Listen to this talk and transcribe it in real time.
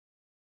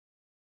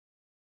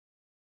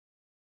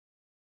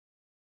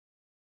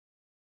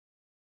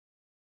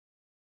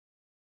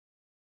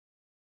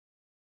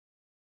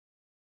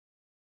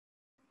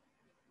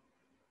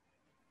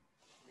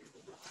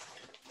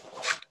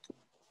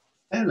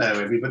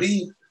Hello,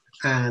 everybody,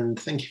 and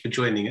thank you for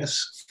joining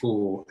us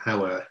for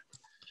our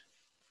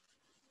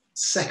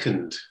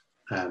second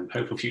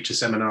Hopeful Future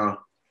seminar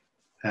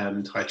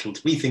titled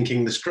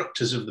Rethinking the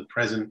Structures of the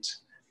Present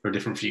for a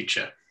Different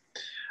Future.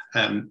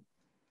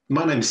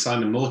 My name is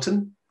Simon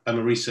Moreton. I'm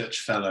a research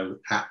fellow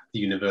at the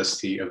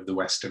University of the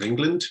West of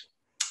England.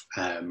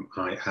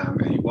 I am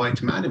a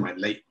white man in my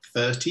late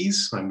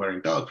 30s. I'm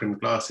wearing dark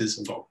rimmed glasses.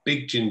 I've got a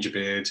big ginger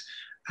beard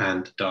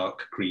and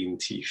dark green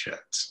t-shirt,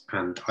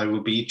 and I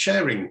will be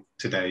chairing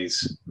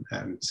today's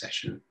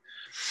session.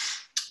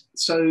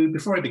 So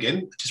before I begin,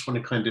 I just want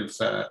to kind of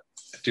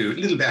do a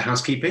little bit of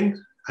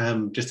housekeeping,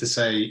 just to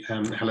say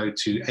hello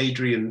to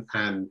Adrian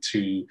and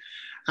to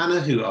Anna,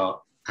 who are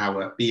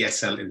our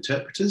BSL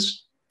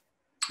interpreters,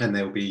 and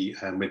they'll be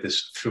with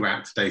us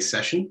throughout today's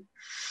session.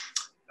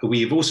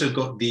 We've also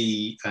got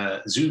the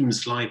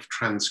Zoom's live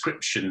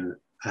transcription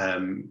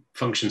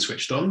function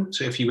switched on.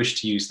 So if you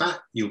wish to use that,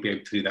 you'll be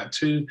able to do that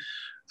too.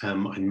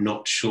 I'm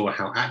not sure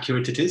how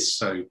accurate it is,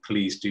 so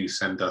please do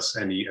send us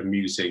any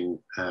amusing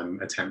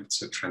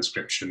attempts at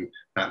transcription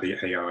that the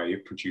AI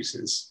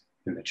produces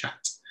in the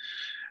chat.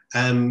 So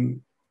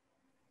I'm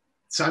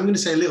going to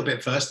say a little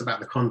bit first about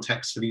the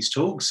context for these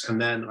talks, and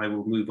then I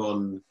will move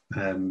on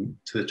to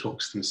the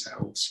talks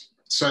themselves.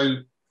 So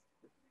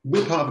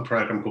we're part of a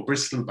program called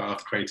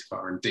Bristol+Bath Creative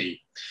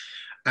R&D,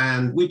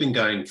 and we've been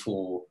going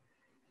for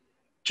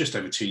just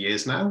over 2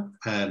 years now,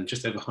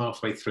 just over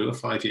halfway through a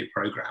 5-year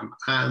program.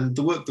 And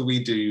the work that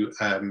we do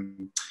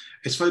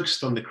is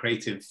focused on the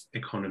creative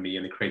economy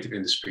and the creative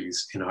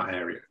industries in our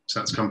area. So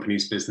that's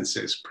companies,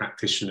 businesses,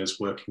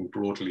 practitioners working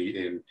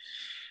broadly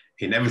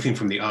in everything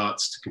from the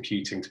arts to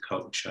computing to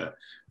culture,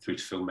 through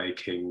to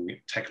filmmaking,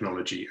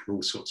 technology, and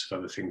all sorts of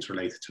other things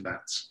related to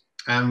that.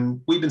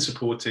 We've been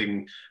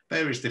supporting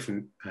various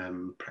different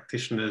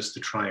practitioners to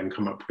try and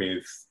come up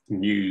with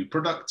new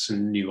products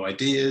and new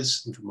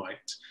ideas that might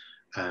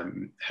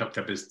help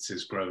their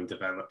businesses grow and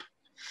develop.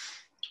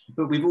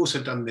 But we've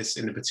also done this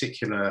in a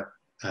particular,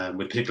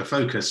 with particular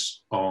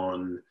focus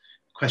on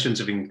questions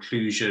of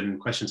inclusion,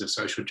 questions of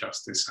social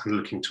justice, and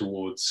looking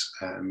towards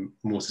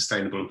more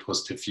sustainable and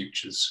positive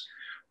futures.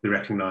 We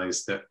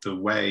recognise that the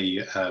way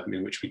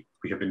in which we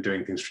have been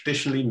doing things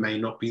traditionally may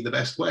not be the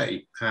best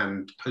way.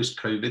 And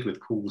post-COVID,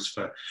 with calls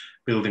for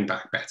building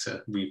back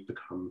better, we've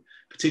become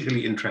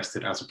particularly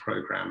interested as a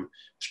programme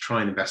to try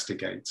and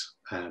investigate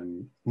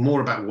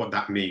more about what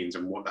that means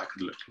and what that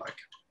could look like.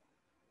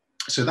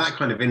 So that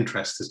kind of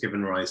interest has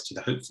given rise to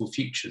the Hopeful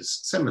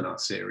Futures seminar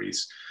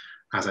series.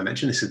 As I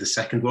mentioned, this is the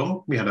second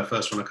one. We had our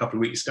first one a couple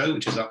of weeks ago,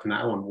 which is up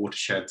now on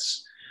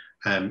Watershed's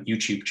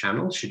YouTube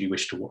channel, should you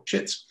wish to watch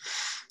it,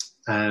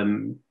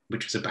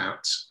 which was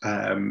about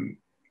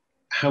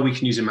how we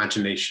can use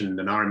imagination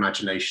and our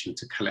imagination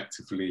to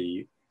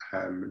collectively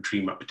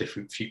dream up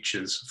different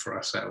futures for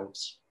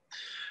ourselves.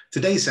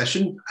 Today's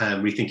session,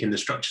 Rethinking the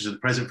Structures of the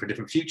Present for a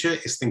Different Future,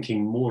 is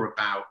thinking more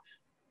about,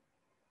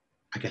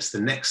 I guess, the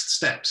next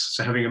steps.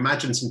 So having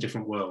imagined some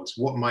different worlds,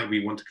 what might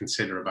we want to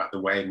consider about the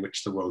way in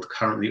which the world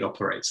currently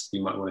operates that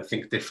we might want to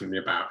think differently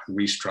about and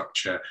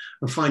restructure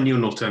and find new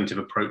and alternative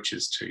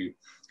approaches to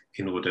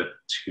in order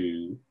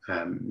to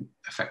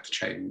affect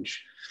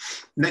change.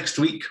 Next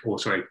week, or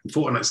sorry, in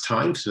fortnight's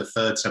time, for the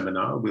third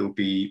seminar, we'll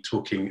be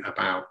talking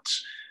about,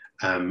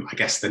 I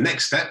guess, the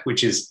next step,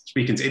 which is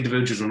speaking to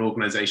individuals and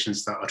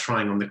organisations that are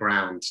trying on the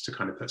ground to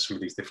kind of put some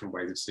of these different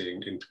ways of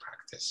seeing into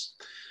practice.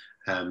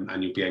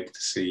 And you'll be able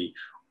to see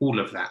all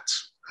of that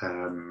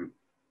on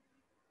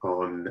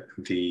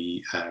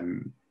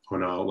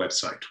our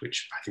website,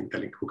 which I think the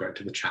link will go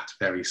to the chat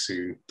very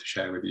soon to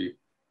share with you.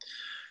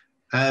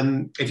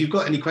 If you've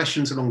got any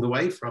questions along the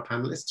way for our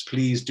panelists,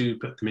 please do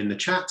put them in the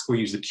chat or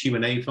use the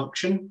Q&A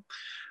function.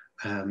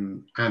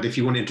 And if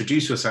you want to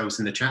introduce yourselves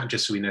in the chat,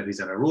 just so we know who's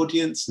in our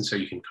audience and so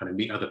you can kind of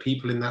meet other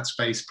people in that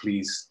space,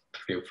 please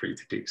feel free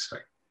to do so.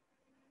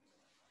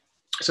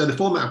 So the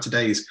format of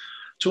today's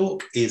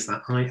talk is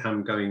that I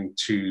am going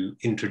to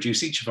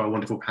introduce each of our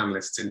wonderful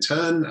panelists in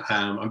turn.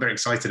 I'm very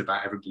excited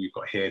about everybody we've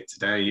got here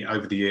today.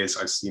 Over the years,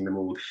 I've seen them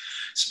all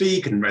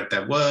speak and read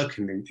their work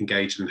and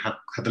engaged and had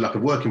the luck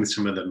of working with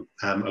some of them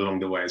along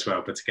the way as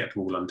well. But to get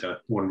them all under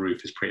one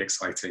roof is pretty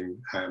exciting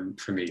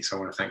for me. So I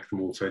want to thank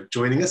them all for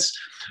joining us.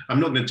 I'm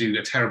not going to do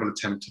a terrible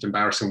attempt at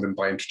embarrassing them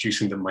by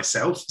introducing them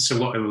myself. So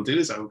what I will do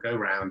is I will go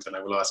around and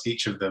I will ask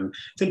each of them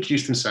to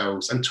introduce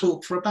themselves and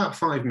talk for about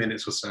 5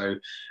 minutes or so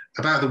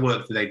about the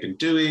work that they've been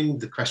doing,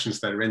 the questions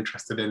they're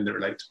interested in that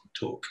relate to the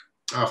talk.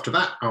 After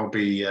that, I'll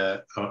be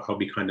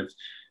kind of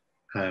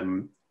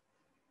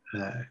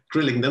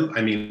grilling them.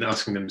 I mean,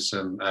 asking them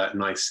some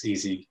nice,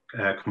 easy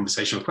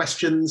conversational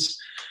questions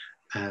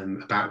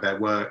about their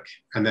work.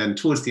 And then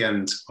towards the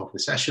end of the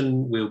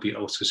session, we'll be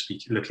also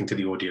looking to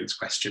the audience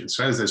questions.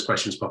 So as those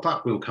questions pop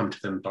up, we'll come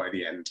to them by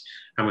the end.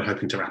 And we're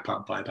hoping to wrap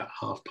up by about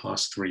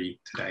 3:30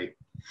 today.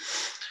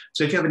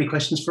 So if you have any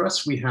questions for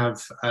us, we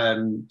have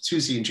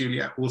Susie and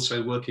Juliet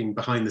also working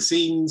behind the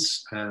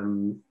scenes,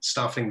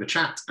 staffing the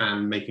chat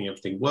and making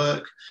everything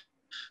work.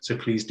 So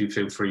please do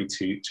feel free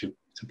to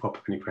pop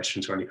up any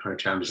questions or any kind of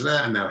challenges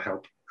there, and they'll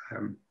help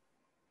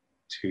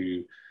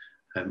to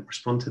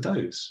respond to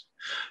those.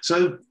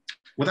 So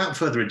without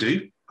further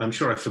ado, I'm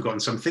sure I've forgotten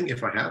something.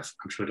 If I have,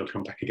 I'm sure it'll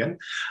come back again.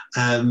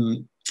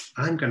 I'm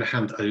going to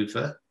hand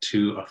over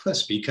to our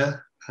first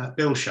speaker,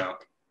 Bill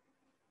Sharpe.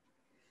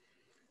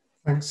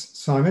 Thanks,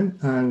 Simon,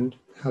 and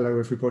hello,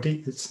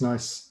 everybody. It's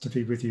nice to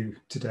be with you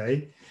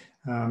today.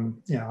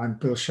 Yeah, I'm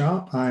Bill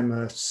Sharpe. I'm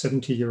a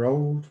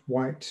 70-year-old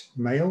white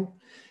male,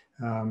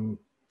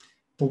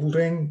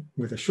 balding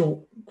with a short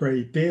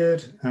grey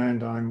beard,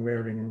 and I'm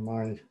wearing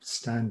my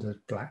standard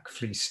black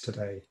fleece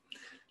today.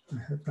 I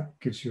hope that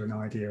gives you an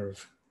idea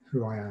of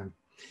who I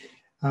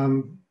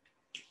am.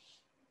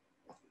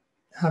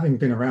 Having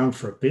been around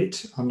for a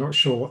bit, I'm not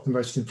sure what the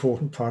most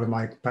important part of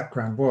my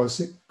background was,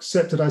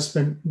 except that I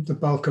spent the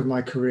bulk of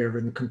my career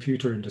in the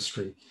computer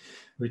industry,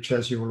 which,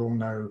 as you will all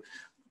know,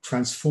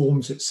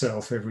 transforms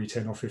itself every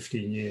 10 or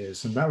 15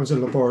 years. And that was a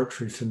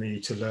laboratory for me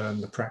to learn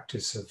the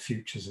practice of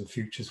futures and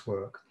futures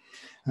work.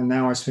 And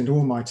now I spend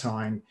all my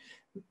time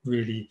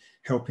really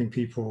helping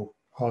people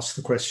ask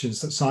the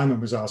questions that Simon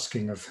was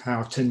asking of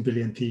how 10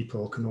 billion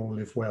people can all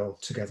live well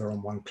together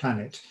on one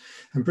planet,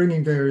 and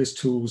bringing various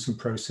tools and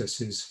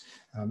processes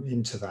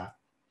into that.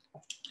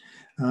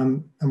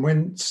 And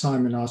when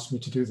Simon asked me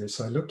to do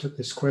this, I looked at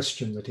this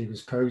question that he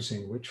was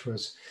posing, which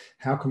was,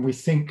 how can we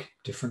think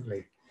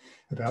differently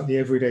about the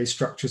everyday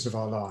structures of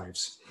our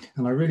lives?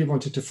 And I really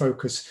wanted to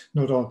focus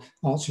not on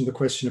answering the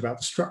question about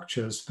the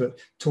structures, but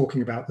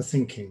talking about the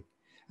thinking.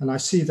 And I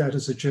see that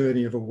as a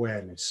journey of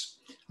awareness.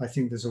 I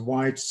think there's a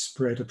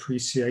widespread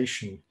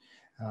appreciation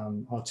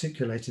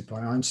articulated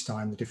by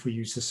Einstein that if we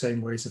use the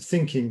same ways of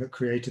thinking that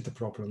created the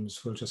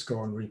problems, we'll just go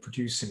on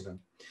reproducing them.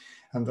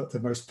 And that the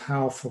most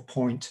powerful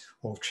point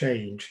of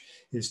change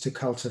is to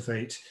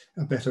cultivate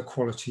a better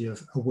quality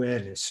of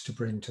awareness to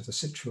bring to the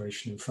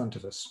situation in front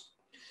of us.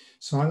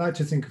 So I like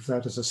to think of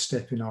that as a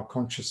step in our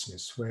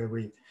consciousness, where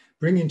we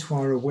bring into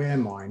our aware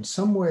mind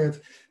some way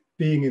of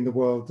being in the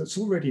world that's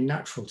already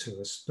natural to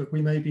us, but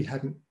we maybe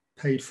hadn't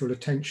paid full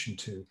attention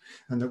to,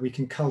 and that we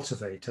can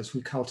cultivate as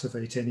we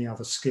cultivate any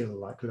other skill,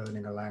 like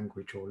learning a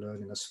language or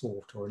learning a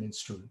sport or an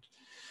instrument.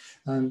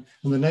 And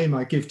the name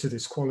I give to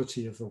this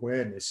quality of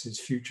awareness is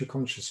future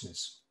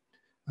consciousness,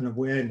 an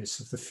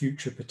awareness of the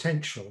future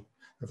potential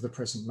of the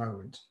present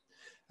moment.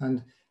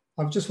 And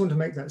I just want to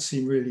make that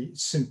seem really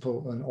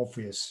simple and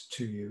obvious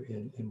to you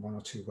in one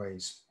or two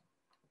ways.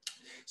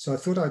 So I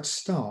thought I'd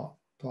start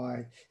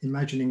by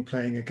imagining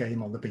playing a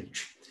game on the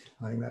beach.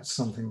 I think that's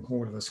something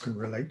all of us can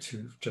relate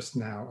to just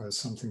now as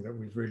something that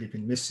we've really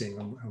been missing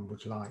and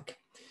would like.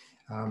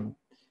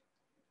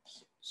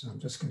 So I'm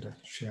just going to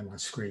share my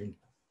screen.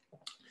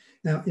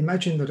 Now,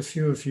 imagine that a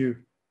few of you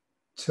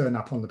turn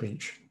up on the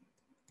beach.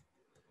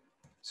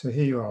 So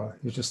here you are,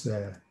 you're just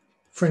there,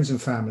 friends and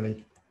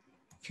family,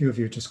 a few of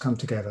you just come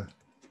together,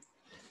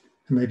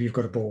 and maybe you've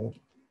got a ball.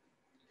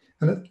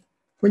 And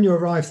when you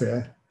arrive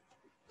there,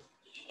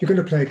 you're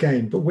going to play a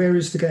game, but where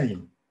is the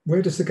game?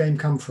 Where does the game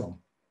come from?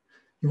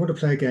 You want to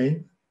play a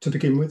game, to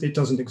begin with, it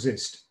doesn't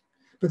exist.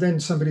 But then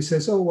somebody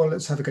says, oh, well,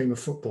 let's have a game of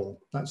football.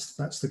 That's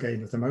the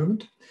game of the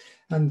moment.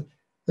 And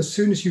as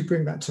soon as you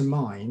bring that to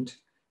mind,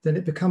 then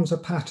it becomes a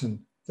pattern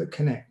that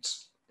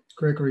connects.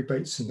 Gregory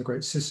Bateson, the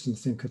great system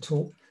thinker,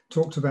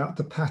 talked about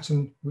the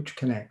pattern which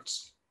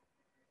connects.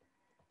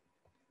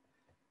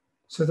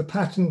 So the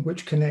pattern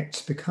which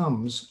connects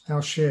becomes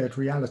our shared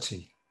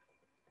reality.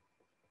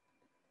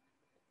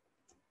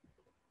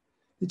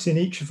 It's in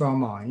each of our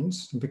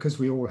minds, and because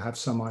we all have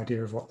some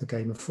idea of what the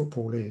game of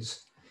football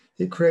is,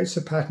 it creates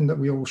a pattern that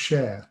we all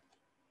share.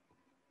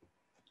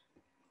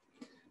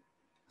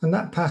 And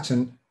that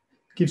pattern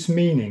gives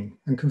meaning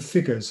and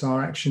configures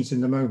our actions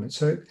in the moment.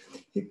 So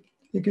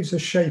it gives a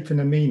shape and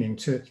a meaning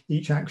to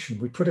each action.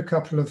 We put a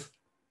couple of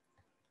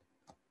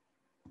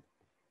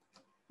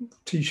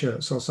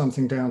t-shirts or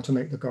something down to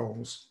make the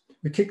goals.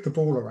 We kick the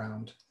ball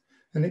around,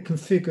 and it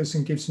configures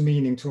and gives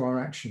meaning to our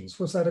actions.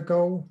 Was that a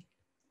goal?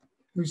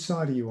 Whose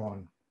side are you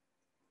on?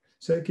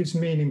 So it gives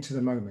meaning to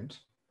the moment.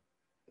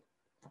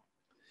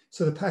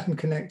 So the pattern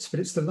connects, but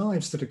it's the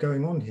lives that are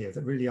going on here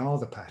that really are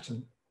the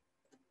pattern.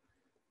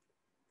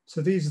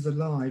 So these are the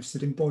lives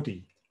that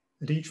embody.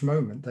 At each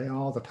moment, they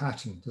are the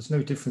pattern. There's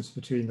no difference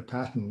between the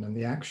pattern and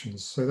the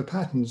actions. So the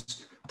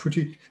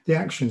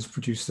actions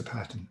produce the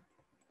pattern.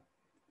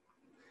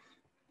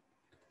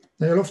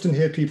 Now, you'll often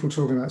hear people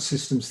talking about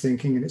systems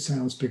thinking, and it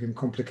sounds big and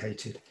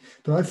complicated.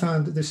 But I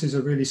found that this is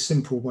a really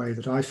simple way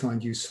that I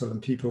find useful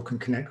and people can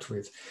connect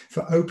with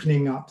for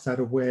opening up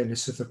that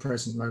awareness of the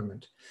present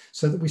moment,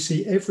 so that we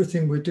see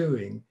everything we're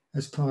doing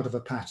as part of a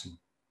pattern.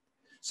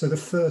 So the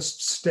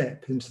first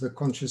step into the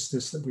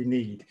consciousness that we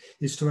need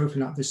is to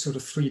open up this sort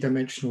of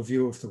three-dimensional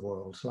view of the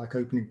world, like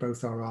opening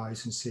both our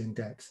eyes and seeing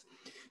depth,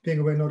 being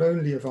aware not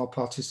only of our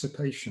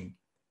participation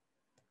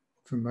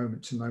from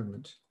moment to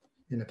moment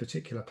in a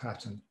particular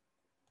pattern,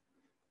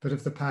 but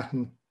of the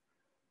pattern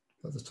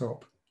at the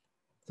top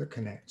that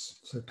connects.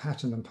 So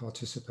pattern and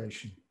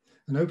participation,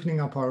 and opening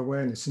up our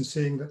awareness and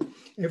seeing that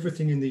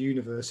everything in the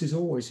universe is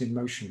always in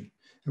motion,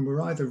 and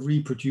we're either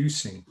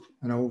reproducing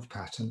an old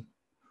pattern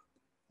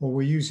or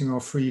we're using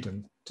our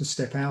freedom to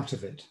step out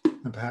of it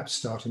and perhaps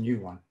start a new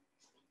one,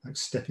 like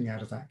stepping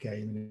out of that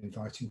game and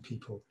inviting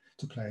people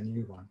to play a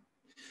new one.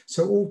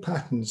 So all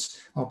patterns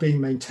are being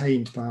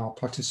maintained by our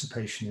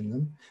participation in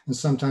them. And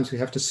sometimes we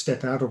have to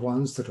step out of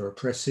ones that are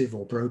oppressive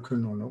or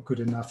broken or not good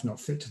enough, not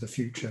fit to the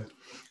future,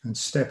 and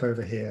step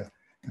over here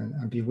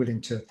and be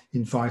willing to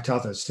invite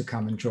others to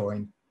come and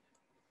join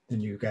the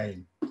new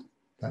game.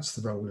 That's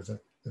the role of the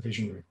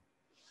visionary.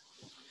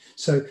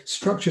 So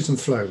structures and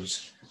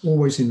flows,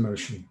 always in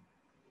motion.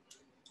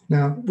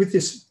 Now, with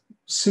this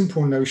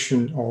simple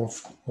notion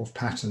of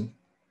pattern,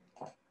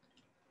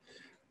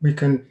 we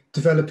can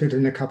develop it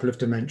in a couple of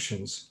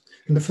dimensions.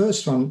 And the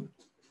first one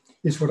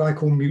is what I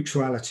call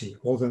mutuality,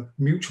 or the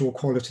mutual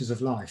qualities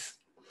of life.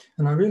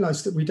 And I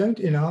realized that we don't,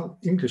 in our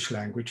English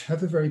language,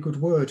 have a very good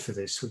word for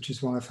this, which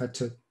is why I've had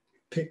to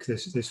pick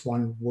this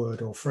one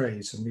word or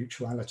phrase of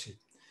mutuality.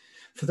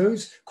 For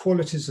those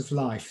qualities of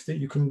life that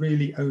you can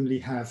really only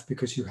have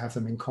because you have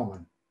them in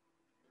common,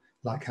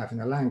 like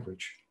having a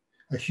language.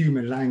 A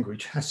human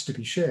language has to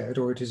be shared,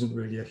 or it isn't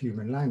really a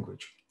human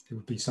language. It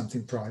would be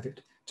something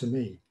private to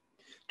me.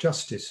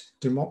 Justice,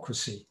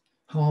 democracy,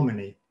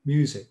 harmony,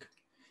 music.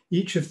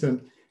 Each of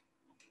them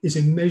is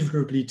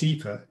immeasurably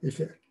deeper.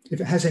 If it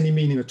has any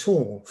meaning at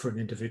all for an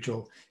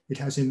individual, it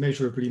has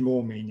immeasurably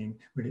more meaning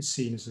when it's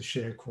seen as a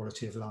shared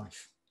quality of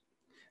life.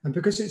 And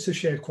because it's a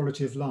shared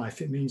quality of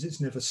life, it means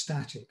it's never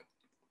static.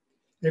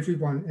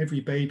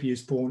 Every baby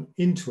is born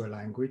into a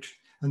language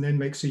and then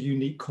makes a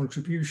unique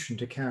contribution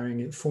to carrying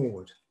it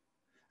forward.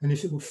 And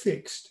if it were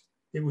fixed,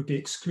 it would be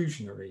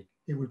exclusionary,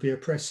 it would be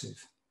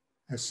oppressive,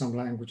 as some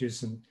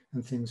languages and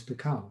things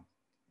become.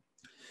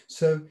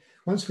 So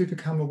once we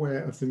become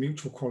aware of the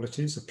mutual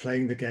qualities of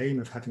playing the game,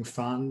 of having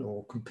fun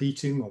or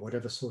competing or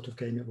whatever sort of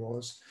game it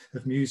was,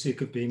 of music,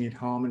 of being in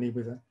harmony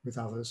with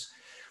others,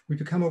 we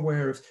become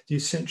aware of the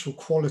essential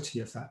quality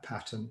of that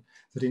pattern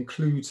that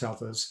includes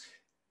others,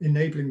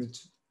 enabling them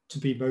to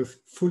be both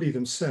fully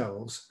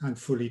themselves and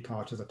fully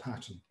part of the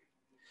pattern.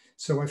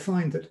 So I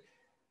find that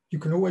you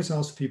can always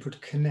ask people to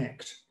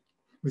connect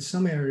with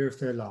some area of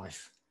their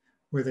life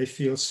where they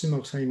feel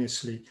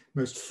simultaneously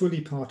most fully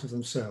part of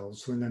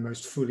themselves when they're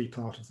most fully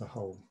part of the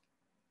whole.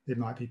 It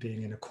might be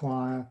being in a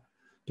choir,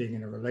 being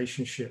in a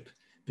relationship,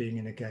 being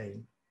in a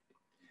game.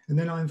 And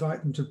then I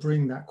invite them to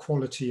bring that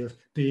quality of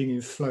being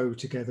in flow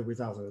together with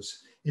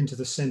others into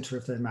the center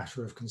of their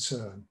matter of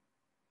concern.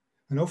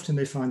 And often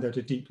they find that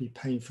a deeply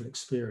painful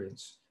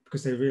experience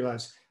because they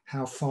realize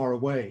how far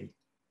away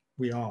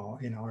we are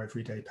in our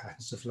everyday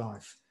patterns of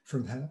life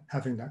from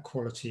having that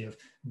quality of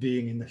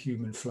being in the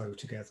human flow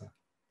together.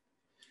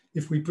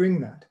 If we bring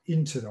that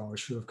into our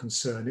issue of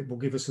concern, it will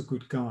give us a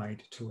good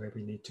guide to where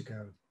we need to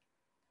go.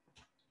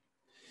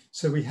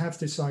 So we have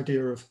this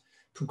idea of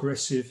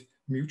progressive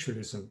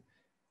mutualism.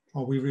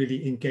 Are we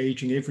really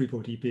engaging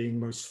everybody being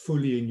most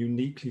fully and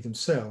uniquely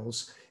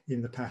themselves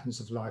in the patterns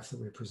of life that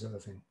we're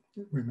preserving,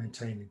 that we're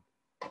maintaining?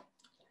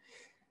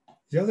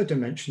 The other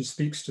dimension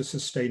speaks to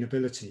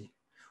sustainability,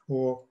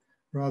 or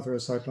rather,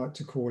 as I'd like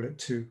to call it,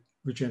 to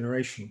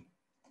regeneration.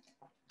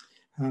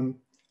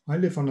 I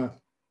live on a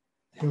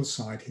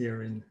hillside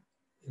here in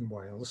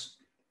Wales,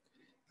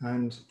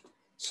 and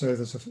so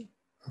there's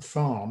a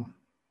farm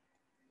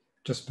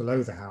just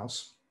below the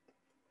house,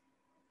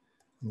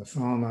 and the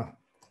farmer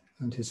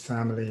and his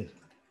family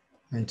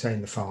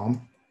maintain the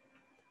farm.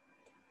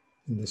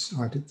 And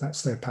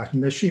that's their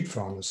pattern. They're sheep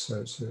farmers,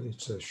 so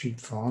it's a sheep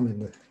farm in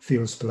the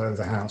fields below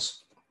the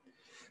house.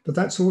 But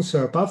that's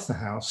also above the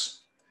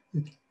house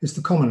is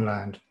the common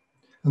land.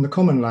 And the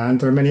common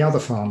land, there are many other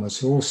farmers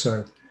who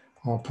also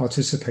are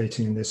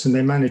participating in this, and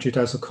they manage it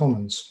as a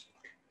commons.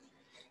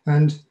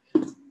 And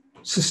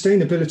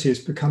sustainability has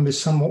become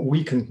this somewhat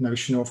weakened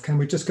notion of, can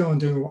we just go on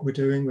doing what we're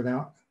doing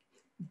without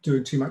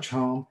doing too much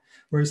harm?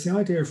 Whereas the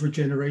idea of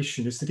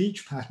regeneration is that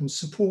each pattern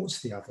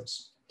supports the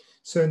others.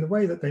 So in the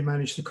way that they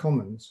manage the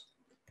commons,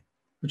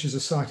 which is a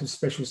site of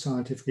special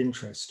scientific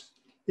interest,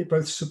 it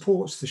both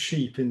supports the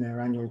sheep in their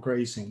annual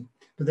grazing,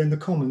 but then the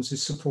commons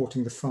is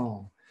supporting the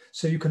farm.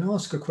 So you can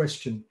ask a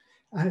question,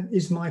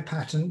 is my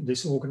pattern,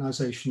 this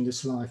organization,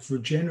 this life,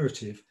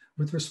 regenerative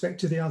with respect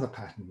to the other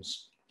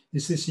patterns?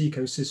 Is this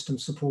ecosystem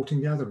supporting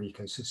the other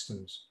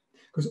ecosystems?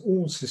 Because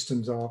all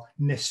systems are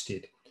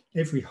nested.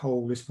 Every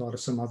whole is part of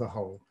some other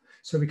whole.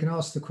 So we can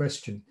ask the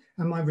question,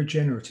 am I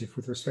regenerative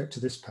with respect to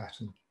this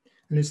pattern?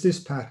 And is this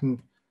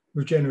pattern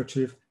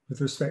regenerative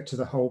with respect to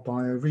the whole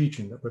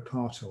bioregion that we're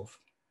part of?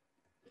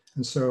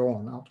 And so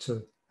on, up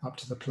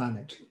to the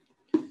planet.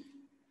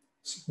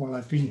 So while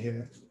I've been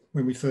here,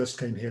 when we first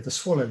came here, the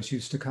swallows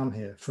used to come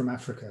here from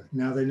Africa.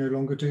 Now they no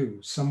longer do.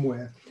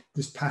 Somewhere,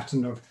 this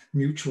pattern of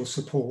mutual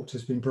support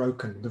has been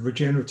broken. The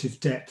regenerative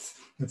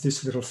depth of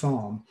this little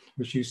farm,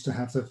 which used to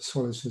have the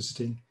swallows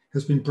visiting,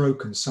 has been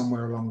broken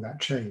somewhere along that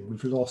chain.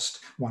 We've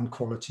lost one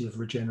quality of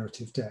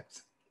regenerative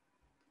depth.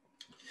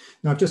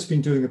 Now, I've just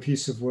been doing a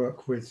piece of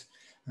work with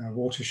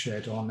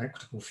Watershed on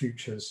equitable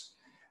futures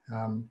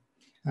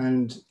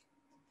and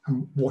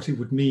what it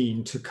would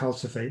mean to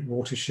cultivate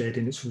Watershed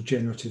in its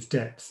regenerative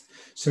depth.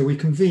 So we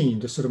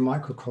convened a sort of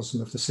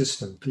microcosm of the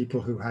system,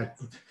 people who had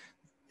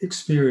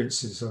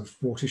experiences of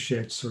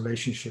Watershed's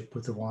relationship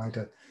with the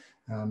wider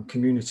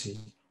community.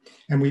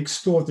 And we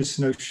explored this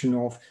notion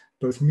of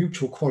both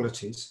mutual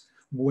qualities.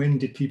 When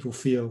did people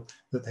feel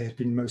that they had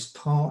been most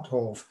part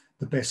of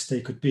the best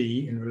they could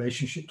be in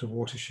relationship to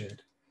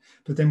Watershed?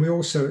 But then we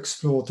also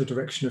explored the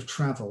direction of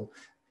travel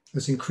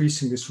as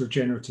increasing this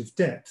regenerative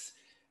depth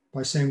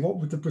by saying, what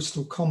would the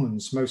Bristol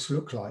Commons most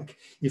look like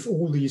if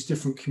all these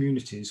different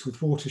communities, with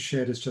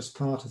Watershed as just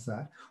part of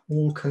that,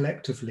 all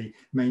collectively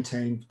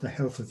maintained the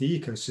health of the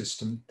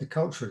ecosystem, the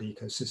cultural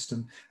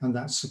ecosystem, and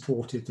that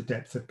supported the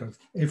depth of both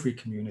every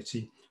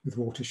community, with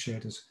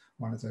Watershed as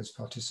one of those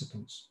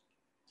participants.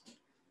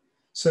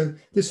 So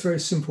this very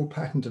simple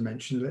pattern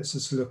dimension lets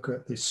us look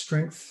at the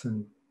strength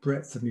and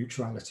breadth of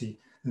mutuality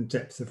and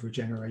depth of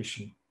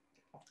regeneration.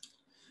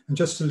 And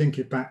just to link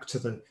it back to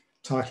the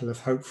title of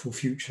Hopeful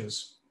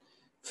Futures,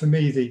 for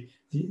me,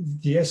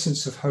 the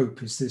essence of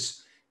hope is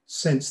this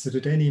sense that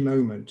at any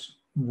moment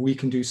we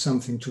can do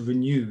something to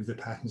renew the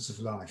patterns of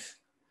life.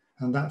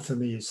 And that for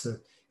me is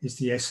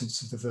the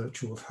essence of the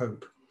virtue of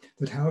hope,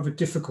 that however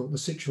difficult the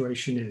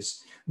situation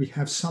is, we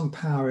have some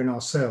power in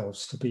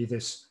ourselves to be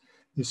this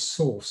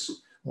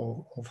source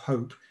of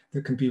hope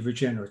that can be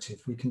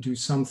regenerative. We can do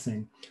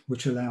something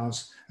which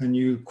allows a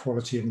new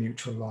quality of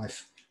mutual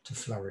life to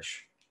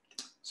flourish.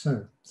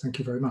 So thank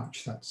you very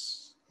much.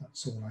 That's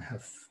all I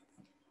have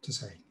to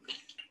say.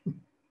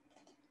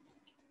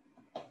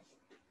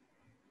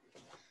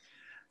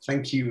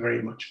 Thank you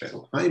very much,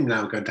 Bill. I'm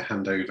now going to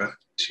hand over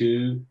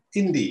to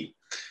Indy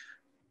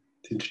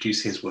to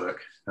introduce his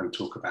work and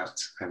talk about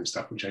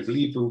stuff which I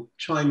believe will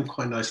chime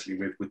quite nicely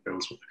with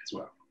Bill's work as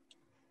well.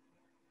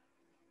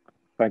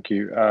 Thank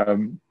you.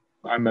 I'm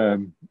a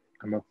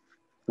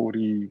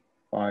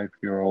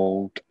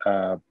 45-year-old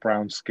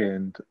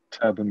brown-skinned,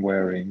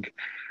 turban-wearing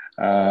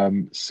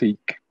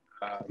Sikh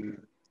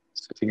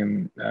sitting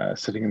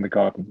in the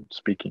garden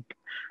speaking.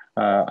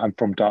 I'm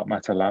from Dark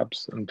Matter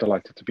Labs. I'm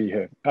delighted to be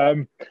here.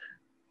 I'm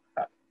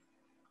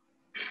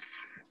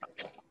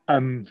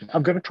going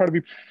to try to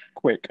be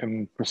quick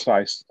and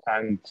precise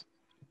and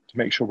to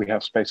make sure we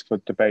have space for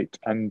debate.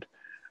 And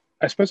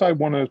I suppose I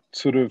want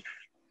to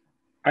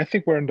I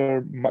think we're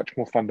under much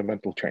more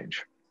fundamental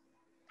change.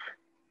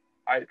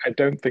 I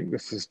don't think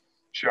this is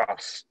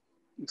just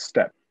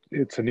step,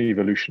 it's an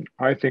evolution.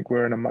 I think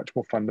we're in a much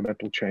more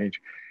fundamental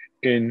change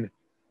in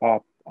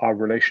our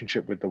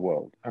relationship with the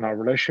world. And our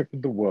relationship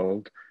with the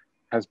world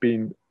has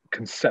been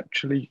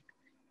conceptually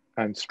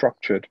and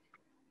structured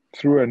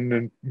through a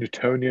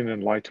Newtonian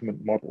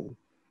Enlightenment model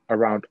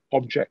around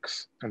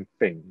objects and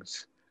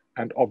things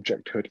and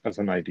objecthood as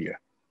an idea.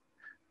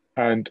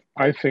 And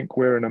I think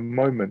we're in a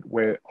moment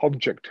where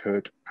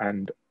objecthood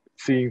and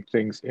seeing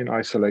things in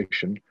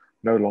isolation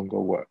no longer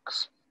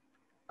works.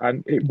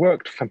 And it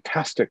worked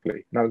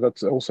fantastically. Now,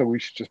 that's also, we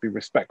should just be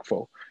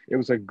respectful. It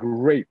was a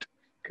great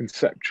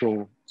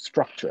conceptual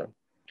structure,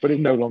 but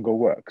it no longer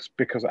works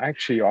because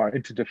actually our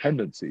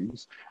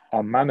interdependencies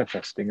are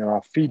manifesting and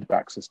our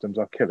feedback systems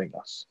are killing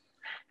us.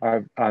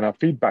 And our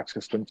feedback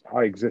systems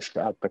exist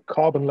at the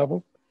carbon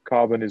level.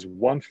 Carbon is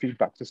one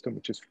feedback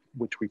system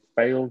which we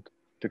failed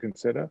to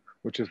consider,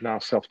 which is now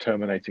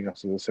self-terminating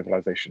us as a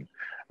civilization.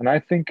 And I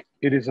think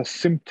it is a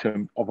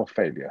symptom of a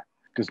failure.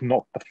 It is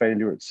not the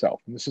failure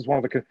itself. And this is one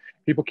of the,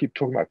 people keep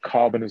talking about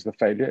carbon as the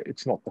failure.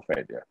 It's not the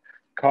failure.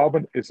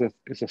 Carbon is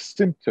a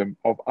symptom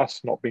of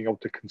us not being able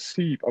to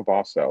conceive of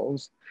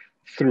ourselves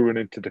through an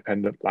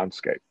interdependent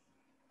landscape.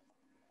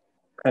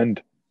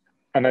 And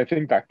I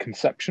think that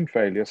conception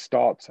failure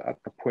starts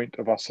at the point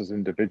of us as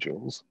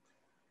individuals,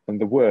 and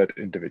the word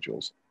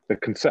individuals, the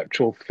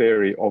conceptual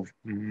theory of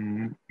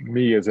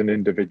me as an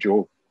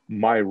individual,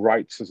 my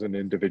rights as an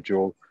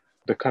individual,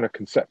 the kind of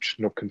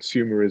conception of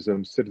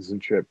consumerism,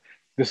 citizenship.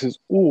 This is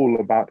all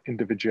about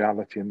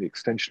individuality and the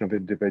extension of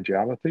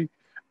individuality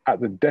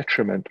at the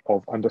detriment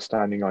of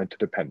understanding our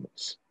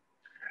interdependence.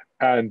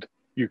 And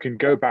you can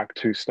go back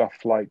to stuff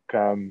like,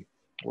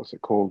 what's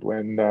it called,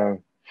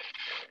 when,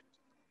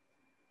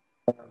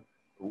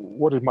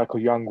 what did Michael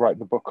Young write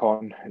the book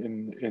on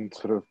in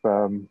sort of,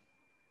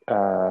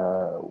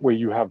 where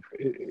you have,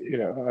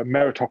 a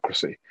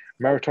meritocracy.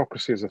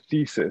 Meritocracy as a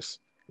thesis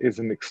is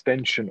an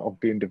extension of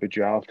the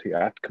individuality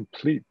at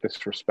complete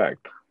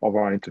disrespect of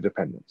our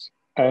interdependence.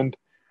 And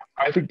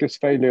I think this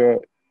failure,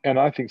 and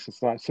I think since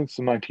the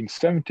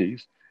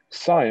 1970s,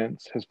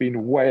 science has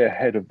been way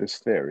ahead of this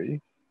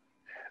theory.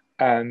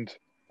 And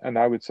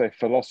I would say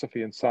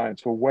philosophy and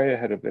science were way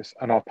ahead of this.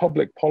 And our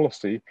public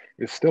policy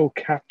is still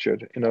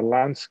captured in a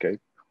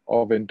landscape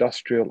of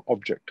industrial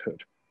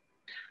objecthood.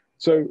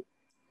 So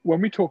when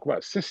we talk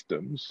about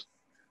systems,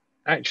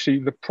 actually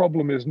the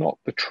problem is not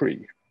the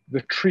tree.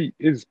 The tree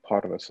is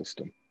part of a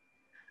system.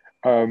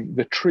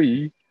 The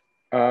tree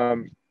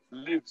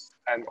lives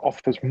and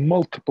offers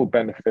multiple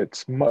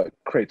benefits,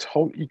 creates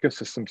whole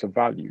ecosystems of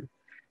value,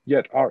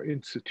 yet our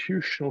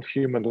institutional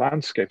human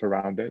landscape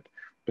around it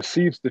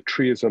perceives the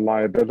tree as a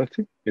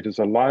liability. It is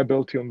a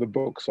liability on the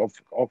books of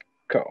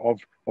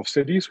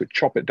cities which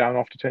chop it down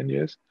after 10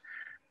 years.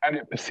 And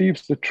it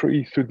perceives the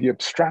tree through the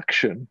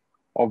abstraction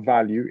of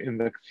value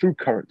through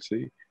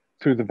currency,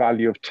 through the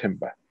value of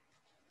timber.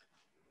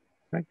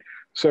 Right?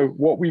 So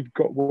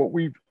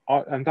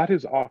and that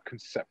is our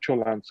conceptual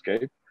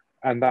landscape,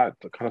 and that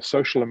kind of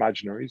social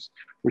imaginaries,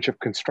 which have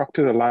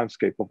constructed a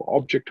landscape of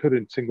objecthood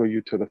and single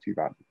utility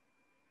value.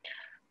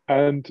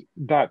 And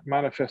that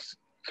manifests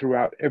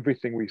throughout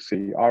everything we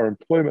see. Our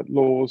employment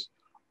laws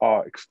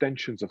are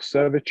extensions of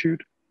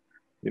servitude.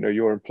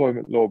 Your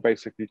employment law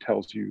basically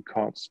tells you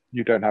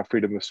you don't have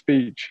freedom of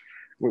speech.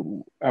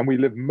 And we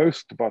live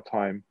most of our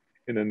time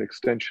in an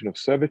extension of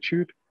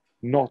servitude,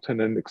 not in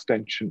an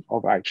extension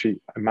of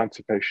actually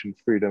emancipation,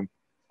 freedom,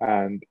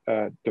 and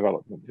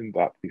development in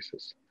that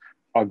thesis.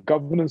 Our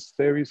governance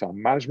theories, our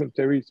management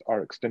theories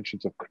are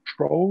extensions of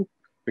control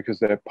because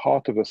they're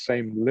part of the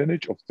same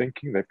lineage of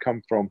thinking. They've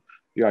come from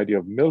the idea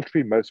of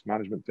military. Most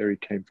management theory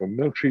came from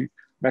military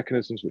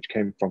mechanisms, which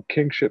came from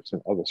kingships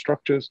and other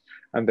structures,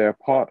 and they're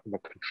part of a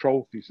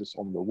control thesis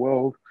on the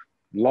world,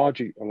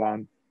 largely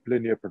around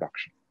linear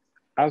production,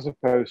 as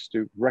opposed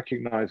to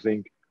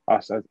recognizing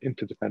us as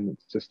interdependent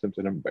systems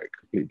in a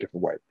completely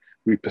different way.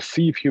 We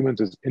perceive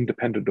humans as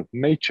independent of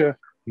nature,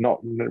 not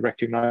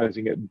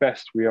recognizing at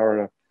best we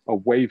are a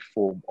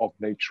waveform of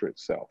nature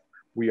itself.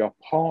 We are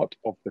part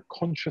of the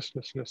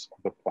consciousness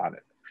of the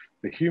planet.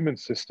 The human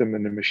system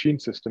and the machine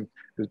system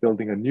is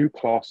building a new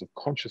class of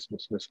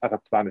consciousness at a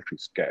planetary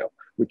scale,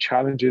 which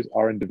challenges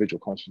our individual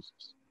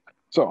consciousness.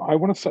 So I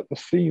want to set the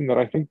scene that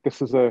I think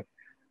this is a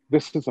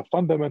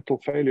fundamental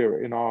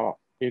failure in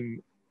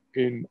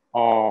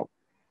the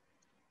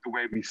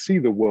way we see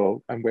the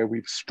world and where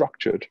we've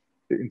structured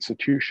the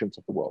institutions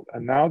of the world.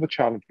 And now the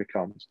challenge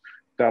becomes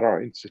that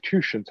our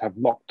institutions have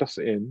locked us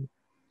in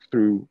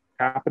through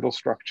capital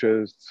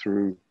structures,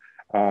 through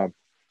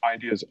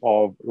ideas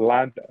of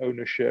land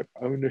ownership.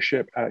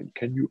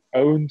 Can you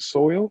own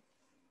soil?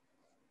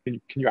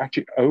 Can you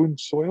actually own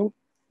soil?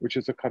 Which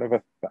is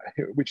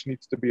which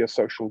needs to be a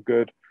social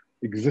good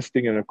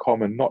existing in a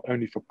common, not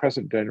only for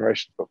present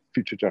generations, but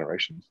future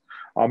generations.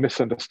 Our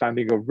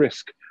misunderstanding of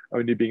risk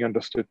only being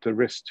understood to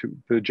risk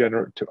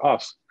to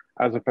us,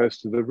 as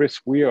opposed to the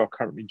risk we are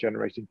currently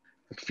generating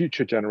for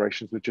future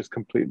generations, which is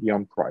completely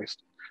unpriced.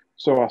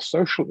 So our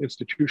social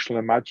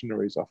institutional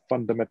imaginaries are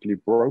fundamentally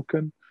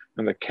broken.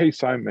 And the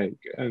case I make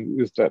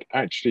is that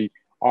actually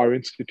our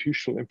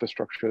institutional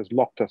infrastructure has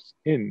locked us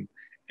into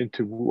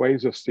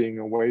ways of seeing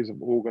and ways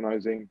of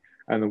organizing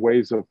and the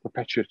ways of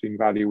perpetuating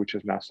value, which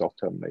is now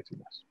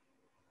self-terminating us.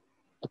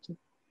 That's it.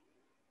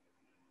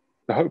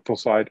 The hopeful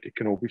side, it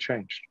can all be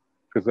changed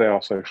because they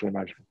are social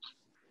imaginaries.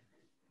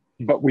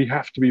 But we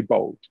have to be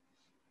bold,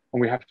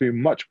 and we have to be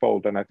much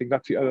bolder. And I think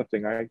that's the other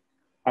thing.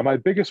 My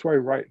biggest worry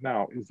right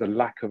now is the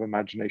lack of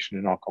imagination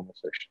in our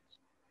conversations.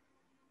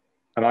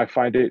 And I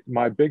find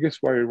my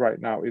biggest worry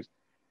right now is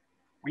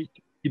we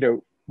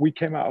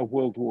came out of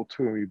World War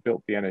II and we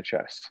built the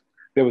NHS.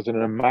 There was an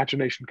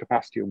imagination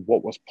capacity of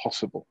what was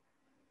possible.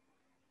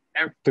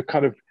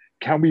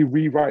 Can we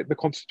rewrite the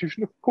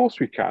Constitution? Of course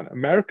we can.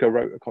 America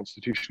wrote a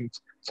Constitution.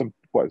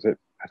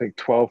 I think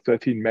 12,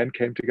 13 men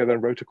came together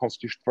and wrote a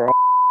Constitution for our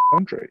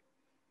country.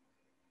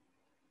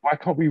 Why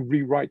can't we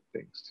rewrite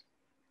things?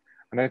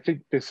 And I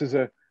think this is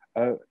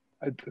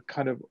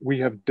we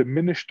have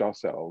diminished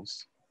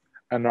ourselves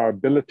and our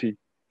ability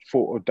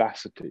for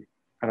audacity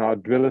and our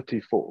ability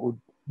for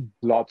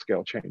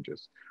large-scale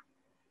changes.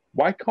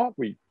 Why can't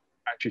we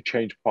actually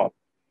change Parliament?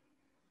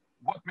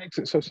 What makes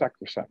it so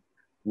sacrosanct?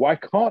 Why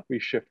can't we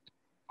shift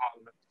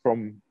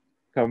Parliament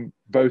from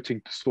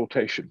voting to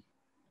sortation?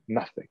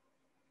 Nothing.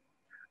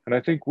 And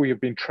I think we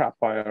have been trapped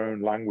by our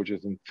own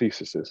languages and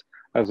theses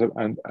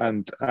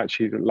and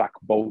actually lack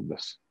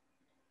boldness.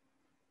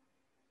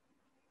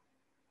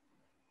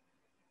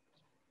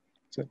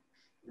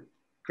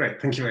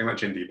 Great, thank you very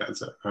much, Indy.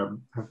 That's a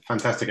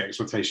fantastic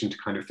exhortation to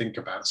kind of think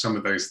about some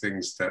of those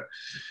things that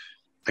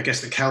I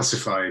guess that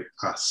calcify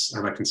us,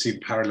 and I can see the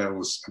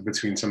parallels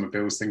between some of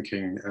Bill's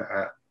thinking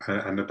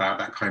and about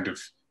that kind of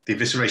the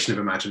evisceration of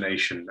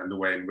imagination and the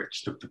way in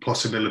which the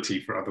possibility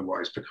for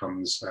otherwise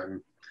becomes,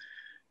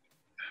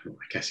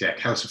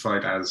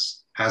 calcified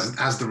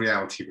as the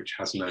reality which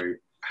has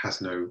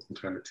no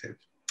alternative.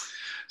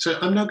 So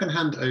I'm now going to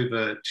hand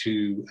over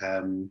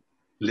to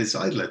Liz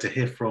Zeidler to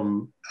hear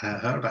from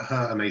her about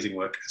her amazing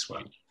work as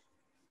well.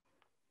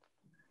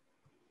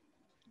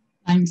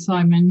 Thanks,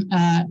 Simon.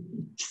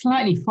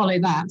 Slightly follow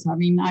that. I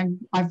mean,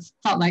 I've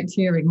felt like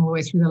tearing all the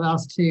way through the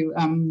last two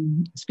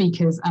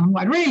speakers, and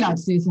what I'd really like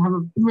to do is to have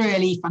a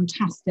really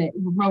fantastic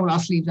roll our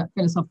sleeves up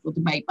philosophical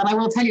debate. But I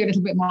will tell you a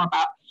little bit more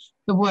about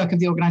the work of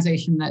the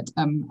organisation that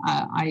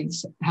I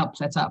helped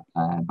set up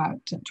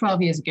about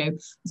 12 years ago.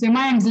 So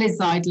my name's Liz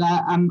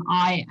Zeidler. I'm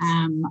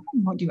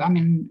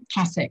in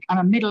classic. I'm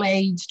a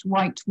middle-aged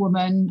white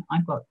woman.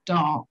 I've got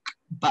dark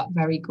but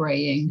very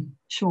greying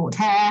short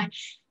hair,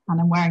 and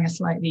I'm wearing a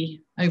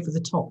slightly over the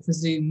top for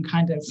Zoom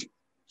kind of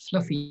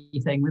fluffy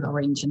thing with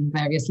orange and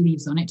various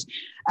leaves on it.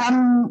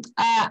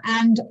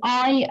 And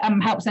I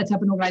helped set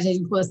up an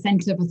organisation called the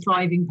Centre for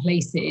Thriving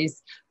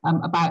Places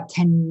about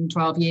 10,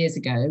 12 years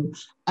ago.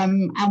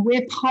 And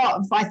we're part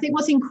of, I think,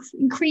 what's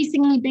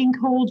increasingly being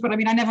called, but I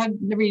mean, I never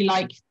really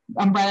like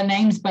umbrella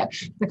names, but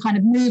the kind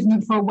of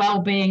movement for a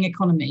well-being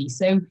economy.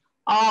 So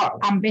our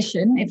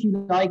ambition, if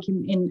you like,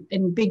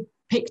 in big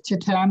picture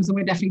terms, and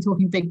we're definitely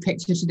talking big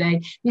picture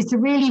today, is to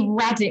really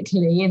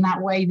radically, in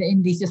that way that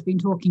Indy's just been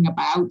talking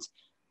about,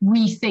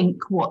 rethink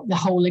what the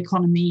whole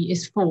economy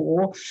is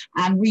for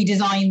and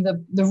redesign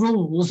the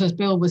rules, as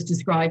Bill was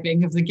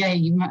describing, of the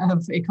game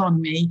of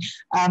economy,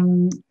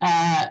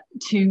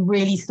 to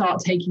really start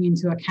taking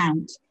into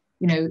account,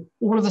 you know,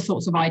 all of the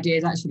sorts of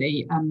ideas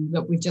actually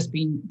that we've just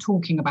been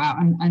talking about,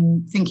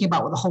 and thinking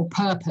about what the whole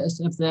purpose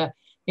of the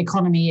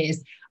economy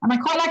is. And I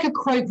quite like a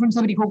quote from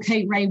somebody called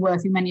Kate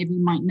Raworth, who many of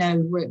you might know,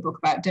 who wrote a book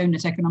about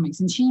donut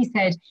economics. And she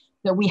said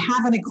that we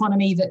have an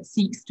economy that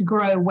seeks to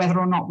grow whether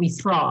or not we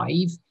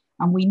thrive,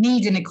 and we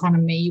need an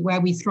economy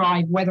where we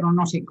thrive whether or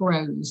not it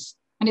grows.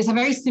 And it's a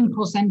very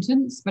simple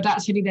sentence, but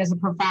actually there's a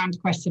profound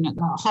question at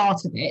the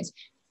heart of it.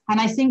 And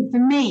I think for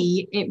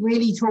me, it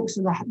really talks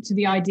to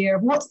the idea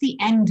of what's the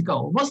end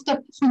goal? What's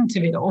the point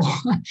of it all?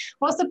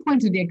 What's the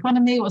point of the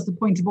economy? What's the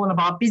point of all of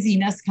our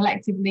busyness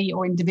collectively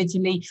or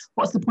individually?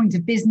 What's the point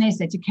of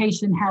business,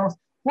 education, health?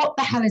 What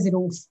the hell is it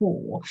all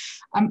for?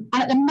 And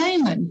at the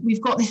moment,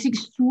 we've got this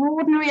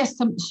extraordinary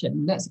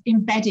assumption that's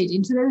embedded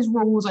into those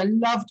rules. I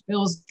loved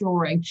Bill's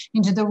drawing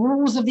into the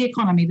rules of the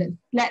economy, that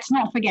let's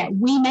not forget,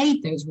 we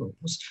made those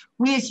rules.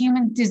 We as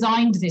humans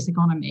designed this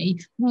economy.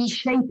 We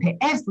shape it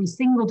every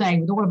single day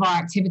with all of our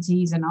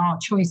activities and our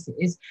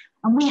choices.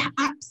 And we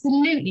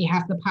absolutely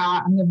have the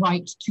power and the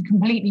right to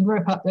completely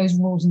rip up those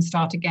rules and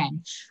start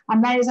again.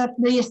 And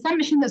the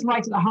assumption that's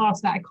right at the heart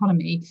of that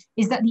economy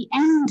is that the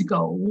end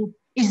goal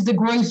is the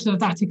growth of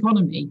that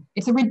economy.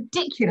 It's a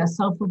ridiculous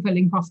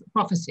self-fulfilling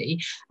prophecy.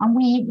 And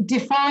we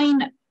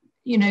define,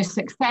 you know,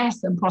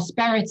 success and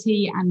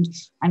prosperity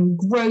and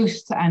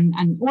growth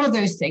and all of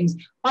those things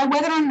by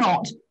whether or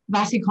not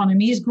that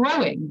economy is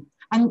growing.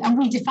 And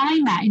we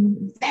define that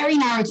in very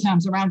narrow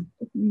terms around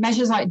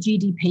measures like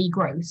GDP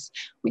growth,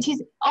 which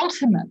is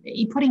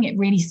ultimately, putting it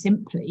really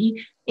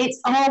simply, it's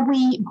are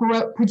we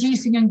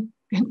producing and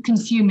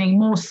consuming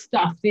more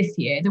stuff this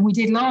year than we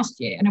did last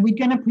year? And are we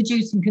going to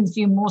produce and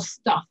consume more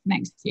stuff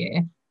next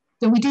year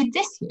than we did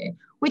this year?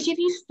 Which, if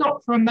you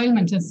stop for a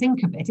moment and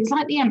think of it, it's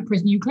like the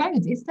emperor's new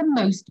clothes. It's the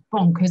most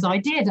bonkers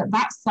idea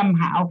that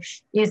somehow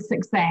is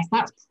success,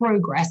 that's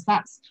progress,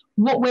 that's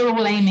what we're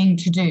all aiming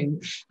to do.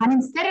 And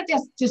instead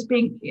of just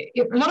being,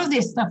 a lot of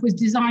this stuff was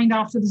designed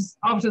after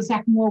the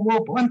Second World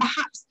War, when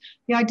perhaps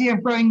the idea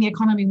of growing the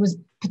economy was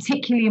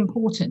particularly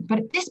important. But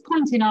at this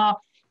point in our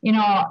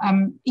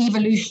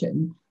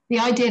evolution, the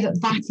idea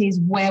that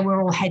is where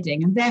we're all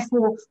heading, and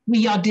therefore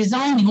we are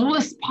designing all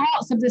the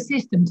parts of the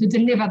system to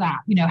deliver that.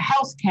 You know,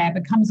 healthcare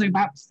becomes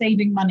about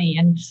saving money,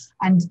 and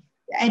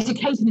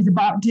education is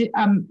about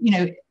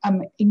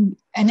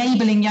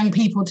enabling young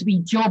people to be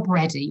job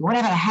ready,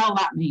 whatever the hell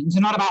that means,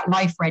 and not about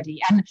life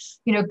ready. And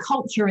you know,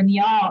 culture and the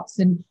arts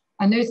and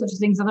those sorts of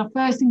things are the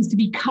first things to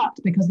be cut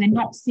because they're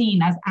not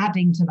seen as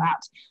adding to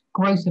that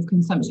growth of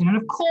consumption. And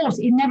of course,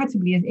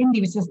 inevitably, as Indy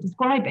was just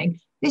describing,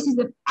 this is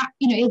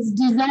it's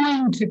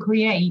designed to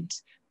create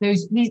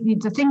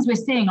the things we're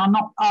seeing are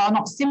not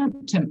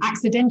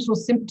accidental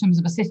symptoms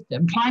of a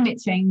system. Climate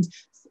change,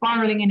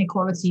 spiraling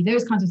inequality,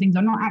 those kinds of things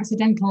are not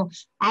accidental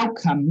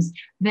outcomes.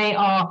 They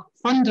are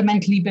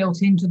fundamentally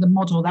built into the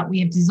model that we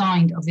have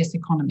designed of this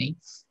economy.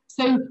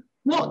 So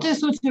what the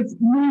sort of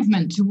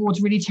movement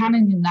towards really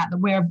challenging that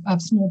we're a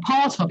small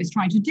part of is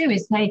trying to do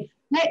is say,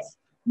 let's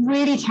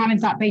really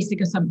challenge that basic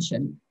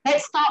assumption.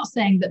 Let's start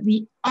saying that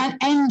the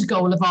end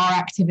goal of our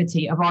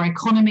activity, of our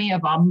economy,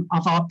 of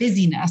our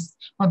busyness,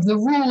 of the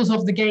rules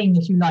of the game,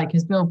 if you like,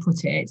 as Bill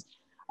put it,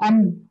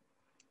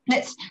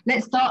 let's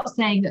start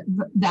saying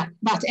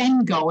that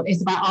end goal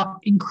is about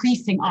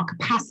increasing our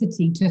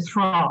capacity to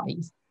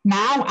thrive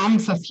now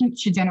and for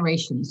future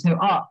generations. So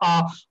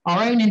our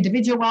own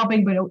individual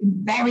well-being, but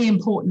very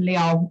importantly,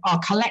 our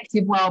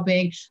collective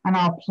well-being and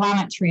our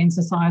planetary and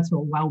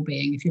societal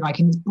well-being, if you like,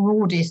 in its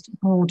broadest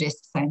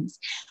sense.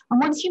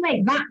 And once you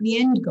make that the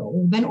end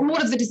goal, then all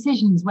of the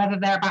decisions, whether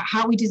they're about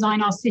how we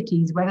design our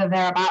cities, whether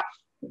they're about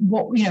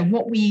what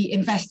we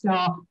invest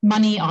our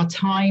money, our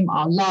time,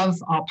 our love,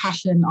 our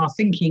passion, our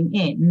thinking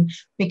in,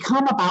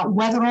 become about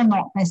whether or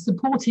not they're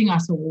supporting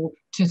us all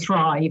to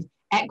thrive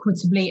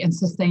equitably and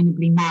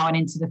sustainably now and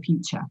into the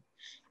future.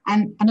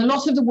 And a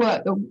lot of the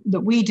work that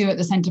we do at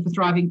the Centre for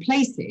Thriving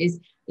Places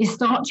is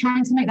start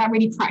trying to make that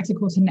really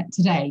practical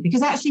today.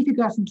 Because actually, if you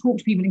go out and talk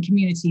to people in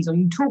communities, or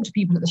you talk to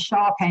people at the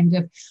sharp end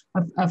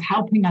of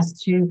helping us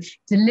to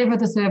deliver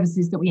the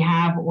services that we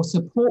have, or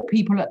support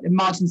people at the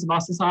margins of our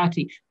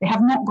society, they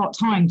have not got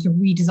time to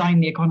redesign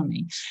the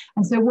economy.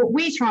 And so what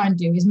we try and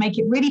do is make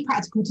it really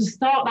practical to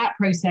start that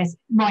process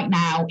right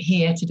now,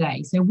 here,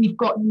 today. So we've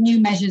got new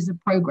measures of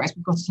progress.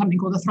 We've got something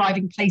called the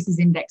Thriving Places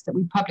Index that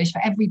we publish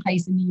for every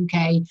place in the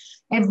UK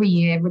every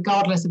year,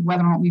 regardless of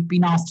whether or not we've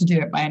been asked to do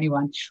it by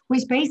anyone,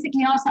 which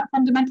basically asks that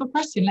fundamental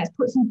question. Let's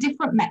put some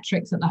different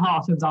metrics at the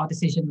heart of our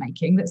decision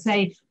making that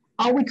say,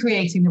 are we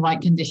creating the right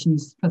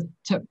conditions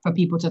for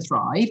people to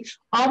thrive?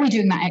 Are we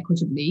doing that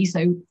equitably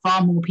so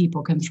far more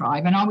people can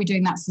thrive? And are we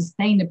doing that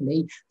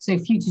sustainably so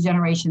future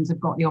generations have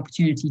got the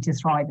opportunity to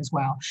thrive as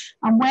well?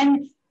 And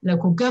when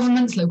local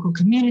governments, local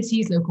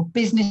communities, local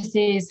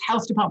businesses,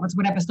 health departments,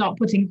 whatever, start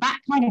putting that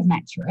kind of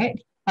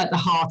metric at the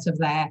heart of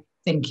their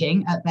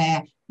thinking, at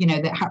their,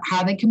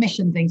 how they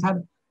commission things,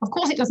 of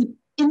course it doesn't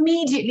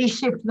immediately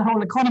shift the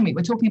whole economy.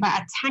 We're talking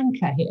about a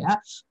tanker here,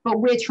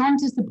 but we're trying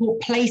to support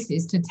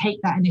places to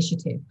take that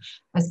initiative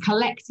as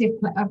collective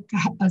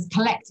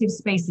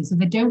spaces, so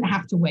they don't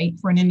have to wait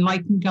for an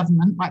enlightened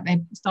government like they're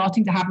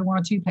starting to have in one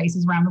or two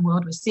places around the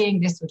world. We're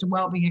seeing this sort of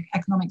wellbeing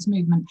economics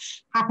movement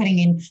happening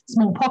in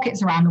small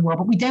pockets around the world,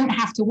 but we don't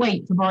have to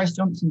wait for Boris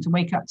Johnson to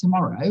wake up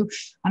tomorrow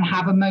and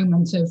have a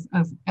moment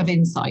of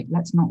insight.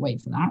 Let's not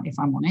wait for that, if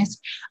I'm honest.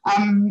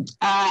 And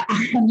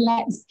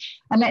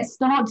let's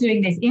start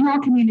doing this in our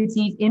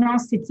communities, in our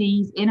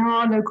cities, in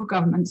our local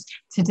governments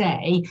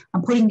today,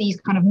 and putting these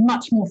kind of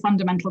much more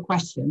fundamental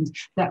questions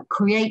that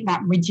create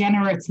that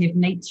regenerative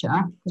nature.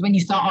 Because when you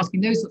start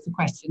asking those sorts of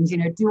questions,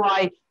 do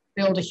I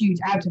build a huge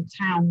out of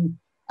town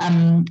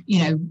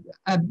a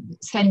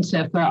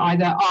centre for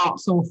either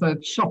arts or for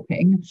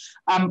shopping,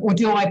 or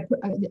do I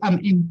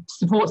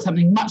support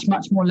something much,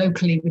 much more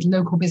locally with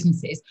local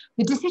businesses?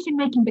 The decision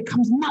making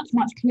becomes much,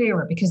 much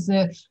clearer, because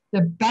the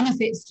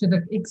benefits to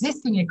the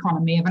existing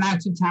economy of an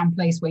out of town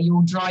place where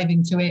you're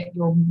driving to it,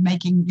 you're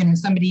making,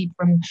 somebody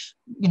from,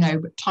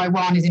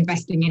 Taiwan is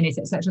investing in it,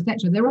 etc.,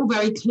 etc. They're all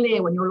very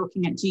clear when you're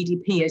looking at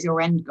GDP as your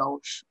end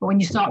goal. But when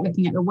you start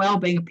looking at the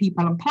well-being of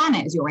people and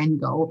planet as your end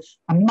goal,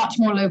 a much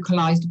more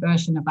localized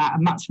version of that,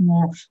 a much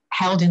more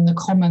held in the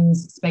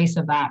commons space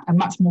of that, and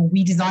much more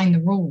we design the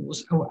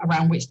rules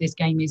around which this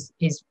game is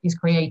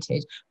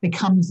created,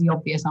 becomes the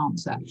obvious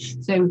answer.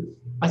 So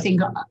I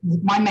think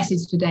my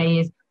message today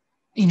is,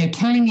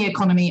 turning the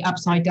economy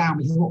upside down,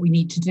 which is what we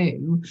need to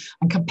do,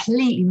 and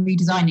completely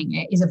redesigning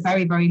it is a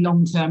very, very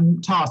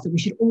long-term task that we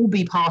should all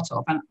be part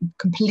of. And I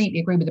completely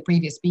agree with the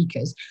previous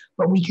speakers,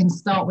 but we can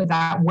start with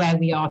that where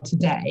we are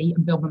today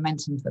and build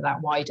momentum for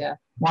that wider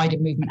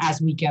movement as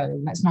we go.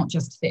 Let's not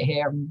just sit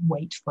here and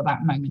wait for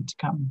that moment to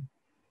come.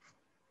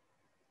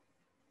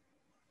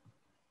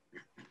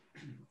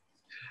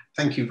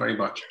 Thank you very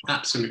much.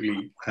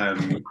 Absolutely.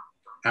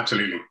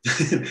 Absolutely.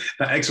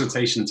 That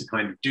exhortation to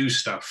kind of do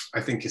stuff, I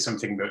think, is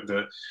something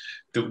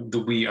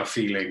that we are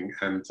feeling,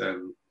 and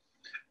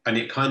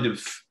it kind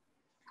of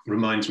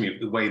reminds me of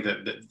the way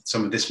that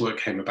some of this work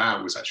came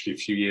about. Was actually a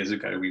few years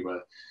ago.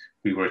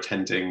 We were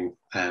attending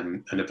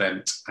an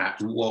event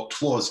at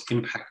what was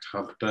Impact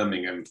Hub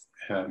Birmingham,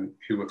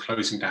 who were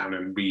closing down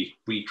and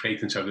recreating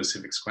themselves as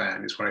Civic Square,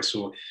 and it's where I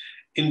saw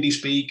Indy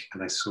speak,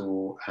 and I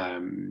saw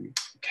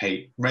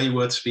Kate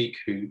Rayworth speak,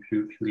 who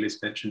Liz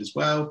mentioned as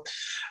well,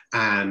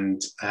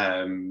 and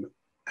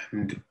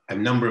a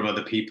number of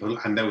other people.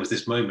 And there was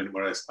this moment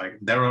where it's like,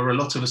 there are a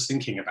lot of us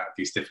thinking about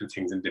these different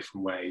things in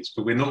different ways,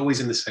 but we're not always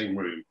in the same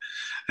room.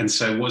 And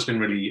so what's been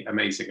really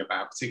amazing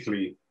about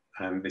particularly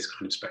this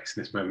kind of space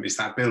in this moment is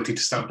that ability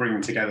to start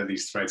bringing together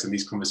these threads and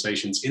these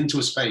conversations into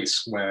a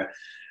space where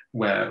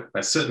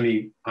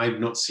certainly I've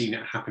not seen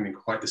it happen in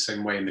quite the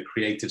same way in the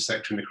creative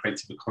sector and the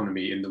creative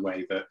economy in the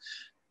way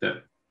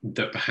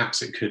that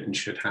perhaps it could and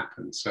should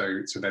happen.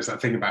 So there's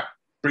that thing about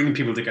bringing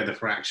people together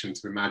for action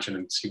to imagine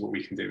and see what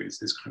we can do is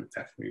kind of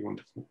definitely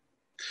wonderful.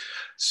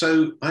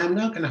 So I am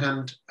now going to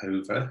hand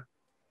over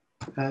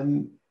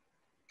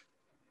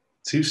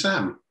to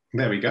Sam.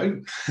 There we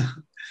go.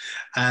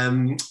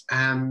 And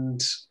then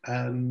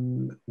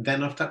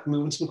after that, we'll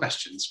move on to some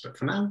questions. But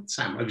for now,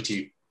 Sam, over to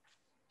you.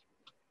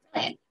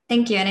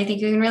 Thank you. And I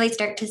think you can really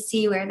start to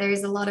see where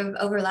there's a lot of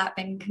overlap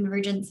and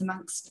convergence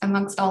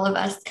amongst all of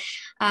us.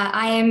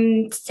 I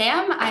am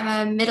Sam.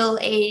 I'm a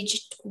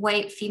middle-aged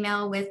white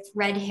female with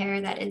red hair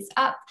that is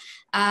up.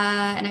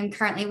 And I'm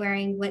currently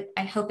wearing what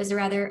I hope is a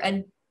rather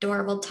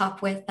adorable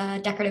top with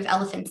decorative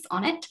elephants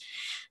on it.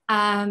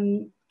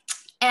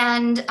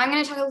 And I'm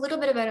going to talk a little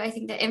bit about, I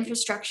think, the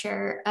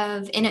infrastructure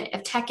of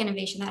tech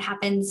innovation that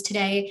happens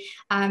today,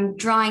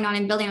 drawing on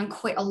and building on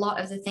quite a lot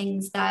of the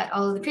things that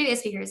all of the previous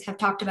speakers have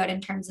talked about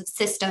in terms of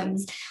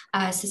systems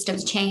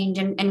change,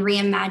 and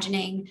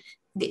reimagining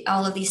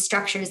all of these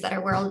structures that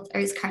our world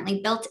is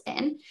currently built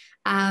in.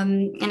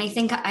 And I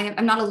think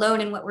I'm not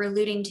alone in what we're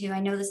alluding to. I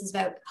know this is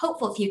about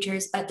hopeful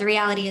futures, but the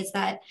reality is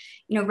that,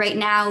 right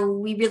now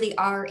we really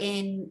are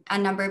in a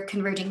number of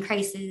converging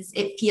crises.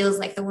 It feels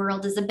like the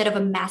world is a bit of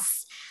a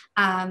mess.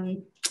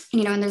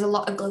 You know, and there's a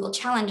lot of global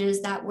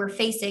challenges that we're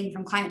facing,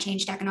 from climate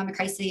change to economic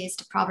crises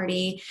to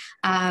poverty,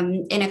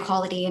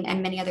 inequality,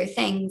 and many other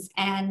things.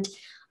 And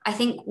I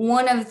think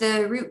one of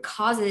the root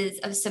causes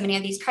of so many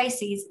of these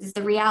crises is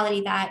the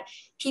reality that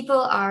people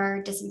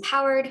are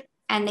disempowered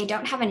and they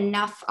don't have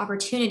enough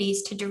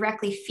opportunities to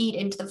directly feed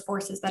into the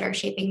forces that are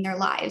shaping their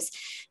lives.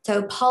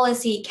 So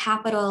policy,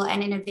 capital,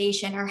 and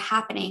innovation are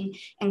happening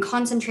in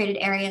concentrated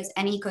areas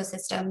and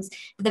ecosystems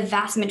that the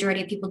vast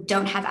majority of people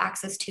don't have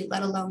access to,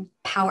 let alone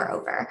power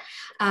over.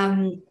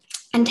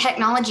 And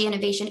technology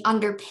innovation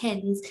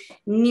underpins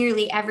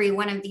nearly every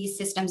one of these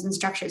systems and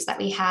structures that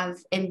we have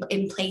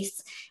in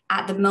place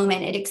at the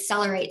moment. It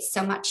accelerates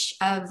so much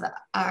of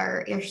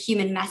our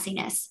human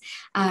messiness,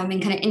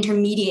 and kind of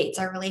intermediates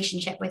our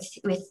relationship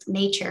with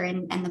nature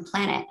and the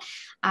planet.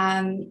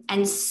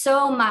 And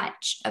so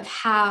much of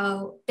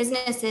how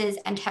businesses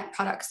and tech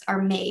products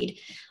are made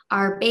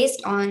are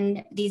based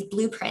on these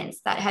blueprints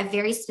that have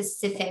very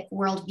specific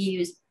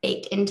worldviews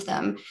baked into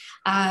them,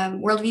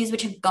 worldviews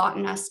which have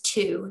gotten us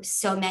to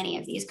so many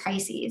of these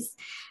crises.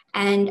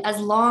 And as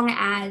long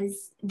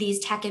as these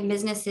tech and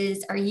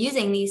businesses are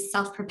using these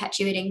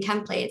self-perpetuating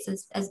templates,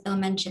 as Bill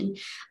mentioned,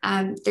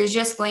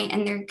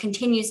 there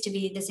continues to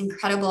be this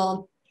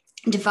incredible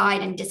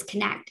divide and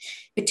disconnect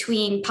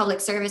between public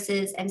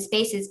services and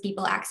spaces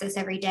people access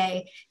every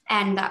day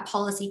and that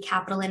policy,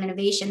 capital, and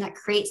innovation that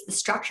creates the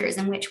structures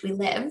in which we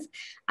live.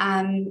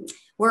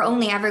 We're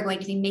only ever going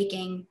to be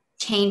making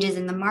changes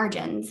in the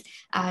margins.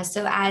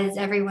 So as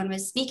everyone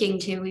was speaking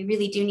to, we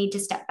really do need to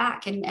step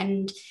back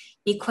and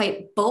be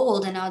quite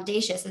bold and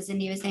audacious, as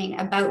Indy was saying,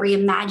 about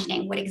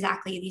reimagining what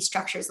exactly these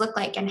structures look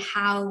like and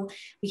how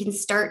we can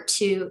start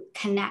to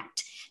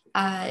connect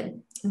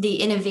the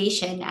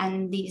innovation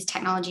and these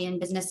technology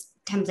and business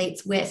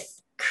templates with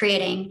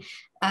creating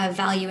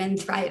value and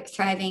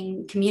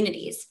thriving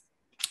communities.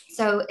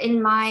 So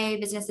in my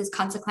business is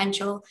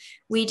Consequential,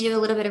 we do a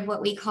little bit of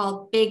what we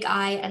call big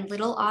I and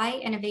little I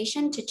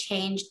innovation to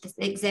change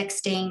the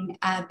existing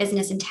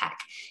business and tech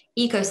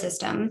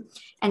ecosystem.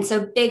 And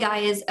so big I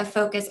is a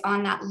focus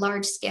on that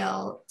large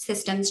scale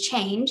systems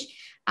change,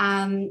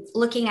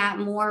 looking at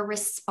more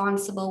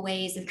responsible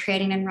ways of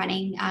creating and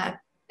running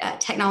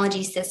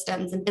technology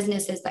systems and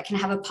businesses that can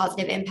have a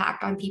positive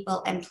impact on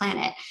people and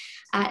planet.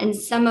 And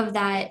some of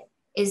that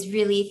is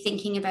really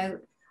thinking about,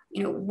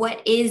 you know,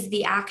 what is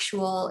the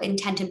actual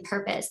intent and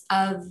purpose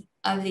of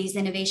these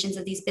innovations,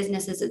 of these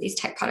businesses, of these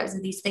tech products,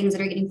 of these things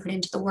that are getting put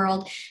into the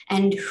world,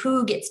 and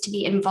who gets to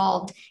be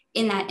involved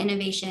in that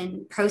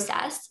innovation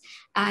process.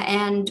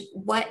 And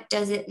what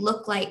does it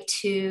look like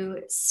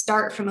to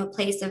start from a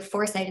place of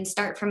foresight and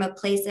start from a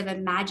place of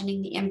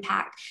imagining the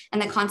impact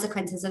and the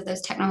consequences of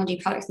those technology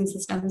products and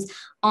systems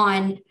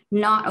on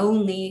not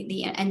only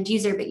the end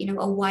user, but, you know,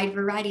 a wide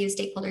variety of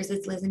stakeholders,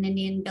 as Liz and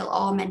Indy and Bill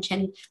all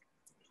mentioned,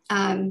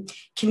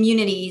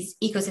 communities,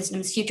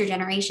 ecosystems, future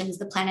generations,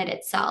 the planet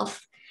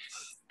itself.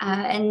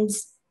 And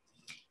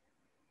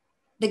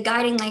the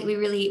guiding light we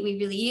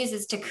really use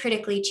is to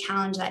critically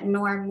challenge that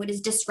norm. What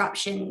is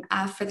disruption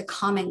for the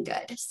common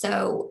good?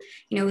 So,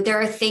 you know, there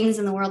are things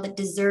in the world that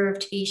deserve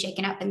to be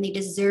shaken up and they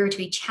deserve to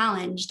be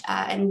challenged,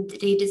 and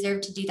they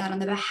deserve to do that on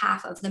the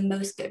behalf of the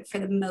most good for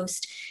the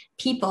most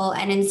people.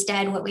 And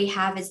instead, what we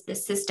have is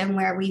this system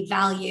where we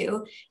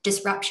value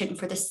disruption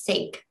for the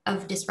sake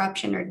of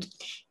disruption, or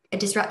a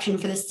disruption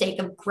for the sake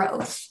of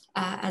growth,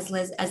 as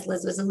Liz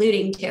was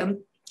alluding to.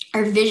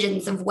 Our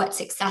visions of what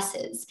success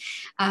is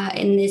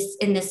in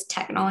this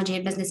technology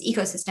and business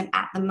ecosystem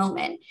at the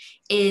moment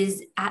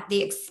is at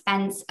the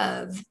expense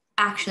of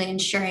actually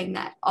ensuring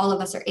that all of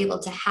us are able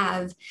to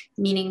have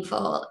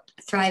meaningful,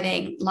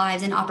 thriving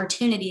lives and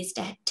opportunities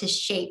to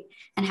shape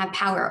and have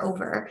power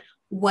over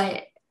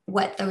what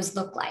those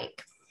look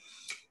like.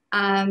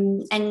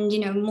 And, you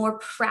know, more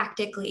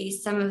practically,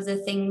 some of the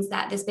things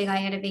that this big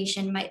I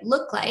innovation might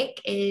look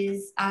like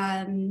is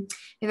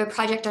we have a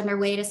project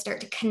underway to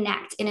start to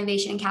connect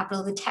innovation and capital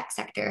of the tech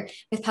sector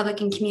with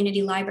public and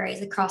community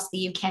libraries across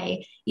the UK,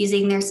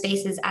 using their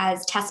spaces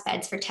as test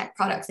beds for tech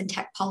products and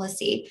tech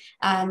policy,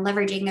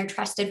 leveraging their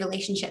trusted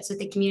relationships with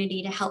the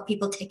community to help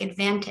people take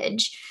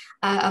advantage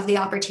of the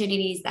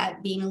opportunities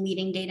that being a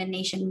leading data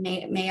nation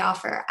may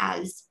offer,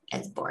 as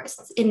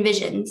Boris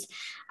envisions.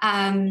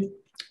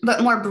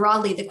 But more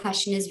broadly, the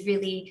question is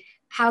really,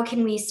 how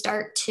can we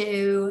start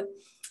to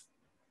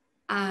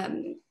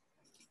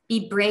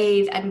be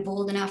brave and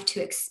bold enough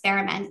to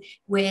experiment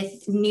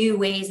with new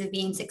ways of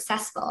being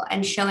successful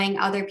and showing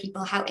other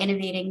people how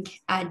innovating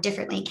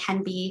differently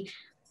can be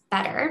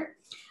better.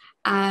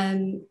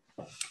 And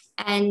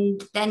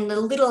then the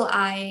little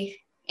I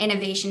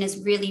innovation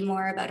is really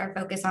more about our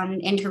focus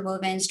on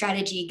interwoven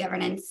strategy,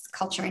 governance,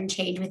 culture, and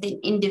change within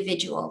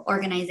individual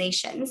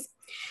organizations.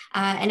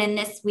 And in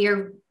this, we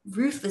are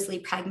ruthlessly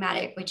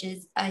pragmatic, which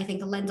is, I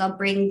think, a lens I'll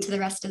bring to the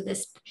rest of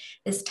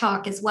this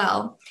talk as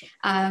well.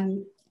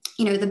 You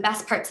the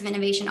best parts of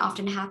innovation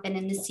often happen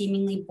in the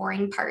seemingly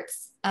boring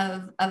parts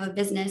of a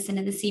business and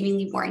in the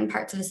seemingly boring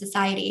parts of a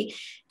society.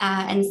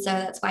 And so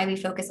that's why we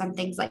focus on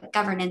things like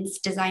governance,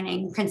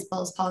 designing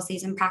principles,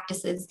 policies, and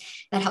practices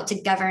that help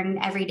to govern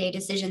everyday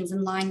decisions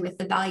in line with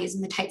the values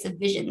and the types of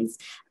visions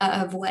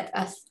of what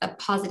a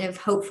positive,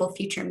 hopeful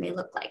future may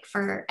look like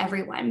for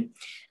everyone.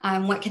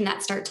 What can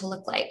that start to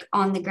look like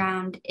on the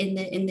ground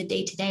in the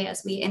day-to-day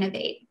as we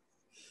innovate?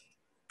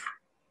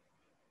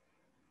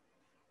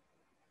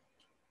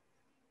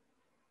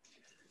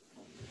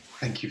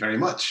 Thank you very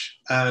much.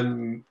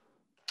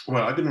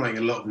 Well, I've been writing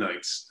a lot of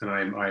notes, and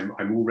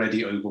I'm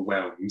already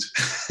overwhelmed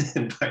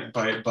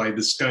by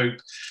the scope,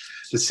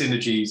 the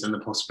synergies, and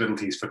the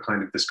possibilities for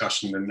kind of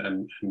discussion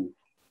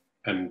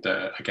and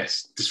I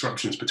guess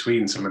disruptions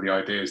between some of the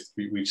ideas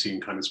that we've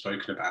seen kind of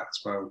spoken about as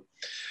well.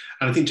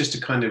 And I think just to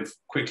kind of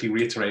quickly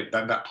reiterate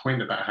that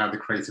point about how the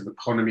creative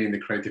economy and the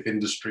creative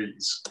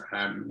industries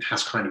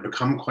has kind of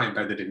become quite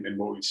embedded in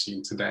what we've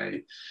seen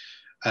today.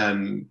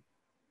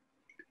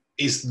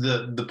 Is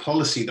the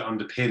policy that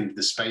underpinned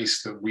the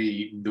space that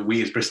we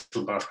as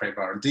Bristol+Bath Creative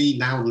R&D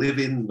now live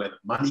in, where the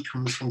money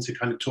comes from to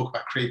kind of talk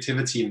about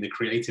creativity and the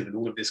creative and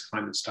all of this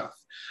kind of stuff.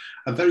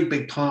 A very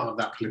big part of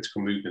that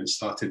political movement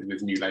started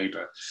with New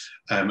Labour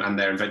and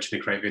their invention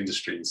in creative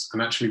industries.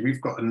 And actually we've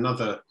got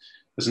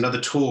there's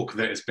another talk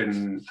that has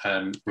been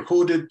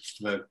recorded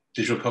for the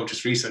Digital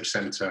Cultures Research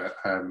Centre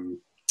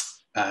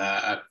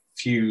a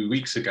few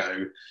weeks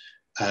ago,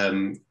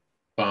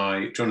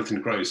 by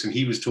Jonathan Gross, and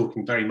he was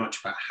talking very much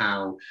about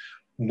how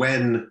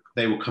when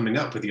they were coming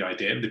up with the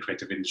idea of the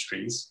creative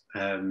industries,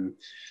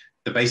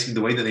 basically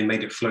the way that they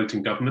made it float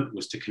in government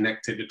was to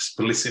connect it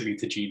explicitly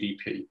to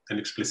GDP and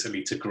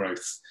explicitly to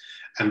growth.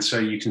 And so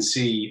you can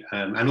see,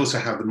 and also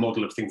how the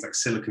model of things like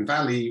Silicon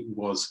Valley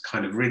was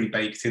kind of really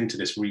baked into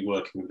this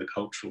reworking of the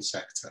cultural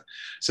sector.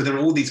 So there are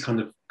all these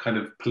kind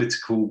of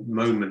political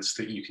moments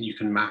that you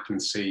can map and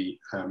see,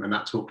 and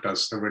that talk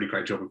does a really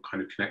great job of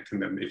kind of connecting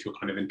them if you're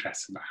kind of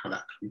interested about how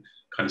that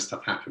kind of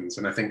stuff happens.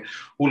 And I think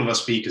all of our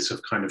speakers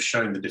have kind of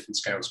shown the different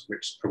scales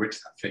for which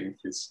that thing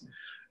is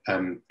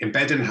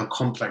embedded and how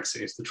complex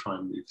it is to try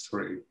and move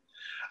through.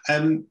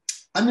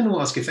 I'm going to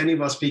ask if any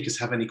of our speakers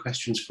have any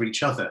questions for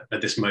each other at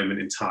this moment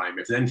in time.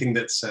 If there's anything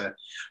that's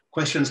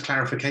questions,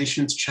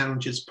 clarifications,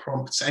 challenges,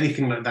 prompts,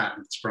 anything like that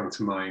that sprung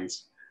to mind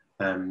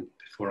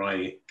before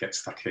I get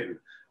stuck in.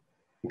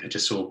 I think I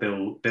just saw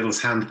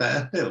Bill's hand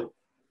there. Bill.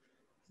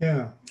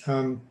 Yeah,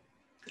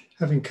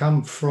 having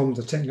come from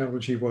the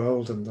technology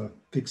world and the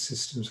big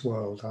systems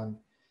world, I'm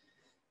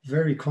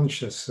very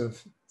conscious of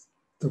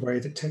the way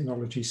that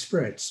technology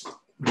spreads,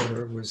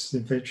 whether it was the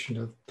invention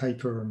of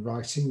paper and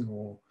writing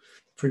or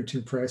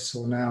printing press,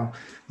 or now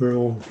we're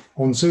all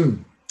on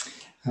Zoom.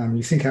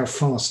 You think how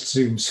fast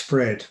Zoom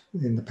spread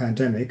in the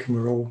pandemic, and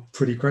we're all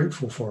pretty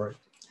grateful for it.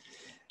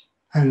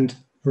 And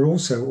we're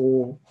also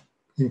all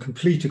in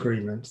complete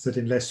agreement that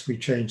unless we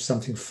change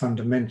something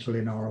fundamental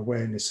in our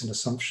awareness and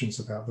assumptions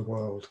about the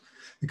world,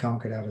 we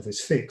can't get out of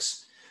this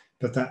fix.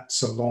 But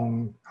that's a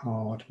long,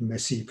 hard,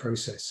 messy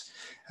process.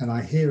 And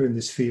I hear in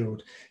this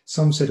field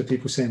some set of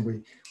people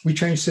saying we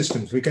change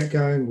systems, we get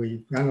going,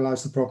 we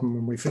analyze the problem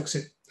and we fix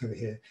it over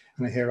here.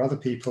 And I hear other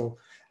people,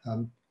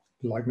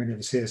 like many of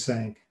us here,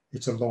 saying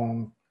it's a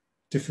long,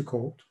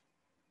 difficult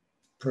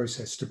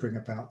process to bring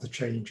about the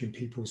change in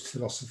people's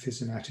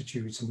philosophies and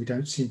attitudes, and we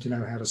don't seem to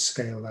know how to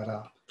scale that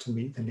up to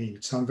meet the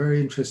needs. So I'm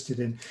very interested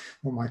in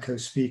what my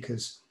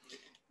co-speakers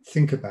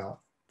think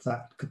about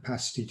that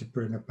capacity to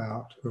bring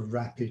about a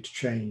rapid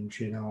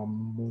change in our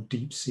more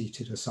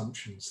deep-seated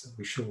assumptions that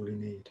we surely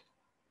need.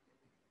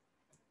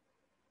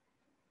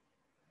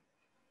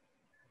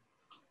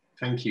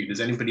 Thank you. Does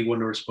anybody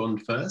want to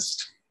respond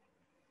first?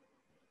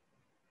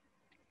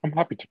 I'm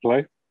happy to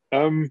play.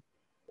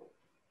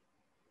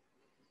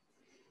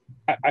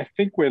 I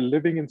think we're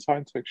living in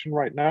science fiction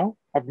right now,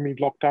 having been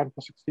locked down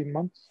for 16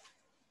 months.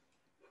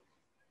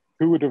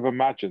 Who would have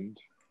imagined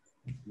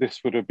this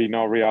would have been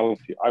our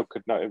reality? I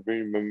could not have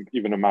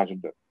even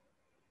imagined it.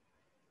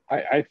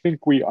 I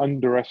think we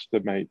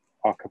underestimate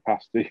our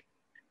capacity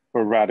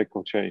for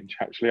radical change.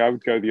 Actually, I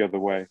would go the other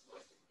way.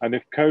 And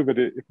if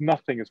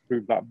nothing has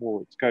proved that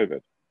more, it's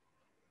COVID.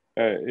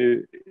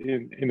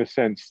 In a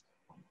sense,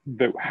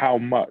 that how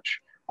much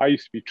I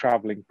used to be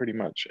traveling pretty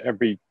much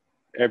every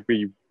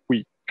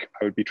week.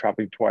 I would be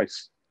traveling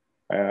twice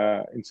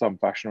in some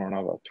fashion or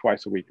another.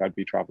 Twice a week I'd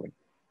be traveling.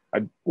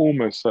 I'd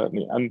almost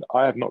certainly, and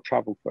I have not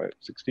traveled for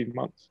 16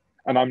 months,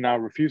 and I'm now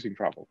refusing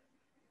travel.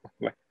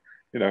 Like,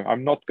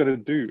 I'm not going to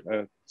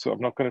do, so I'm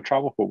not going to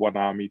travel for 1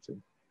 hour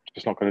meeting.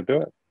 Just not going to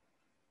do it,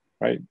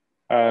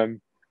 right?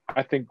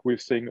 I think we're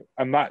seeing,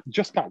 and that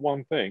just that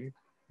one thing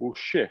will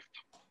shift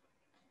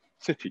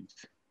cities.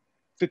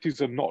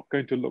 Cities are not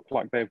going to look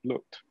like they've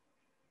looked,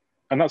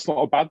 and that's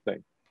not a bad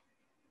thing,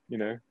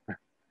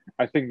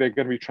 I think they're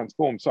going to be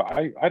transformed. So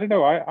I don't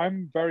know.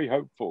 I'm very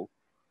hopeful.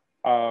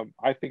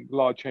 I think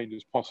large change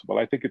is possible.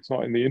 I think it's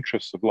not in the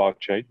interests of large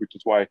change, which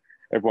is why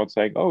everyone's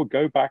saying, oh,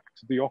 go back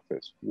to the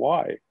office.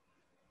 Why?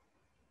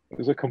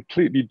 There's a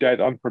completely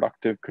dead,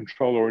 unproductive,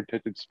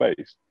 control-oriented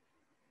space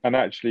And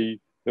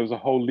actually, there was a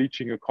whole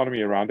leeching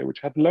economy around it,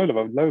 which had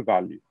low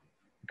value.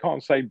 You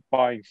can't say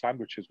buying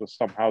sandwiches was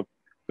somehow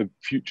the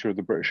future of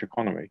the British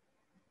economy.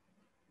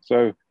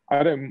 So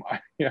I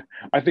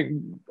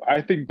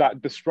think that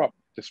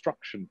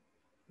destruction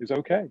is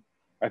okay.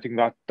 I think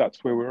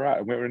that's where we're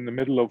at. We're in the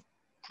middle of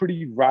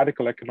pretty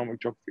radical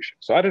economic geography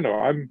shift. So I don't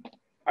know.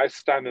 I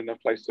stand in a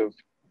place of,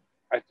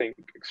 I think,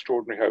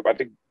 extraordinary hope. I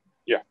think,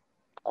 yeah,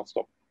 I'll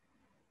stop.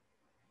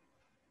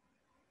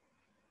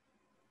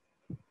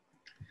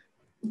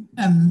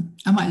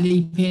 I might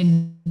leap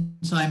in,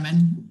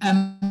 Simon.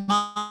 I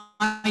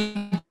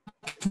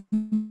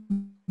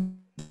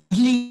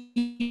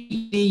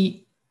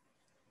completely,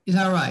 is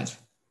that all right?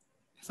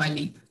 If I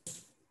leap?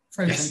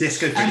 Frozen. Yes,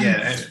 go for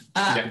it.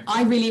 Yeah.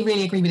 I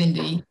really agree with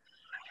Indy.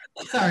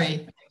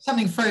 Sorry,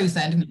 something froze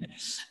there, didn't it?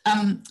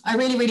 I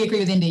really agree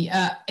with Indy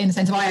in the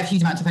sense of I have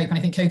huge amounts of hope, and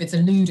I think COVID's a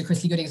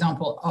ludicrously good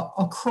example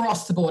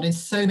across the board in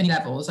so many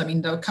levels. I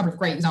mean, there are a couple of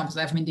great examples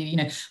there from Indy. You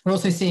know, we're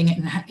also seeing it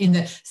in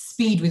the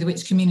speed with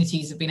which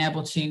communities have been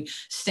able to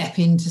step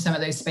into some of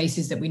those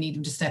spaces that we need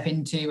them to step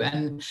into,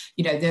 and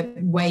you know, the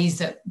ways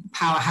that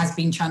power has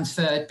been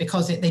transferred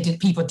because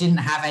people didn't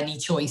have any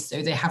choice,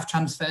 so they have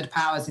transferred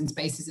powers in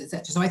spaces,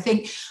 etc. So I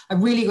think I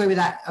really agree with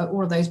that,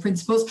 all of those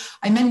principles.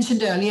 I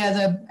mentioned earlier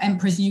the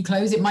Emperor's New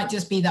Clothes. It might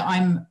just be that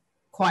I'm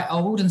quite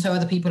old and so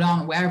other people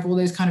aren't aware of all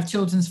those kind of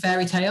children's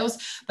fairy tales,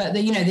 but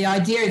the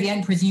idea of the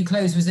Emperor's New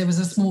Clothes was there was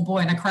a small boy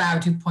in a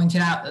crowd who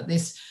pointed out that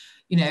this,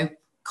 you know,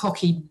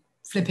 cocky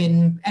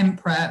flipping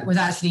emperor was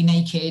actually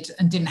naked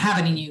and didn't have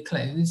any new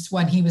clothes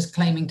when he was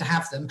claiming to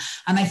have them.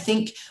 And I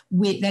think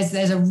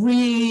there's a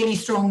really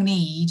strong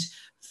need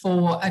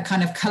for a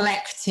kind of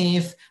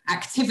collective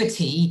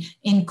activity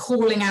in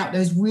calling out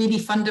those really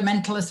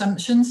fundamental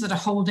assumptions that are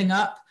holding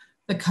up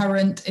the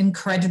current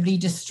incredibly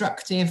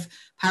destructive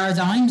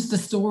paradigms, the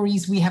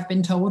stories we have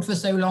been told for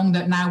so long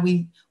that now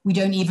we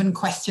don't even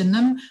question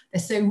them.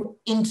 They're so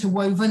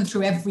interwoven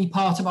through every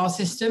part of our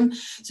system.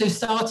 So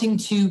starting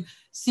to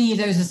see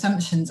those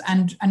assumptions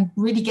and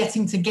really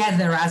getting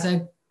together as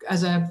a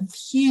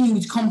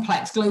huge,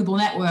 complex global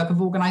network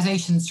of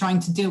organizations trying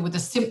to deal with the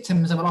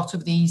symptoms of a lot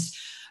of these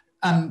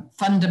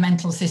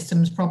fundamental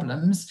systems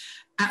problems.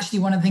 Actually,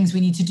 one of the things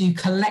we need to do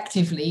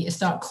collectively is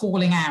start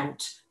calling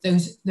out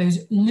those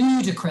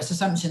ludicrous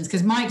assumptions,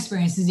 because my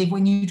experience is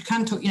when you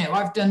can talk, you know,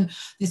 I've done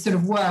this sort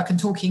of work and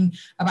talking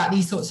about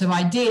these sorts of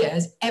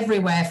ideas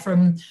everywhere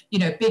from, you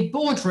know, big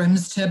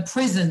boardrooms to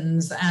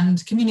prisons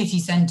and community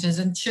centres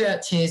and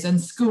churches and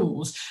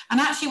schools.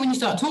 And actually, when you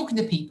start talking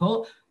to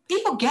people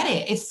get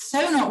it. It's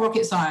so not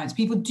rocket science.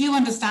 People do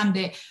understand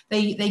it.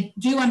 They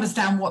do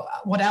understand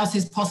what else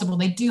is possible.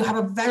 They do have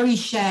a very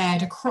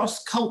shared,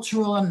 across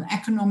cultural and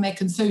economic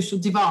and social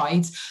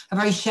divides, a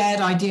very shared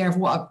idea of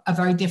what a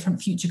very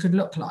different future could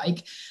look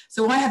like.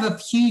 So I have a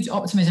huge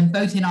optimism,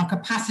 both in our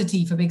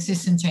capacity for big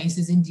system change,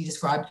 as Indy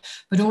described,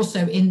 but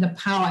also in the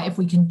power, if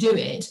we can do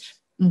it,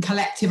 in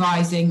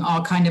collectivizing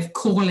our kind of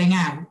calling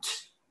out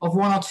of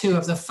one or two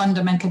of the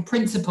fundamental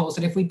principles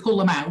that if we pull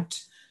them out,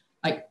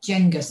 like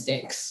Jenga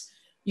sticks,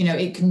 you know,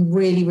 it can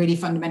really, really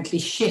fundamentally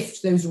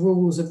shift those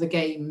rules of the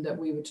game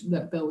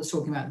that Bill was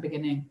talking about at the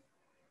beginning.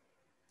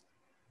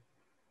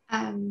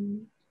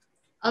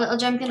 I'll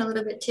jump in a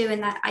little bit too,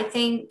 in that I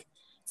think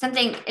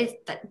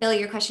Bill,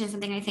 your question is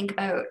something I think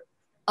about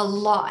a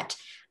lot.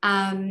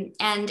 And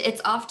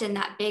it's often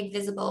that big,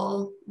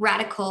 visible,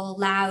 radical,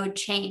 loud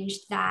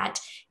change that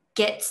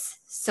gets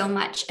so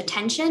much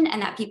attention and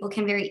that people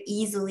can very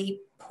easily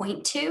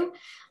point to.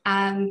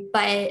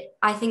 But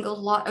I think a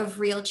lot of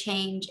real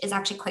change is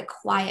actually quite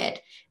quiet.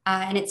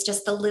 And it's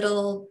just the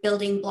little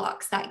building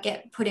blocks that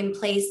get put in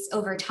place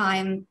over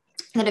time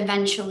that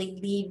eventually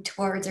lead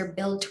towards or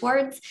build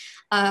towards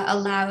a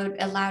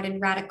loud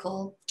and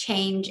radical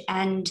change.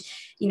 And,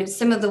 you know,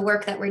 some of the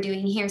work that we're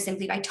doing here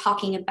simply by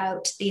talking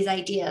about these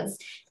ideas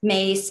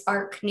may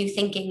spark new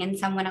thinking in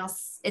someone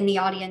else in the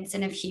audience.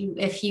 And a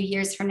few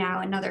years from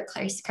now, another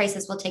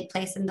crisis will take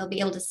place and they'll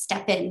be able to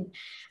step in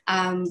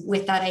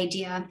with that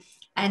idea.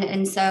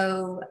 And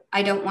so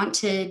I don't want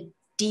to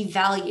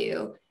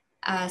devalue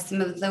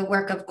some of the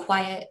work of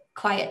quiet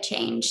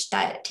change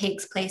that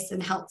takes place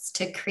and helps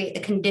to create the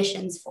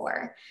conditions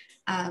for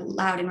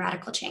loud and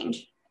radical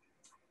change.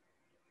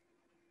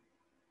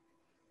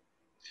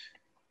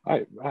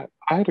 I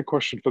had a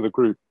question for the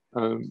group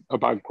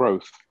about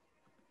growth.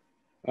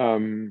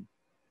 So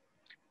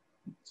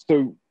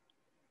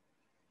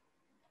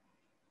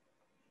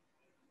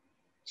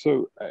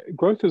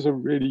growth is a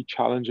really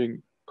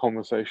challenging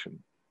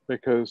conversation,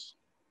 because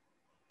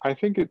I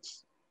think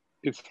it's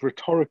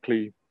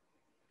rhetorically,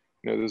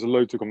 you know, there's a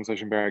loads of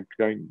conversation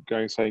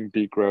going saying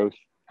degrowth.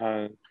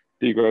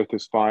 Degrowth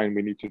is fine.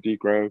 We need to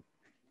degrow.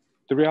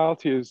 The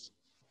reality is,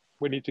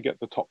 we need to get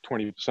the top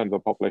 20% of the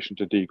population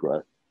to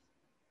degrow.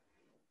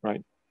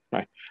 Right.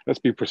 Let's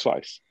be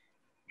precise.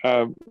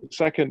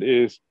 Second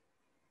is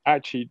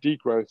actually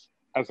degrowth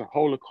as a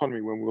whole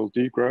economy. When we'll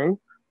degrow,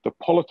 the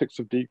politics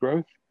of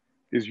degrowth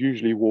is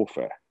usually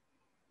warfare.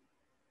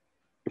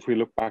 If we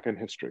look back in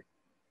history,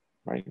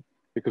 right?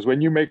 Because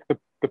when you make the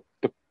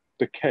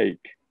the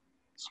cake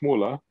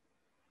smaller,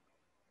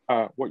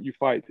 what you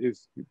fight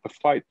is, the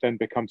fight then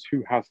becomes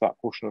who has that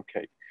portion of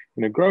cake.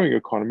 In a growing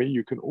economy,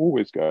 you can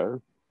always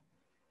go,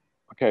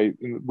 okay,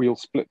 we'll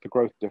split the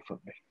growth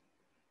differently.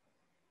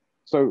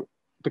 So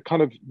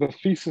the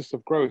thesis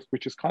of growth,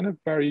 which is kind of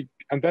very,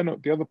 and then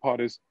the other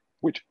part is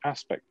which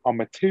aspect, our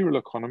material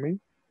economy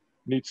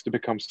needs to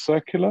become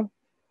circular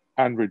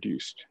and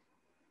reduced.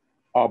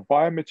 Our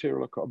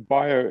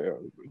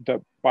the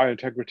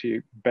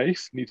biointegrity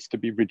base needs to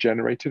be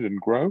regenerated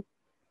and grow.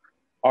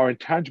 Our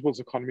intangibles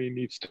economy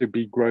needs to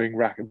be growing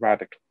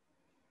radically.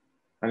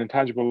 An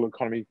intangible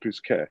economy includes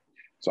care.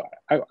 So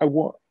I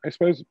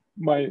suppose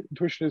my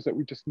intuition is that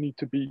we just need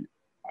to be,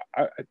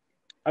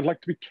 I'd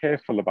like to be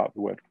careful about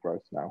the word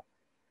growth now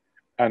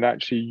and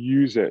actually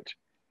use it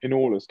in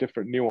all its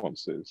different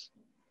nuances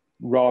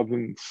rather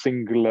than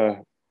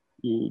singular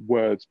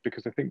words,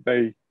 because I think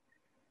they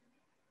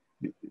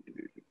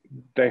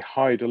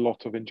hide a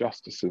lot of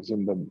injustices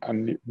in them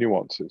and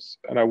nuances.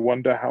 And I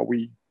wonder how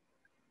we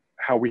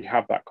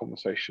have that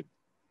conversation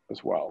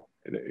as well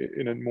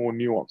in a more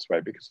nuanced way,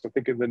 because I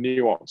think in the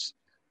nuance,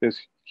 there's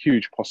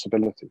huge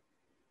possibility.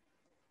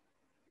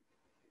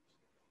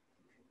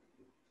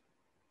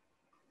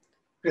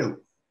 Bill?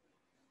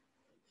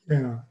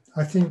 Yeah,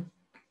 I think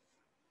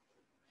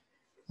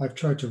I've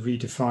tried to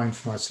redefine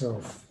for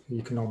myself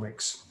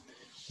economics,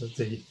 that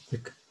the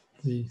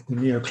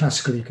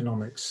neoclassical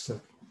economics that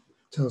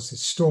tells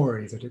this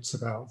story that it's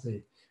about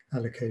the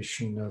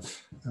allocation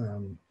of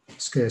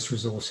scarce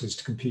resources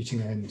to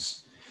competing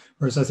ends.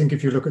 Whereas I think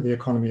if you look at the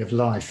economy of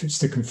life, it's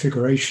the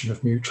configuration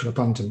of mutual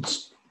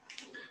abundance,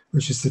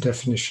 which is the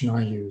definition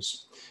I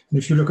use. And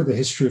if you look at the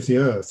history of the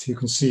Earth, you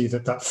can see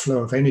that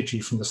flow of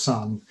energy from the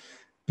sun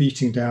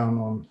beating down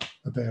on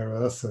a bare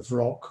earth of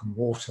rock and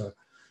water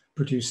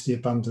produced the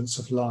abundance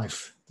of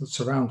life that's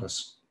around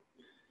us.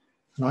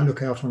 And I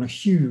look out on a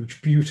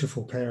huge,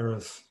 beautiful pair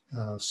of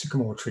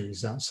sycamore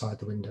trees outside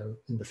the window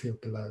in the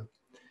field below.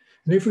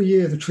 And every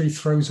year the tree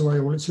throws away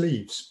all its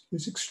leaves.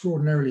 It's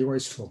extraordinarily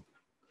wasteful.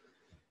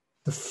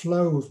 The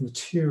flow of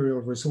material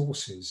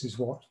resources is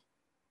what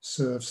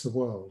serves the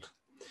world.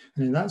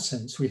 And in that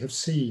sense, we have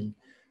seen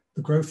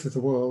the growth of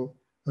the world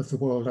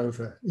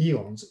over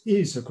eons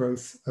is a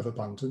growth of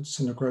abundance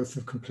and a growth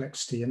of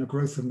complexity and a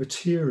growth of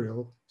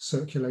material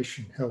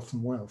circulation, health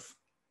and wealth.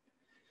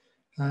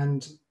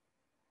 And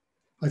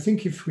I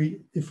think if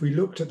we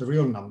looked at the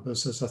real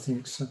numbers, as I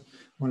think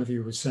one of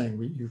you was saying,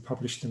 you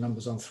published the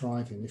numbers on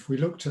thriving. If we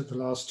looked at the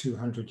last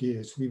 200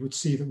 years, we would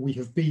see that we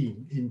have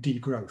been in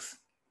degrowth.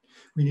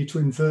 We need to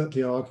invert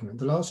the argument.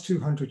 The last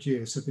 200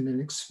 years have been an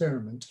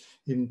experiment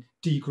in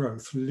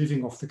degrowth,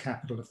 living off the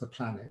capital of the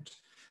planet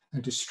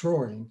and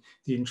destroying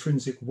the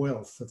intrinsic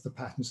wealth of the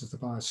patterns of the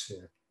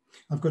biosphere.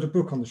 I've got a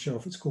book on the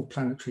shelf, it's called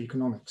Planetary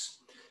Economics.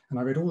 And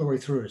I read all the way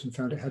through it and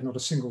found it had not a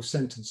single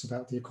sentence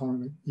about the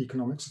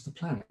economics of the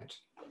planet.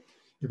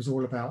 It was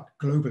all about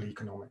global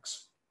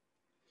economics.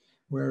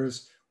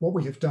 Whereas what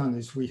we have done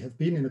is we have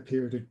been in a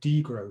period of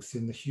degrowth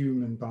in the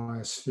human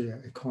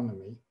biosphere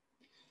economy,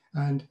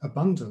 and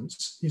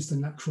abundance is the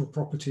natural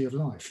property of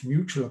life.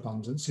 Mutual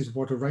abundance is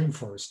what a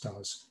rainforest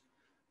does.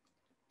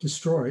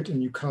 Destroy it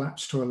and you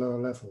collapse to a lower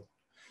level.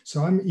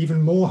 So I'm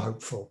even more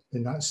hopeful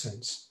in that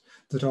sense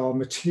that our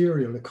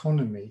material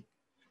economy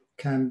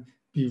can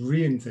be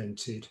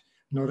reinvented,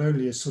 not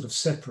only as sort of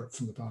separate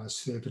from the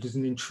biosphere, but as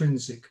an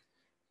intrinsic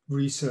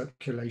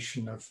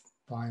recirculation of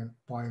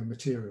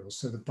biomaterials.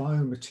 So the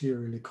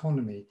biomaterial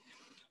economy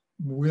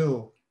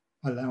will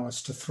allow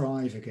us to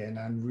thrive again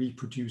and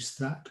reproduce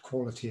that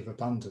quality of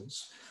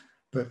abundance.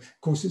 But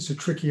of course, it's a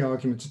tricky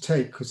argument to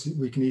take because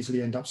we can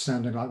easily end up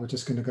sounding like we're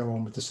just going to go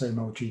on with the same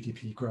old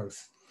GDP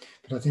growth.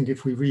 But I think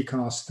if we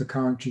recast the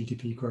current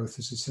GDP growth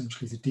as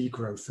essentially the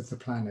degrowth of the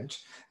planet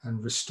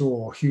and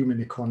restore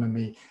human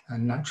economy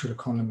and natural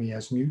economy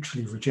as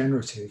mutually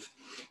regenerative,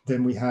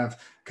 then we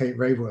have Kate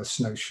Raworth's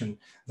notion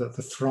that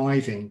the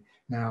thriving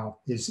now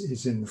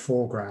is in the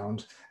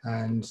foreground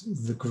and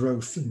the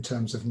growth in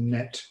terms of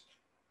net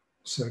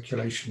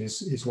circulation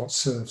is what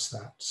serves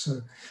that.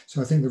 So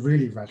I think the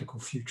really radical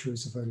future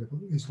is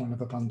one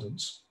of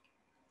abundance.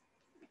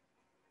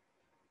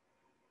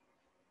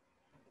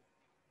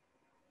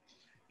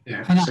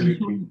 Yeah,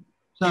 absolutely.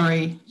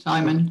 Sorry,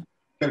 Simon.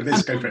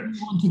 Let's go for it.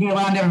 I want to go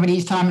around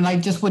everybody's time, and I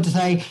just want to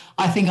say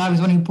I think I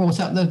was one who brought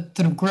up the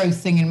sort of growth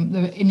thing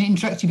in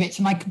introductory bits,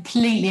 and I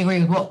completely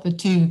agree with what the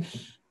two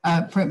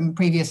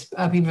previous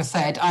people have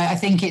said. I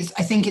think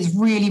it's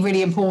really,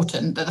 really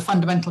important that the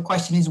fundamental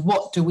question is,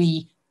 what do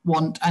we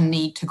want and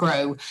need to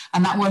grow?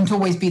 And that won't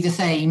always be the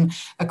same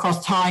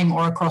across time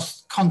or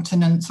across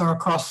continents or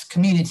across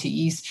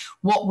communities.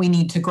 What we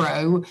need to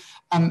grow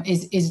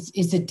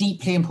is a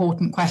deeply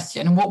important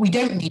question. And what we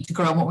don't need to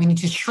grow and what we need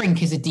to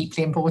shrink is a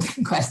deeply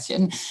important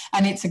question.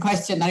 And it's a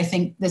question that I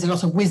think there's a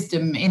lot of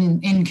wisdom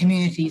in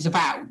communities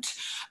about.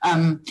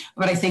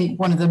 But I think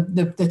one of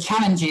the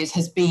challenges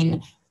has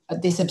been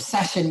this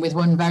obsession with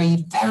one very,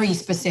 very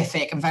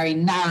specific and very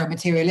narrow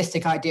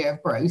materialistic idea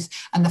of growth,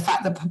 and the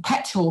fact that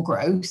perpetual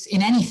growth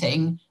in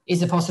anything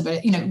is a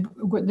possibility. You know,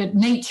 the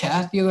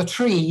nature, your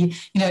tree,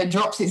 you know, it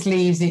drops its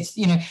leaves, it's,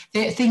 you know,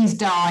 things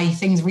die,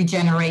 things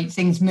regenerate,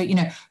 things move, you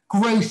know,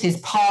 growth is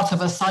part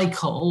of a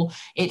cycle.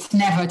 It's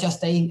never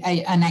just an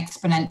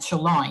exponential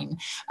line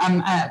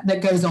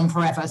that goes on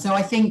forever. So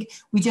I think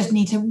we just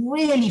need to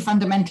really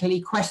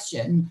fundamentally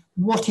question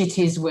what it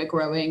is we're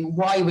growing,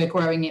 why we're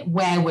growing it,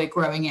 where we're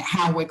growing it,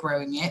 how we're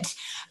growing it,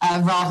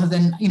 rather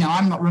than, you know,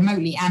 I'm not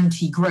remotely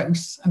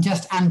anti-growth. I'm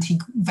just anti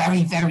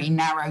very, very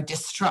narrow,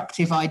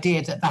 destructive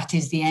idea that that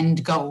is the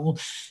end goal,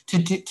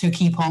 to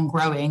keep on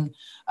growing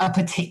a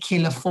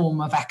particular form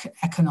of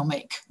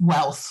economic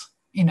wealth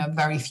in a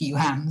very few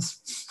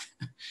hands.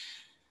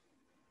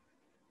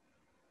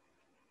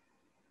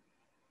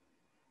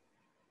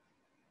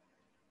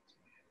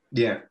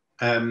 Yeah,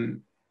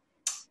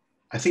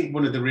 I think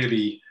one of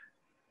the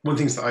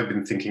things that I've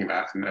been thinking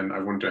about, and I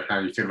wonder how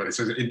you feel about this.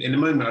 So in a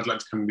moment, I'd like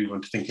to kind of move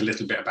on to think a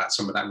little bit about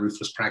some of that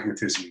ruthless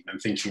pragmatism,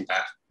 and thinking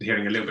about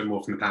hearing a little bit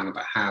more from the panel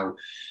about how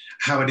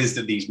it is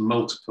that these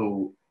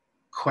multiple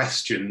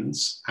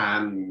questions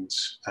and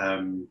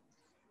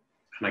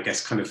I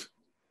guess kind of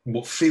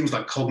what feels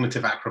like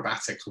cognitive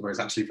acrobatics, although it's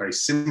actually very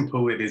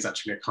simple, it is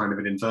actually a kind of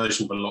an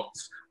inversion of a lot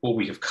of what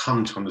we have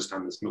come to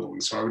understand as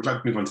norms. So I would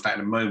like to move on to that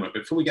in a moment.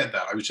 But before we get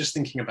there, I was just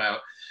thinking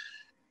about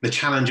the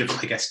challenge of,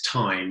 I guess,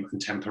 time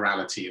and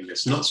temporality in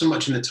this, not so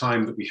much in the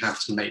time that we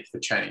have to make the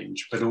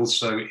change, but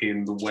also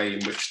in the way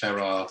in which there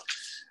are,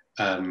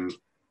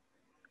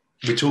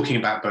 we're talking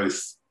about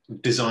both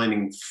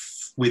designing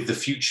with the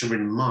future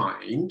in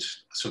mind.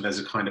 So there's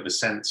a kind of a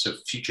sense of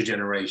future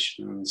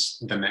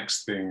generations, the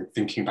next thing,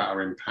 thinking about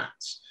our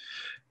impacts,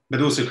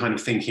 but also kind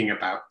of thinking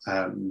about,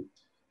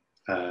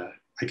 I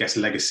guess,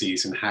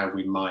 legacies and how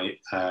we might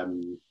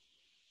kind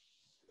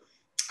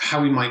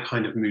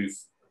of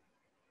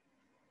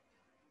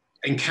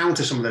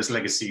encounter some of those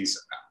legacies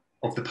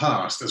of the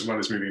past, as well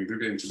as moving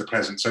into the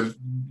present. So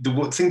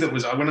the thing that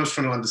was, when I was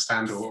trying to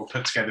understand or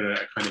put together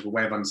a kind of a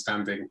way of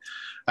understanding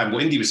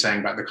what Indy was saying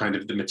about the kind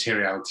of the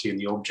materiality and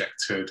the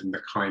objecthood and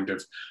the kind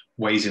of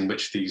ways in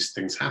which these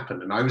things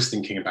happen. And I was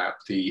thinking about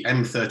the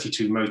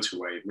M32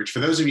 motorway, which for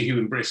those of you who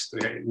in Bristol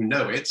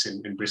know it,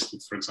 in Bristol,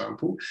 for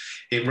example,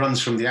 it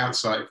runs from the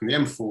outside, from the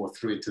M4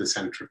 through into the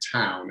centre of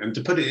town. And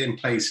to put it in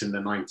place in the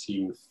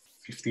 1950s,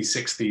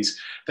 60s,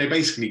 they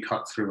basically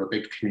cut through a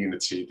big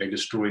community. They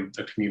destroyed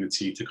a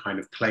community to kind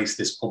of place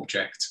this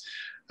object,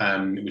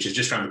 which is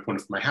just around the corner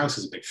from my house,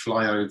 as a big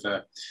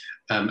flyover.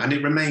 And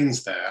it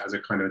remains there as a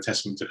kind of a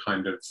testament to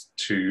kind of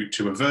to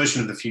a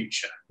version of the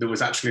future that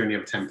was actually only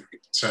ever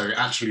temporary. So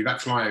actually that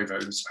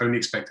flyover was only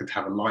expected to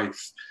have a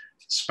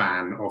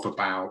lifespan of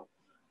about,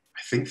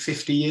 I think,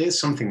 50 years,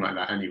 something like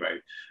that anyway.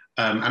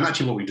 And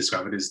actually what we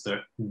discovered is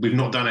that we've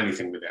not done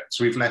anything with it.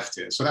 So we've left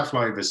it. So that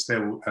flyover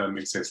still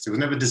exists. It was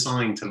never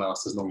designed to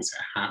last as long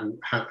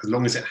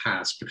as it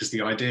has, because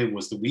the idea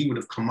was that we would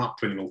have come up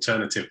with an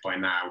alternative by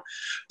now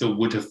that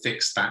would have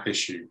fixed that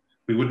issue.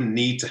 We wouldn't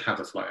need to have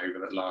a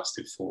flyover that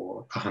lasted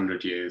for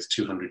 100 years,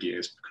 200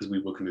 years, because we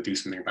were going to do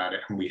something about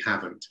it, and we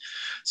haven't.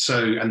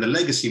 So, and the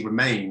legacy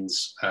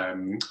remains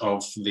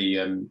of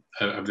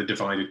the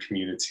divided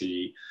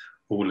community,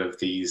 all of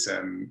these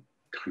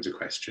kinds of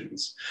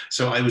questions.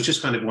 So I was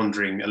just kind of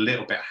wondering a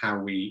little bit how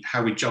we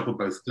juggle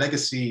both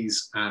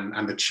legacies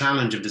and the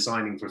challenge of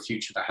designing for a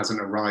future that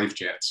hasn't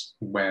arrived yet,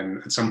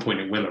 when at some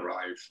point it will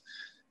arrive.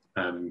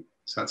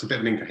 So that's a bit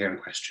of an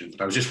incoherent question,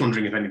 but I was just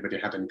wondering if anybody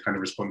had any kind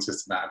of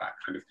responses to that, about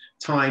kind of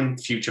time,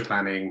 future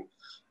planning,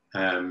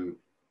 and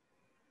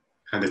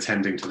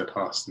attending to the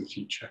past and the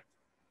future.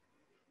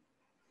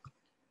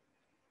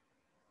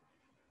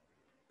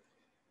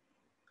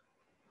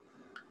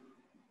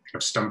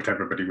 I've stumped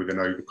everybody with an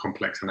over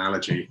complex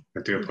analogy.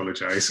 I do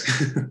apologise.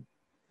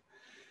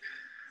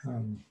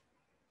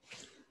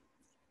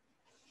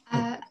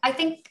 I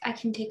think I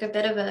can take a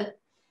bit of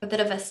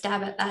a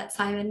stab at that,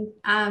 Simon.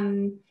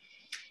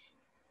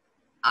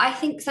 I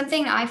think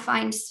something I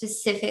find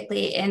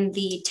specifically in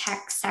the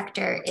tech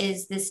sector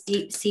is this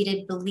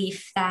deep-seated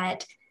belief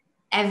that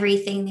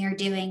everything they're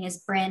doing is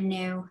brand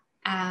new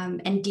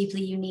and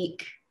deeply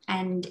unique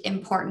and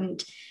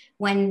important,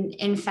 when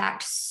in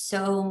fact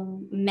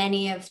so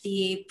many of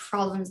the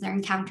problems they're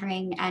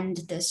encountering and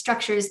the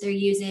structures they're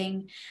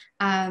using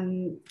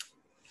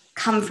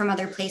come from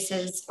other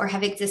places or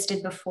have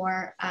existed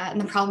before,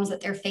 and the problems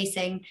that they're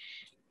facing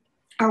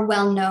are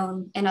well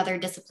known in other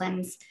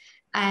disciplines.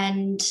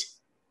 And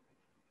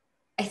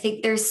I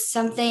think there's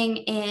something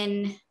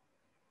in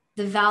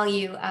the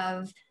value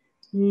of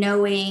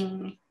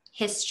knowing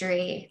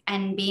history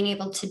and being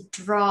able to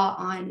draw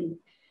on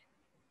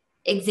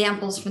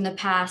examples from the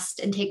past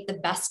and take the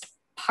best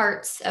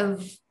parts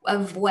of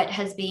what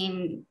has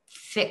been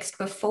fixed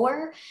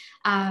before,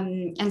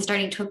 and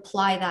starting to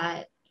apply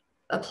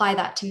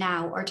that to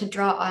now, or to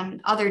draw on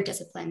other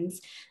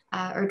disciplines,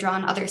 or draw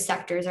on other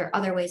sectors or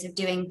other ways of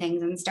doing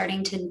things, and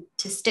starting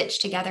to stitch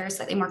together a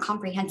slightly more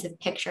comprehensive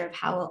picture of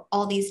how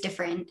all these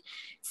different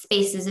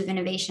spaces of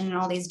innovation and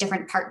all these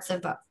different parts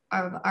of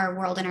our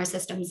world and our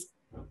systems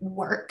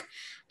work.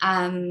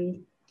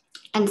 And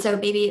so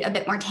maybe a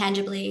bit more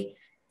tangibly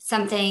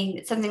something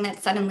that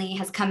suddenly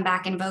has come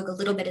back in vogue a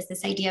little bit is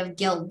this idea of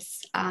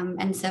guilds.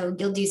 And so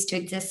guilds used to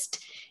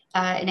exist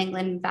in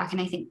England back in,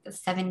 I think, the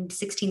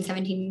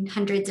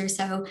 1700s or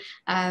so.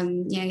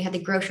 You had the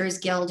Grocers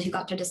Guild, who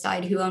got to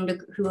decide who owned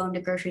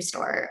a grocery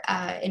store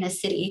in a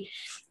city.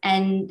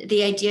 And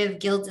the idea of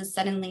guilds is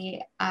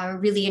suddenly a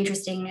really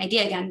interesting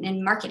idea again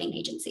in marketing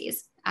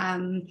agencies.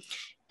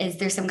 Is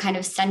there some kind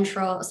of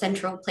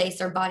central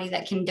place or body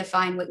that can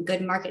define what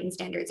good marketing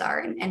standards are,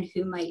 and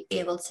who might be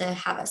able to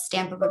have a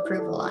stamp of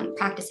approval on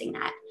practicing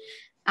that?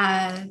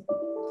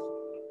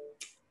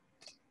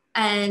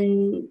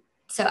 And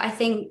so I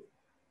think,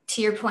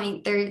 to your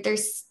point,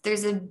 there's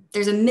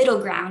a middle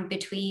ground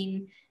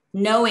between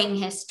knowing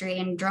history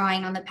and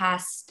drawing on the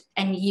past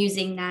and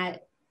using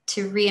that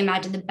to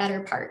reimagine the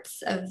better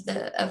parts of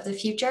the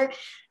future.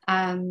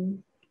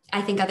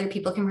 I think other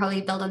people can probably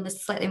build on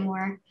this slightly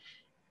more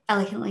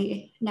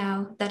elegantly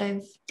now that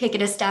I've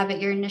taken a stab at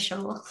your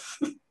initial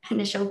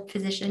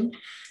position.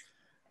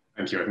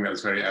 Thank you. I think that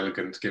was very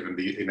elegant, given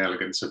the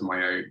inelegance of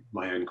my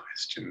own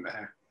question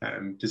there.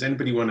 Does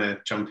anybody want to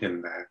jump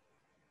in there?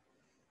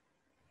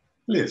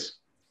 Liz?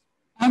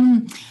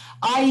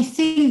 I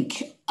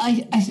think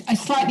I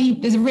slightly,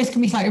 there's a risk of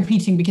me slightly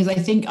repeating, because I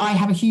think I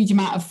have a huge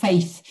amount of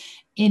faith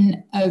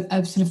in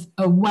a sort of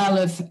a well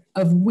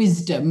of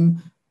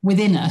wisdom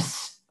within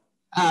us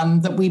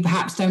that we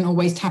perhaps don't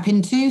always tap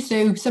into.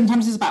 So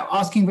sometimes it's about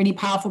asking really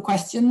powerful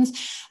questions.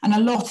 And a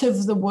lot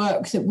of the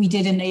work that we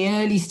did in the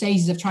early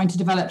stages of trying to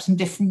develop some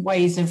different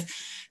ways of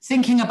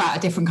thinking about a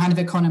different kind of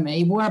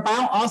economy were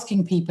about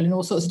asking people in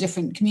all sorts of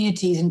different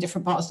communities in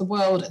different parts of the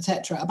world,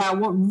 etc., about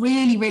what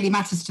really, really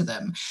matters to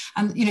them.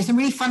 And, some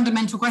really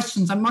fundamental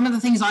questions. And one of the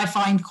things I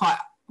find quite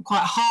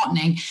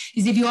heartening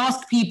is if you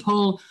ask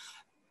people,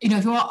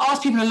 if you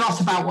ask people a lot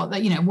about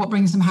what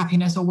brings them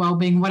happiness or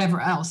well-being, whatever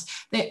else,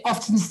 they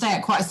often stay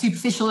at quite a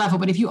superficial level.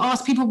 But if you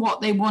ask people what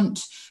they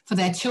want for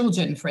their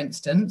children, for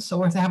instance,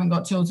 or if they haven't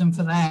got children,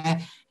 for their,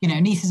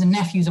 nieces and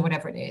nephews or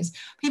whatever it is,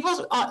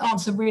 people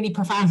answer really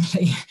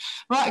profoundly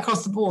right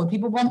across the board.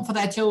 People want for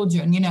their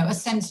children, a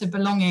sense of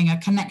belonging, a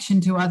connection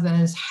to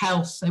others,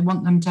 health. They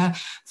want them to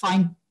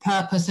find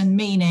purpose and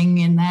meaning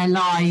in their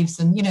lives,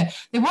 and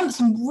they want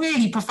some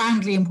really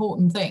profoundly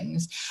important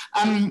things,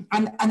 and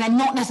they're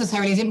not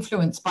necessarily as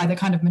influenced by the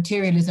kind of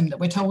materialism that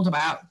we're told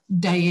about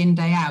day in,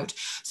 day out.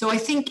 So I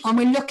think when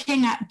we're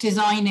looking at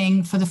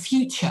designing for the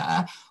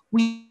future,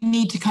 we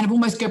need to kind of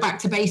almost go back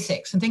to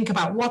basics and think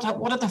about what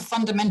are the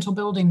fundamental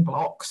building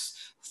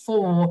blocks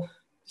for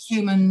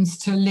humans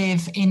to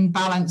live in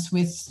balance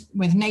with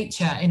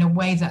nature in a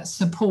way that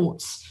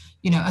supports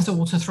us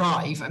all to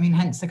thrive. I mean,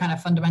 hence the kind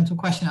of fundamental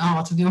question at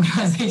heart of the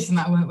organisation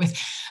that I work with.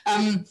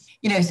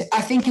 So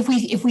I think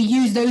if we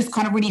use those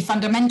kind of really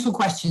fundamental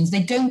questions,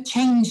 they don't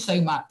change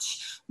so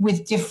much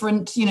with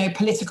different,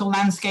 political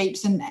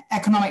landscapes and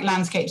economic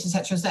landscapes, et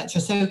cetera, et cetera.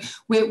 So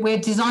we're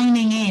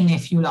designing in,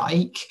 if you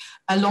like,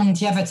 a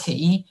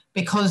longevity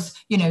because,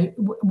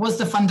 was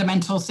the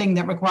fundamental thing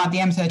that required the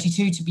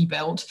M32 to be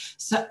built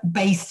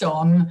based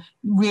on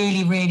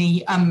really,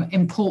 really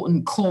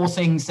important core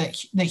things that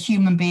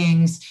human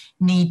beings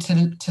need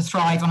to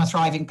thrive on a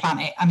thriving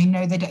planet? I mean,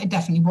 no, it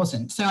definitely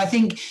wasn't. So I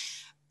think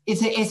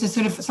it's a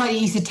sort of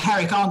slightly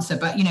esoteric answer,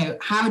 but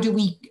how do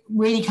we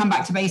really come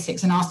back to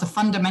basics and ask the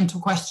fundamental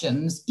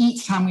questions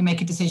each time we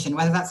make a decision,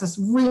 whether that's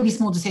a really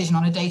small decision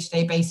on a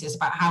day-to-day basis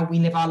about how we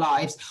live our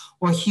lives,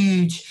 or a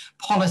huge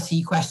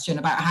policy question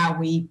about how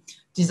we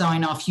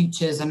design our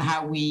futures and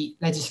how we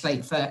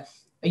legislate for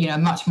a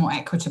much more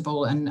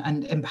equitable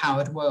and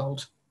empowered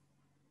world.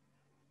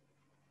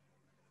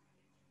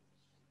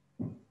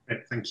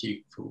 Thank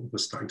you for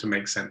starting to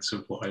make sense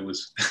of what I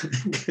was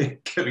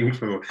going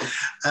for.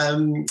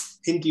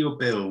 Indy or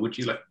Bill, would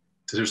you like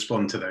to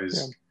respond to those?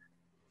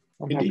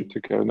 Yeah. I'm Indy? Happy to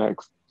go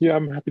next. Yeah,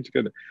 I'm happy to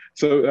go next.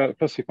 So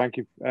firstly, thank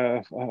you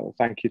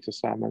to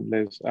Sam and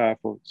Liz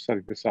for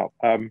setting this up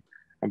and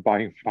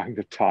buying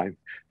the time.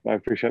 I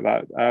appreciate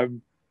that.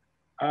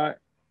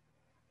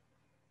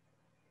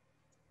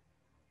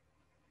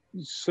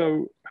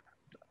 So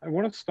I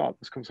want to start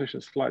this conversation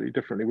slightly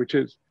differently, which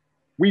is,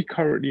 we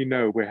currently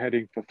know we're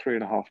heading for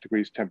 3.5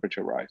 degrees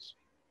temperature rise.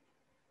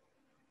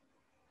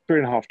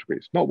 3.5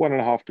 degrees, not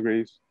 1.5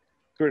 degrees,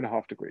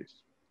 3.5 degrees.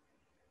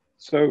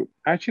 So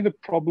actually the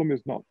problem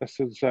is not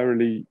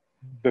necessarily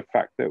the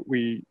fact that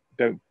we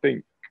don't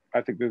think.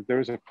 I think that there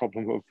is a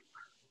problem of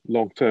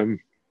long-term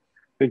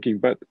thinking,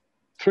 but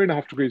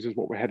 3.5 degrees is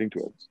what we're heading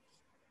towards.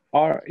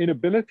 Our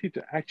inability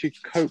to actually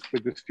cope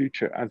with this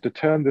future and to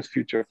turn this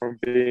future from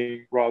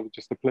being rather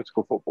just a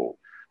political football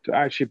to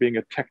actually being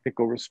a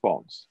technical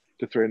response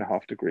to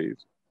 3.5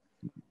 degrees.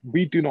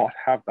 We do not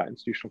have that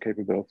institutional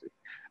capability,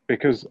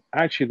 because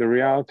actually the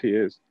reality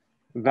is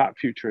that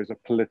future is a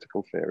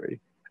political theory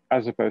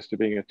as opposed to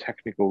being a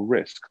technical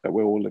risk that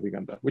we're all living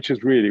under, which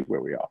is really where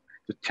we are,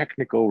 the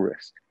technical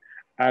risk.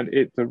 And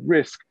it's a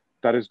risk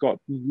that has got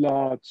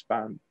large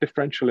span,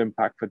 differential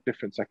impact for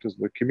different sectors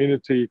of the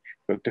community,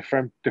 but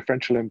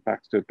differential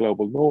impacts to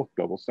global north,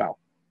 global south.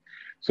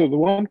 So the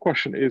one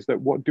question is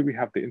that what do we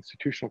have the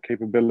institutional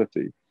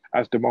capability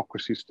as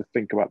democracies to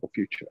think about the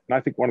future. And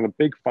I think one of the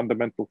big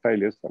fundamental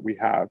failures that we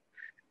have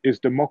is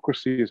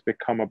democracy has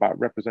become about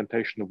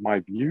representation of my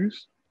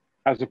views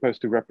as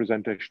opposed to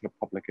representation of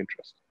public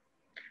interest.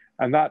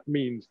 And that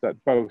means that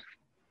both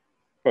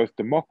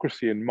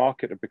democracy and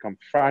market have become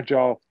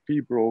fragile,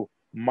 febrile,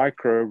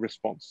 micro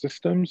response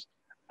systems.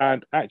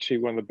 And actually,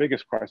 one of the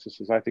biggest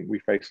crises I think we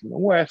face in the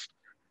West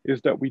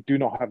is that we do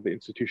not have the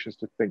institutions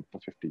to think for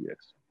 50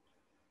 years.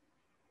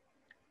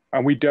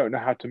 And we don't know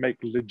how to make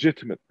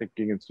legitimate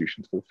thinking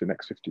institutions for the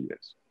next 50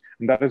 years.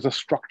 And that is a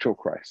structural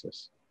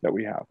crisis that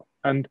we have.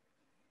 And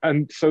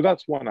so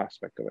that's one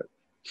aspect of it.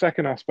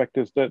 Second aspect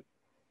is that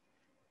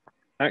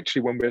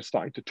actually, when we're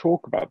starting to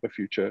talk about the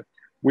future,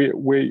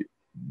 we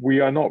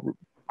are not,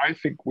 I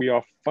think we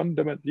are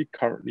fundamentally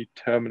currently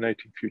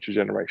terminating future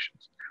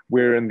generations.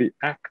 We're in the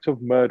act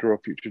of murder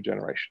of future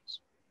generations.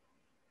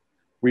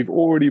 We've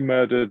already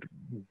murdered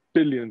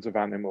billions of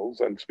animals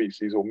and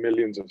species, or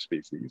millions of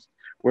species.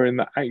 We're in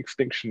the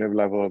extinction of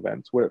level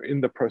events. We're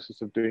in the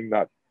process of doing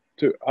that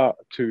to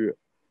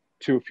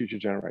future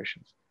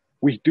generations.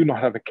 We do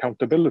not have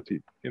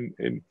accountability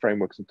in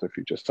frameworks into the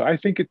future. So I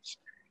think it's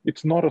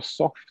not a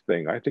soft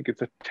thing. I think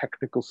it's a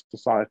technical,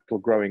 societal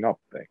growing up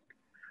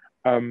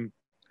thing.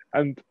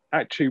 And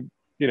actually,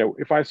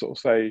 if I sort of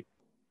say,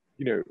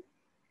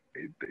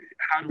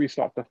 how do we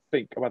start to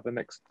think about the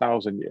next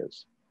 1,000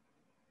 years?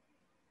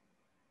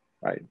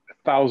 Right,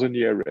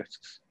 1,000-year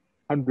risks,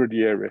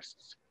 100-year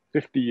risks,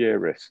 50-year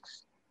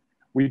risks.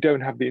 We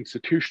don't have the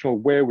institutional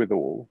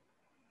wherewithal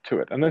to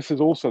it. And this is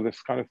also this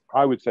kind of,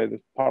 I would say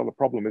that part of the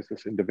problem is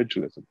this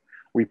individualism.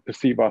 We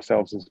perceive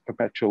ourselves as a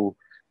perpetual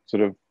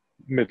sort of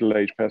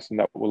middle-aged person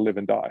that will live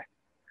and die.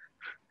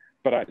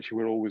 But actually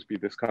we'll always be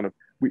this kind of,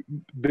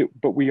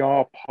 but we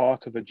are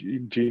part of a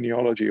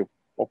genealogy of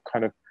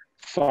kind of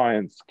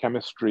science,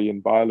 chemistry,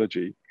 and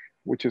biology,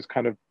 which is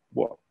kind of,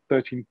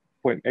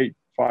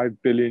 13.85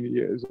 billion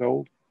years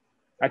old.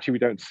 Actually, we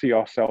don't see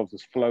ourselves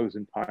as flows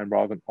in time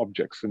rather than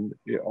objects. And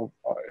the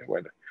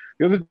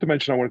other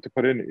dimension I wanted to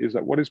put in is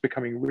that what is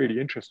becoming really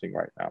interesting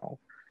right now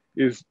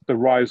is the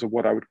rise of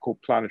what I would call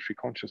planetary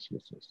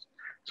consciousness.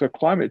 So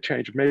climate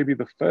change may be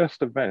the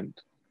first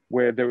event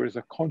where there is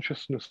a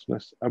consciousness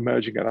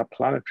emerging at a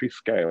planetary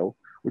scale,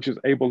 which is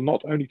able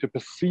not only to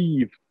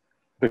perceive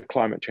the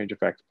climate change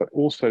effects, but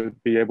also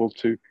be able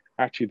to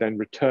actually then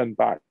return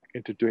back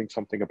into doing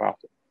something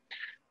about it.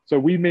 So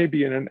we may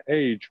be in an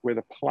age where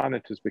the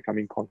planet is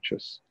becoming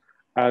conscious.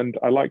 And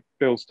I like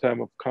Bill's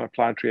term of kind of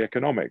planetary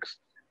economics.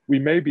 We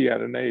may be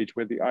at an age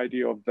where the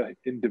idea of the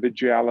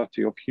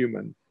individuality of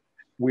human,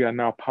 we are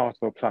now part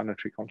of a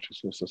planetary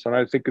consciousness. And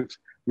I think it's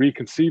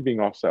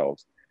reconceiving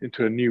ourselves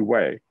into a new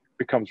way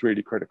becomes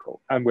really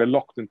critical. And we're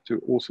locked into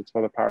all sorts of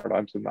other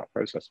paradigms in that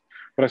process.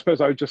 But I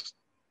suppose I would just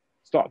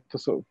start to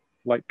sort of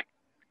like,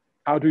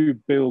 how do you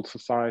build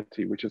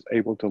society which is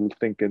able to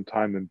think in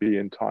time and be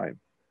in time?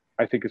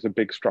 I think is a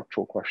big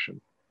structural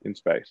question in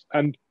space.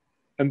 And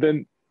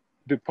then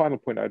the final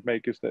point I'd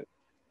make is that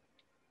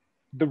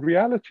the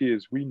reality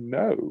is we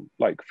know,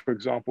 like, for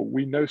example,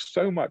 we know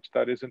so much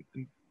that isn't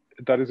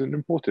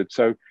imported.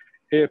 So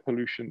air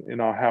pollution in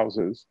our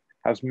houses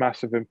has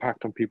massive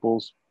impact on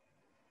people's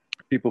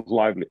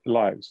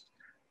lives.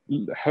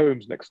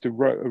 Homes next to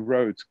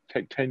roads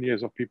take 10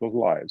 years of people's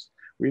lives.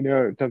 We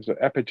know in terms of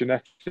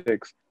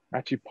epigenetics,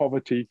 actually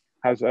poverty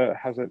has an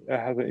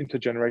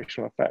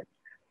intergenerational effect.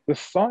 The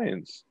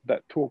science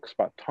that talks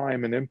about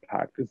time and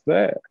impact is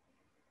there.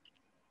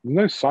 There's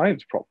no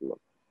science problem.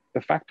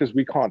 The fact is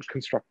we can't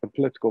construct the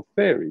political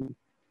theory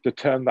to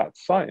turn that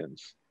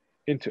science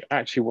into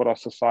actually what are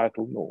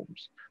societal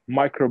norms.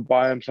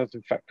 Microbiomes has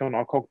an effect on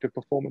our cognitive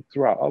performance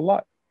throughout our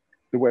life.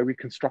 The way we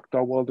construct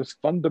our world is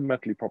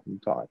fundamentally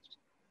problematized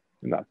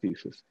in that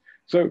thesis.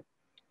 So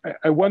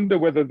I wonder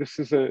whether this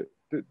is there's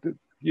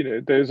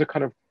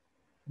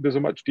a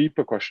much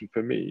deeper question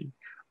for me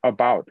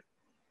about,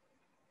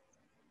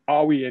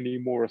 are we any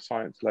more a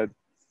science-led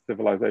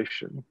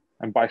civilization?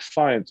 And by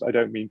science, I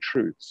don't mean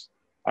truths.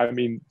 I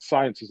mean,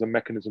 science is a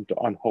mechanism to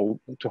hold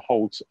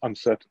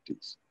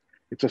uncertainties.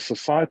 It's a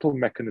societal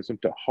mechanism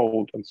to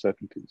hold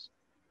uncertainties.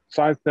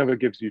 Science never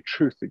gives you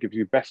truth. It gives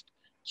you best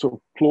sort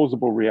of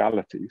plausible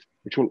realities,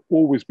 which will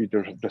always be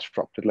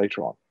disrupted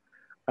later on.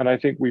 And I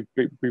think we're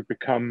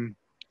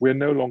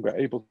no longer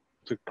able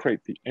to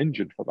create the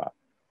engine for that.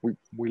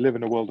 We live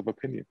in a world of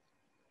opinion.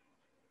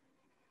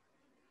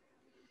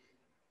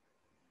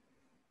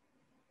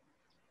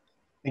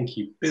 Thank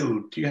you.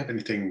 Bill, do you have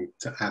anything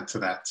to add to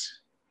that?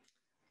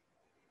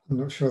 I'm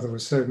not sure there were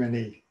so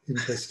many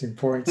interesting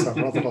points. I've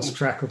rather lost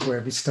track of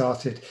where we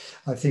started.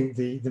 I think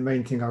the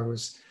main thing I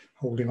was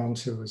holding on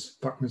to was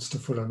Buckminster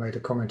Fuller made a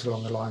comment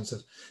along the lines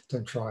of,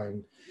 don't try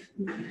and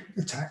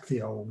attack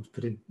the old,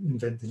 but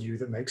invent the new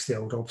that makes the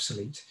old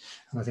obsolete.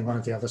 And I think one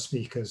of the other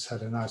speakers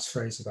had a nice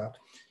phrase about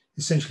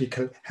essentially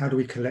how do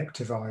we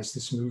collectivize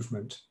this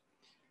movement?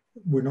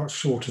 We're not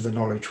short of the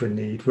knowledge we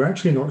need. We're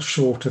actually not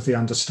short of the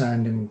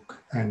understanding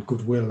and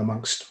goodwill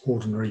amongst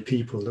ordinary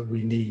people that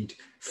we need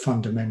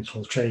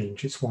fundamental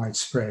change. It's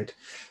widespread.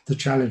 The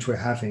challenge we're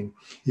having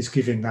is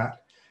giving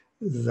that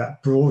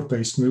that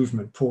broad-based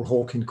movement, Paul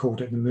Hawken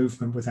called it the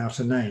movement without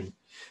a name,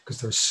 because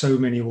there are so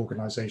many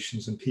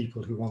organizations and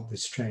people who want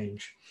this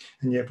change,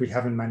 and yet we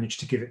haven't managed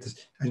to give it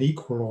an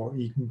equal or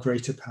even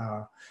greater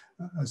power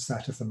as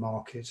that of the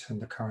market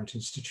and the current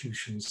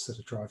institutions that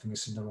are driving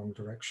us in the wrong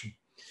direction.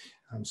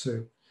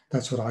 So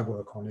that's what I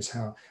work on, is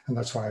how, and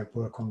that's why I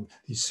work on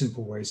these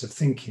simple ways of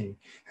thinking.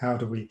 How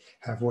do we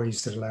have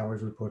ways that allow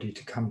everybody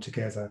to come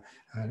together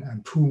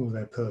and pool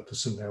their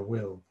purpose and their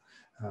will,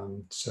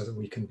 so that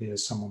we can be,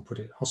 as someone put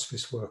it,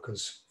 hospice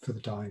workers for the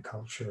dying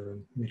culture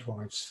and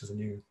midwives for the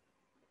new.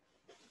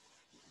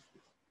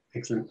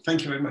 Excellent.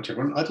 Thank you very much,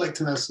 everyone. I'd like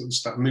to now sort of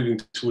start moving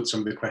towards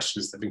some of the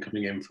questions that have been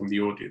coming in from the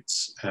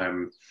audience.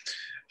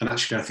 And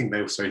actually, I think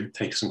they also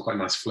take some quite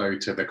nice flow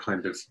to the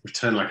kind of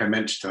return, like I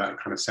mentioned, to that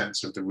kind of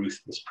sense of the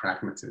ruthless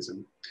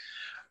pragmatism.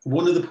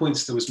 One of the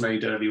points that was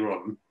made earlier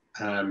on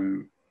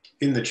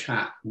in the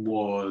chat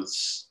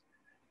was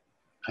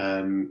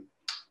that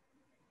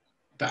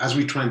as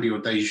we try and be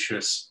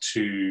audacious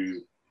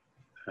to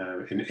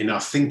in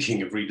our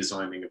thinking of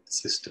redesigning of the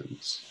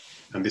systems,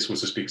 and this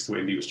also speaks to what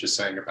Indy was just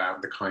saying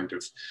about the kind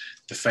of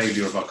the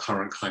failure of our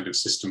current kind of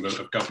system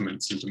of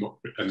governments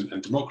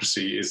and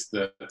democracy, is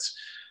that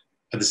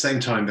at the same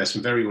time, there's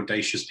some very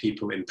audacious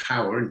people in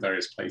power in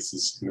various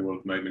places in the world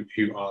at the moment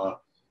who are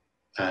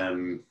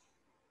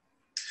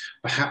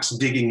perhaps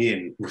digging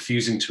in,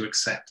 refusing to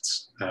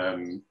accept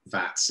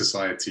that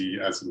society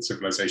as in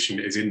civilization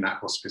is in that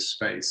hospice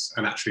space,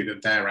 and actually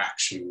that their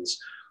actions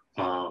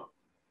are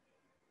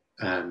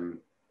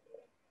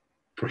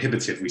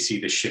prohibitive. We see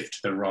this shift to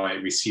the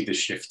right, we see this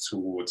shift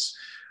towards,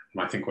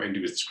 and I think what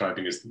Indy was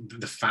describing as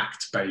the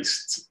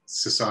fact-based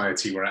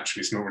society, where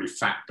actually it's not really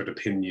fact but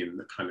opinion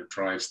that kind of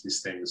drives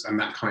these things, and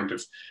that kind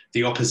of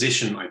the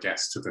opposition, I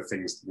guess, to the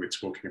things that we're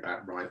talking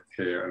about right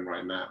here and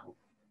right now.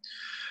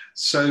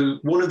 So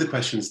one of the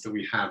questions that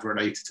we have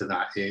related to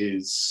that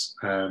is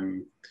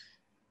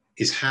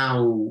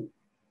how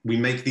we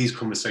make these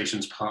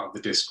conversations part of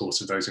the discourse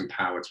of those in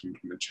power to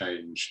implement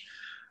change,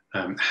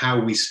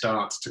 how we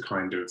start to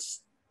kind of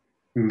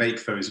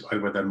make those,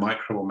 whether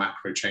micro or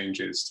macro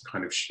changes, to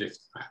kind of shift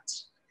that.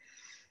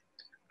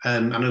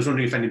 And I was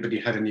wondering if anybody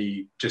had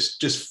any,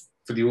 just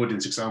for the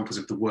audience, examples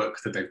of the work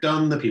that they've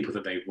done, the people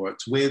that they've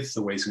worked with,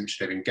 the ways in which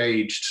they've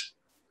engaged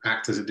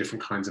actors at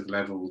different kinds of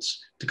levels,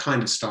 to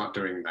kind of start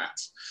doing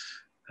that,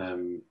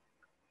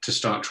 to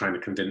start trying to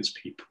convince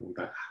people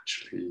that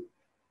actually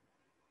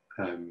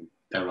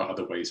there are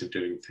other ways of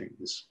doing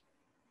things.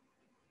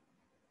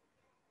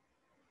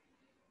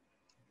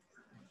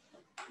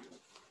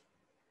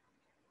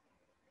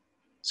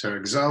 So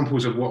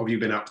examples of what have you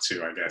been up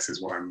to, I guess, is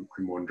what I'm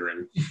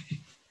wondering.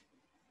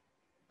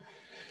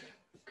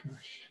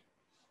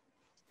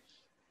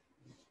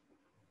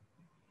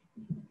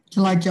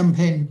 Shall I jump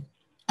in?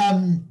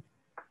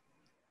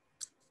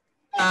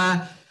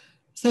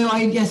 So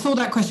I saw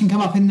that question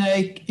come up in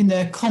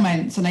the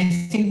comments, and I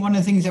think one of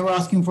the things they were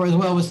asking for as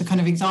well was the kind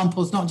of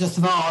examples, not just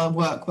of our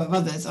work, but of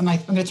others. And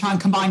I'm going to try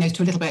and combine those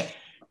two a little bit.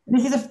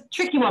 This is a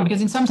tricky one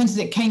because in some senses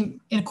it came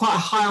in quite a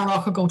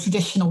hierarchical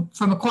traditional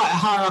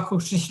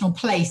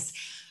place.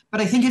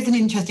 But I think it's an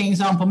interesting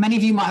example. Many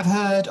of you might have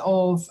heard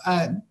of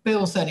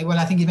Bill, certainly, well,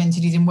 I think he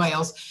mentioned he's in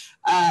Wales,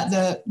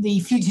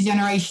 the Future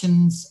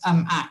Generations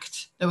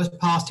Act that was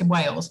passed in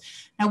Wales.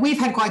 Now, we've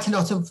had quite a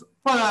lot of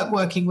work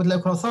working with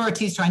local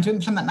authorities, trying to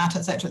implement that,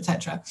 et cetera, et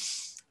cetera.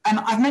 And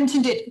I've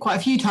mentioned it quite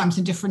a few times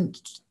in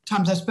different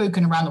times I've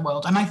spoken around the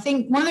world. And I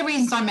think one of the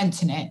reasons I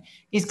mention it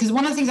is because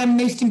one of the things I'm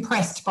most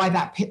impressed by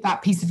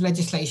that piece of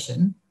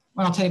legislation,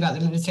 well, I'll tell you about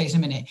the legislation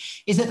in a minute,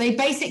 is that they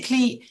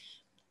basically,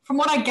 from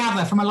what I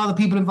gather from a lot of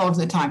people involved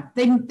at the time,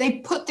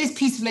 they put this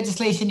piece of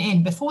legislation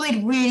in before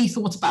they'd really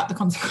thought about the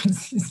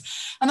consequences.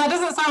 And that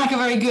doesn't sound like a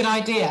very good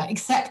idea,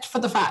 except for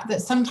the fact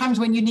that sometimes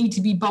when you need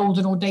to be bold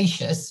and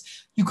audacious,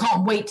 you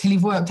can't wait till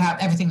you've worked out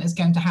everything that's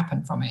going to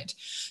happen from it.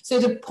 So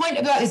the point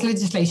about this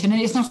legislation,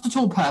 and it's not at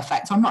all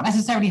perfect, so I'm not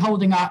necessarily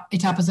holding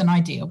it up as an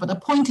ideal, but the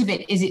point of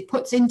it is it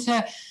puts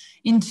into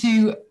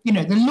the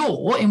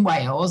law in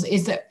Wales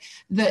is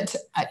that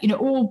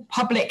all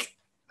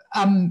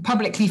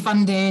publicly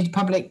funded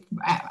public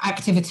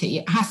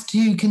activity has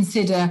to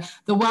consider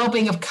the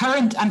well-being of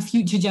current and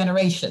future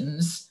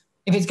generations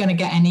if it's going to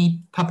get any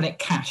public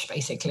cash,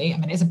 basically. I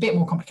mean, it's a bit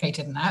more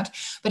complicated than that,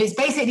 but it's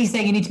basically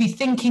saying you need to be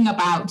thinking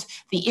about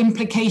the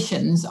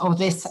implications of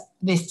this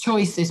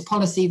choice, this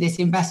policy, this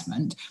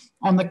investment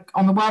on the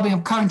well-being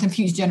of current and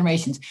future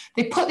generations.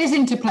 They put this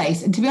into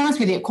place, and to be honest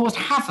with you, it caused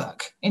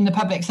havoc in the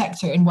public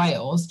sector in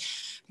Wales,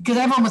 because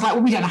everyone was like,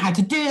 well, we don't know how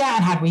to do that,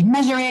 and how do we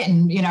measure it,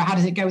 and how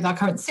does it go with our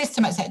current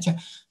system, etc.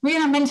 The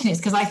reason I mention it is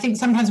because I think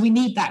sometimes we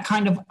need that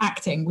kind of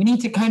acting. We need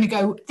to kind of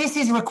go, this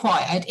is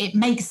required, it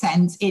makes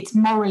sense, it's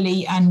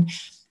morally and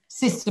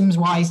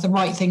systems-wise the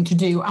right thing to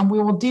do, and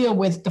we will deal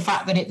with the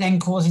fact that it then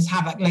causes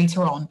havoc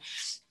later on.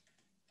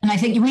 And I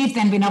think we've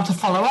then been able to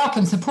follow up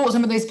and support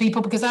some of those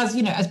people because, as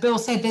you know, as Bill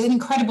said, there's an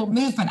incredible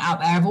movement out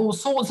there of all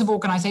sorts of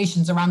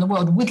organisations around the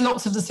world with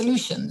lots of the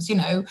solutions. You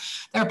know,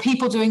 there are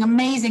people doing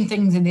amazing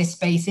things in this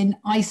space in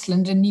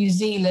Iceland and New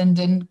Zealand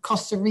and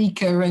Costa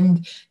Rica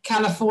and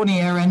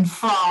California and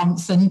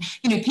France. And,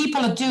 you know, people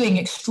are doing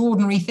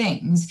extraordinary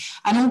things.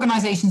 And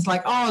organisations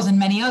like ours and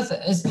many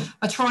others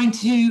are trying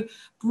to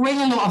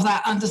bring a lot of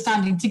that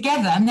understanding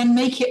together and then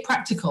make it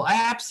practical. I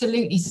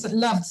absolutely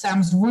loved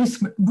Sam's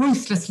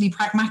ruthlessly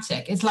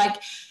pragmatic. It's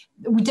like,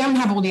 we don't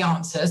have all the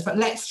answers, but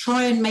let's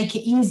try and make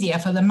it easier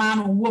for the man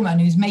or woman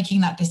who's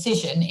making that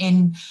decision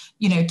in,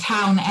 you know,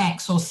 town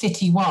X or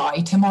city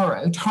Y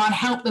tomorrow. Try and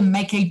help them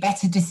make a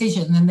better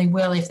decision than they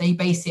will if they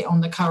base it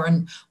on the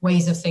current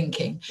ways of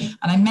thinking.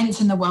 And I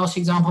mentioned the Welsh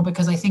example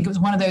because I think it was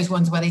one of those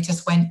ones where they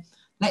just went,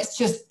 let's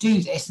just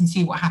do this and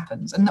see what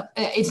happens. And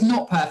it's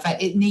not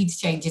perfect, it needs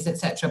changes,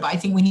 etc. But I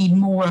think we need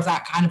more of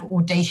that kind of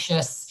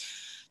audacious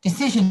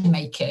decision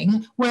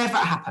making wherever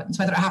it happens,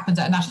 whether it happens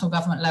at a national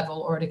government level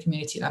or at a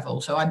community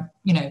level. So I,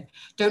 you know,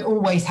 don't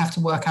always have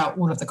to work out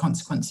all of the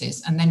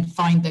consequences, and then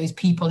find those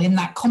people in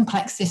that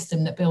complex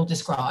system that Bill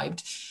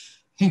described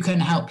who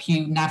can help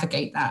you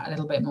navigate that a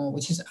little bit more,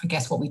 which is, I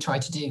guess, what we try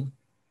to do.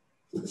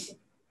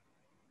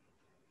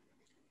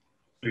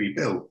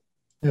 Bill.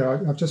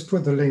 Yeah, I've just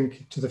put the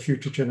link to the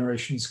Future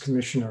Generations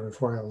Commissioner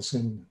of Wales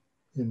in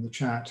the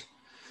chat,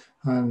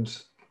 and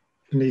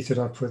beneath it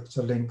I put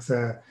the link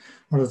there.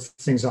 One of the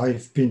things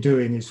I've been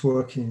doing is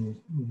working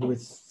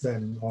with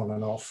them on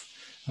and off,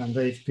 and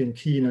they've been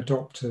keen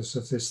adopters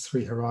of this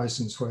Three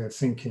Horizons way of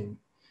thinking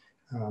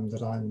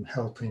that I'm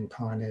helping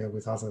pioneer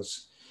with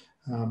others.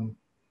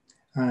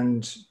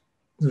 And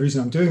the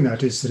reason I'm doing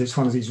that is that it's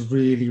one of these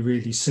really,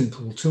 really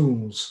simple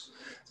tools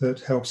that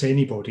helps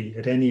anybody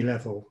at any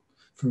level,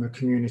 from a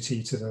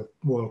community to the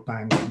World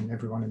Bank and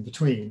everyone in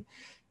between,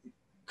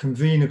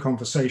 convene a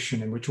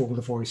conversation in which all the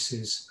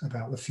voices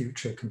about the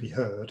future can be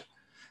heard,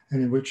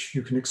 and in which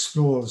you can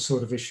explore the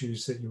sort of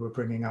issues that you were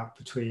bringing up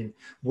between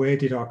where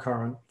did our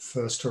current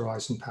first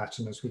horizon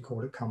pattern, as we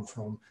call it, come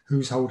from,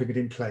 who's holding it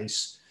in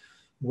place,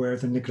 where are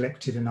the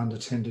neglected and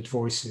unattended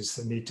voices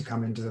that need to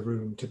come into the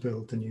room to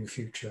build the new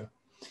future,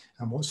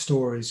 and what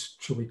stories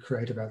should we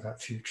create about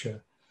that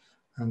future,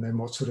 and then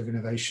what sort of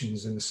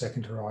innovations in the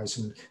second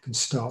horizon can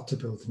start to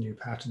build the new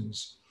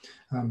patterns.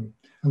 And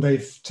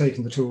they've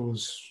taken the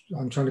tools.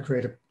 I'm trying to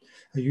create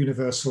a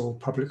universal,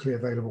 publicly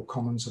available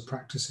commons of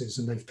practices,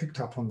 and they've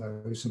picked up on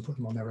those and put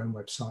them on their own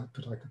website,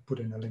 but I could put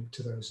in a link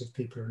to those if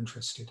people are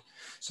interested.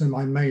 So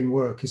my main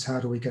work is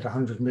how do we get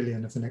 100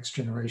 million of the next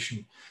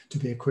generation to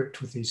be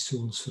equipped with these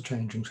tools for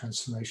change and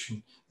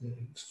transformation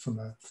from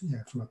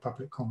a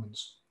public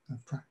commons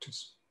of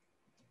practice.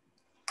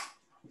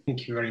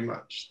 Thank you very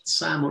much.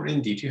 Sam or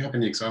Indy, do you have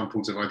any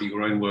examples of either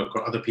your own work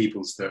or other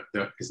people's that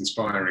is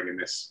inspiring in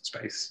this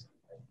space?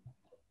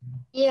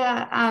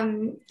 Yeah,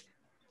 and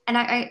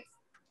I'm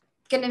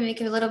going to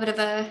make a little bit of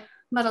a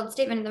muddled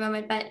statement at the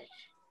moment, but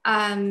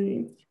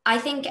I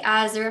think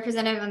as a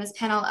representative on this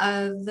panel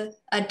of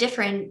a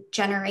different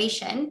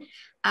generation,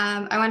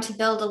 I want to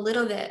build a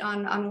little bit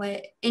on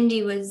what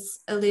Indy was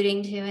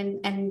alluding to,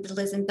 and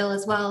Liz and Bill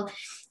as well,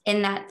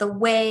 in that the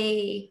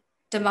way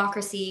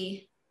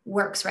democracy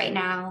works right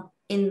now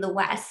in the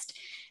West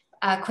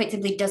quite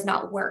simply does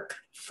not work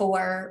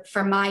for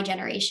my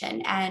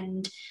generation.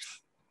 And,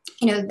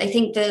 you know, I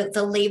think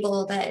the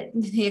label that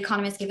the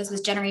economists gave us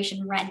was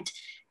generation rent.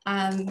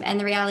 And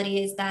the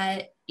reality is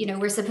that, you know,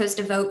 we're supposed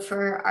to vote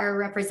for our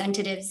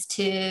representatives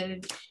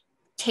to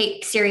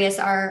take serious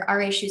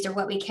our issues or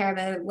what we care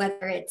about,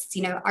 whether it's,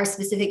 you know, our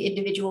specific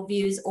individual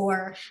views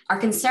or our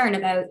concern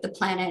about the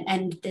planet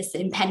and this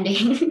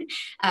impending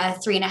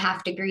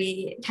 3.5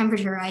 degree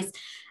temperature rise.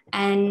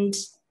 And,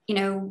 you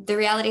know, the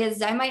reality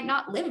is I might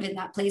not live in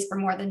that place for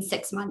more than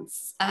 6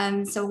 months.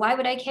 So why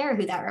would I care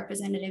who that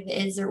representative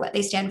is or what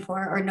they stand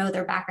for or know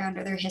their background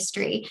or their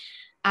history?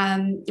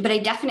 But I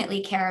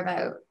definitely care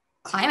about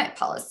climate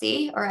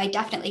policy, or I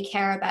definitely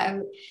care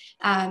about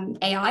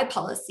AI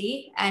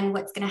policy and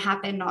what's going to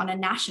happen on a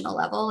national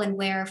level and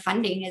where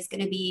funding is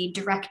going to be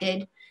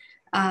directed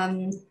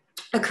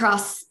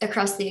across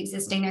the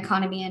existing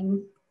economy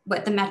and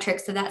what the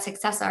metrics of that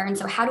success are. And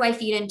so how do I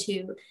feed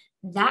into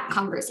that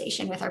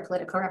conversation with our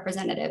political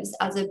representatives,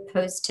 as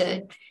opposed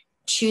to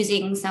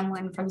choosing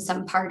someone from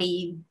some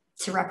party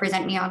to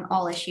represent me on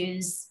all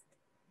issues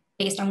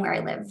based on where I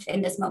live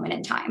in this moment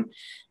in time.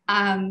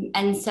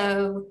 And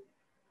so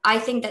I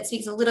think that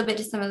speaks a little bit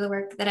to some of the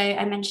work that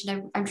I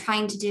mentioned I'm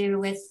trying to do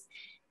with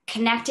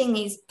connecting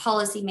these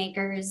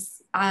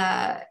policymakers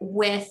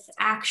with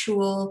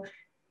actual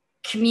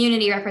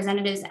community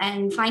representatives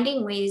and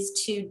finding ways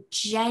to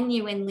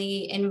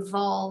genuinely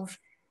involve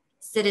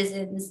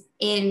citizens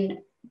in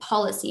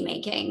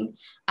policymaking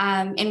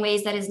in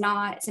ways that is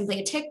not simply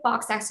a tick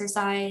box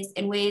exercise,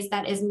 in ways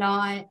that is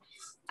not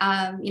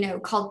you know,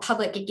 called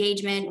public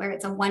engagement, where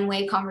it's a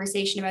one-way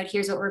conversation about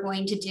here's what we're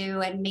going to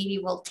do, and maybe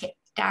we'll take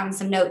down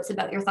some notes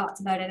about your thoughts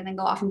about it and then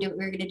go off and do what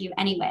we're going to do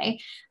anyway.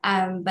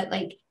 But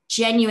like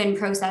genuine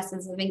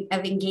processes of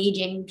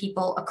engaging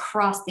people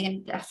across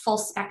the full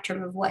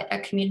spectrum of what a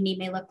community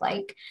may look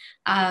like,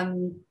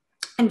 and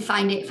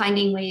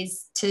finding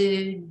ways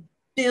to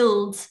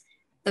build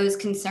those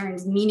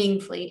concerns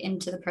meaningfully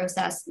into the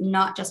process,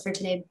 not just for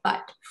today,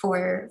 but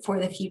for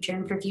the future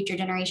and for future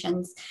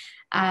generations.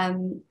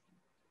 And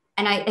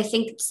I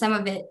think some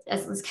of it,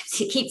 as Liz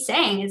keeps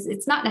saying, is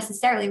it's not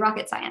necessarily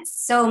rocket science.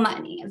 So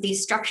many of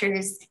these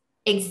structures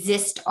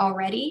exist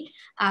already.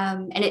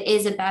 And it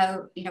is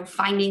about,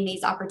 finding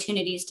these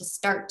opportunities to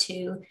start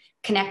to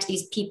connect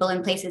these people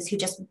in places who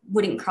just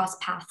wouldn't cross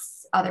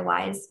paths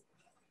otherwise.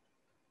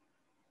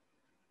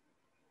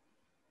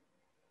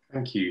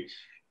 Thank you.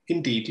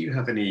 Indy, do you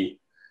have any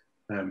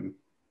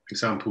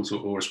examples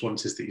or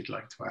responses that you'd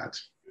like to add?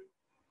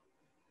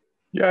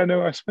 Yeah,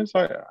 no, I suppose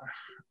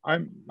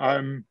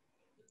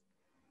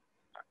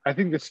I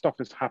think this stuff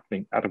is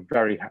happening at a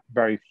very,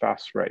 very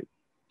fast rate.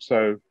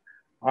 So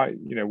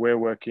we're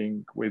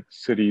working with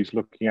cities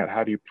looking at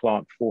how do you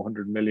plant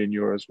 400 million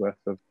euros worth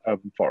of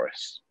urban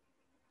forests.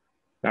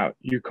 Now,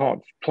 you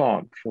can't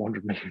plant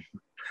 400 million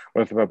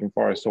worth of urban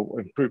forests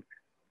or improve,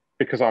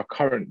 because our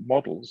current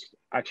models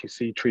actually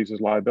see trees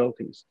as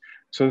liabilities.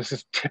 So this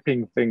is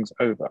tipping things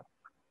over.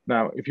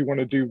 Now, if you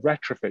want to do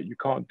retrofit, you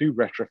can't do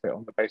retrofit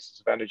on the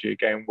basis of energy,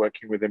 again,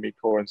 working with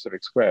Core and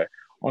Civic Square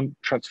on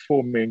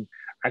transforming,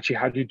 actually,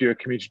 how do you do a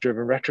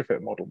community-driven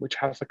retrofit model, which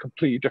has a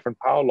completely different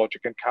power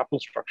logic and capital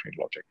structuring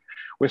logic.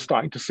 We're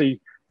starting to see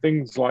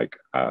things like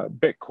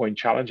Bitcoin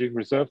challenging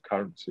reserve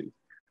currencies.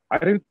 I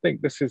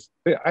think this is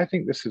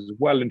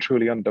well and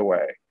truly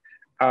underway.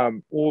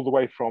 All the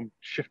way from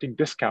shifting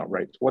discount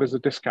rates. What is the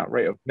discount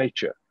rate of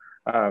nature?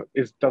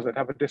 Does it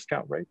have a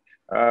discount rate?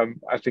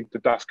 I think the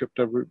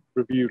Dasgupta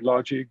review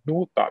largely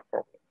ignored that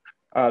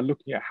problem.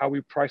 Looking at how we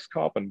price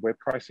carbon, we're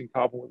pricing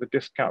carbon with a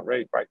discount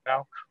rate right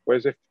now,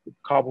 whereas if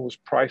carbon was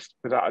priced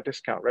without a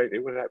discount rate,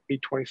 it would be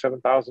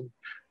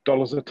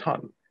 $27,000 a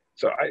ton.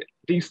 So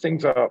these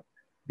things are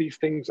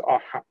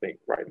happening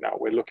right now.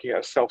 We're looking at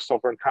a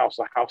self-sovereign house,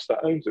 a house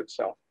that owns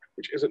itself,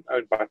 which isn't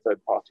owned by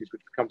third parties,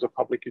 which becomes a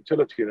public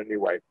utility in a new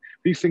way.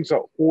 These things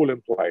are all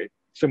in play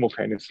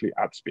simultaneously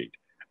at speed.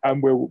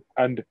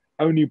 And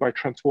only by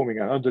transforming,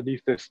 and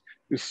underneath this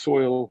is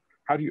soil.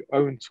 How do you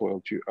own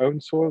soil? Do you own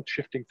soil?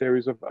 Shifting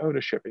theories of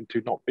ownership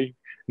into not being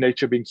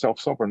nature being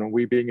self-sovereign and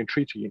we being in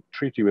treaty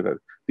with it.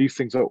 These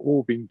things are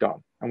all being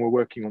done, and we're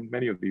working on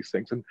many of these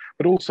things.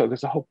 But also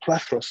there's a whole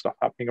plethora of stuff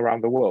happening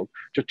around the world,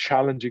 just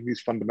challenging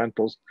these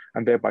fundamentals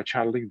and thereby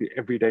channeling the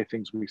everyday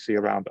things we see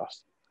around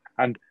us.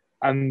 And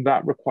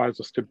that requires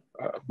us to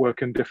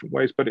work in different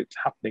ways, but it's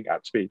happening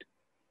at speed.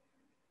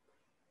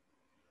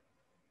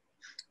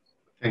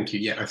 Thank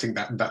you. Yeah, I think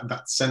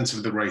that sense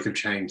of the rate of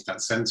change,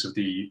 that sense of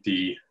the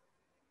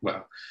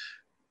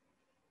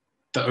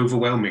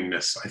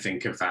overwhelmingness, I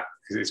think, of that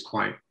is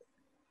quite,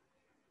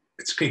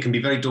 it can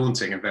be very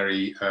daunting and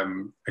very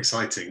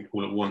exciting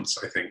all at once,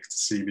 I think, to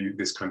see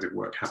this kind of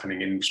work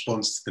happening in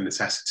response to the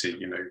necessity,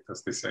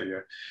 as they say,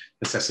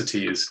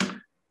 necessity is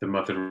the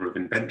mother of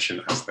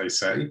invention, as they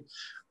say.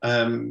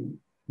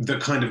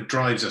 That kind of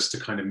drives us to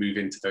kind of move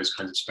into those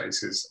kinds of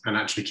spaces and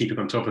actually keep it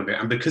on top of it.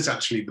 And because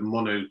actually the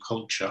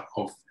monoculture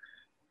of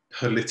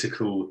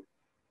political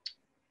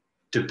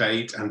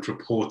debate and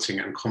reporting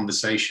and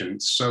conversation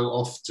so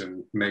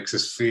often makes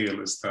us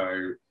feel as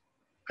though,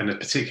 and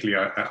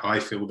particularly I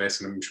feel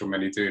this, and I'm sure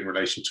many do in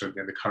relation to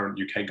the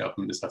current UK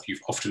government and stuff, you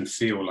often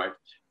feel like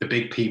the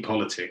big P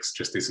politics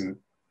just isn't,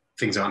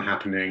 things aren't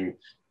happening.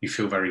 You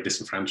feel very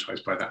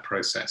disenfranchised by that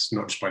process,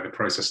 not just by the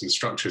process and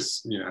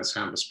structures, as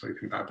Sam has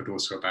spoken about, but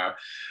also about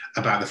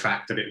the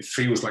fact that it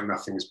feels like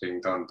nothing's being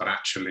done, but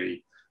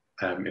actually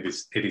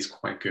it is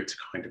quite good to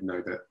kind of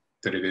know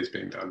that it is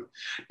being done.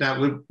 Now,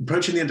 we're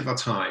approaching the end of our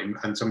time,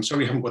 and so I'm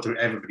sorry I haven't got through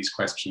everybody's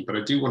question, but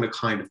I do want to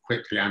kind of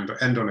quickly end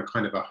on a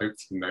kind of a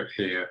hopeful note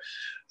here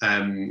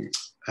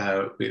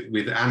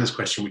with Anna's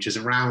question, which is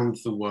around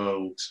the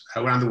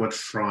word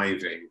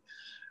thriving.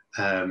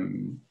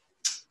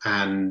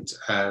 And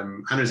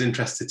Anna's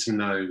interested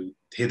to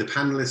hear the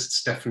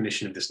panelists'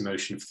 definition of this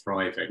notion of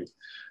thriving.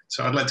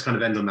 So I'd like to kind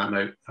of end on that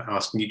note,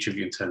 asking each of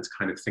you in turn to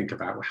kind of think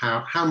about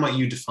how might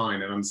you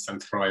define and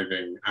understand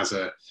thriving as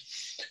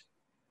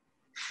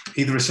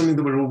either as something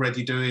that we're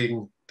already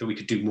doing that we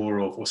could do more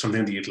of, or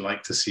something that you'd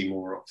like to see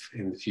more of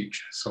in the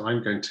future. So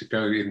I'm going to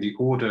go in the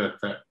order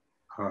that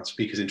our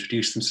speakers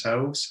introduce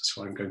themselves.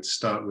 So I'm going to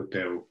start with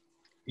Bill.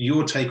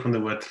 Your take on the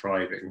word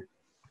thriving.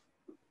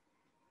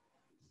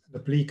 The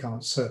bleak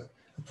answer,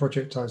 a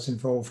project I was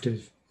involved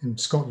in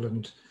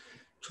Scotland,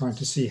 trying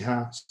to see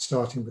how,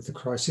 starting with the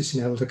crisis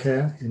in elder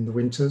care in the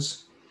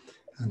winters,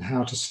 and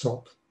how to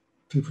stop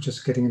people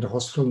just getting into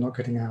hospital, not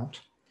getting out.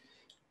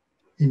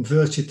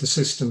 Inverted the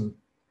system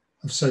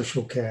of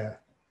social care,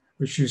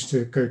 which used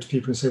to go to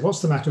people and say,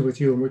 what's the matter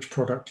with you and which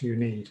product do you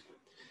need?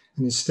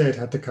 And instead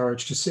had the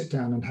courage to sit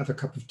down and have a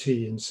cup of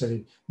tea and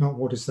say, not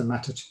what is the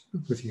matter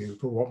with you,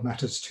 but what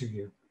matters to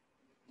you.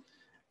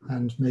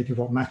 And maybe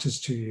what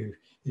matters to you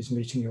is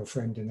meeting your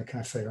friend in the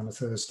cafe on a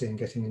Thursday and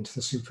getting into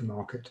the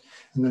supermarket.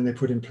 And then they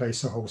put in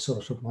place a whole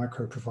sort of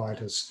micro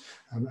providers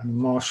and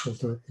marshal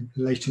the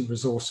latent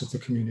resource of the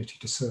community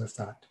to serve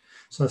that.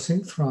 So I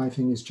think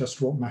thriving is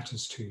just what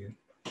matters to you.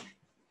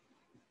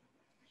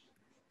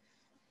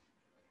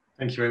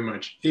 Thank you very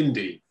much.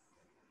 Indy.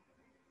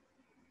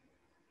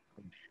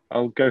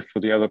 I'll go for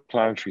the other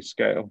planetary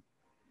scale.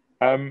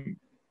 I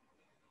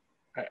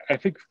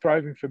think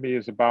thriving for me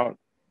is about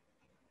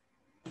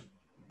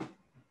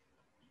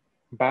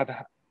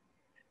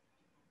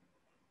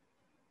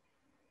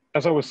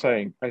as I was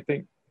saying, I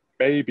think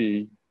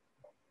maybe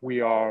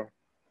we are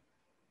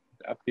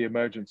at the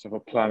emergence of a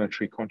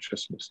planetary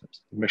consciousness,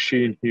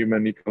 machine,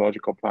 human,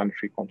 ecological,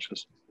 planetary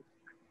consciousness.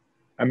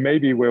 And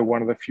maybe we're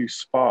one of the few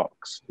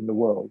sparks in the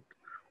world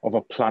of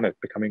a planet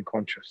becoming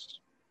conscious.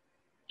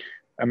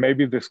 And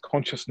maybe this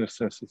consciousness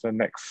is the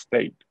next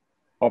state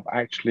of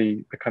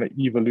actually the kind of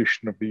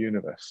evolution of the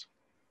universe.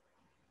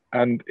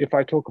 And if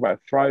I talk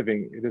about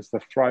thriving, it is the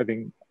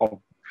thriving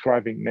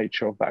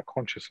nature of that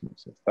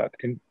consciousness,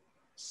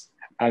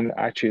 and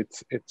actually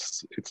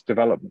its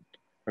development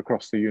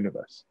across the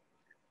universe.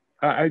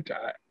 I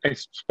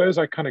suppose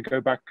I kind of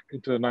go back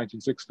into the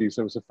 1960s.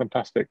 There was a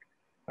fantastic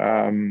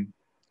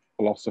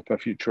philosopher,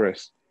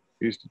 futurist,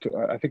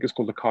 I think it's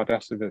called the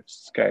Cardassian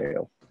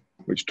scale,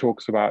 which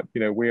talks about,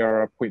 we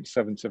are a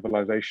 0.7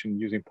 civilization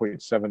using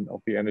 0.7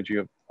 of the energy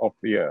of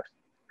the Earth.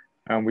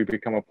 And we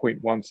become a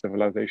 0.1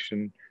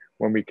 civilization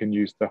when we can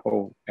use the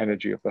whole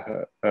energy of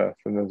the Earth.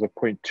 And there's a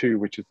 0.2,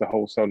 which is the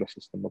whole solar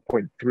system. A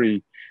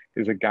 0.3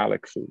 is a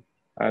galaxy.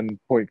 And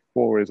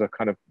 0.4 is a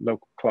kind of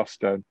local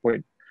cluster. And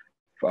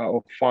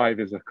 0.5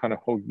 is a kind of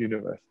whole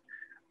universe.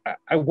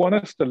 I want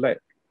us to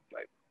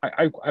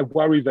I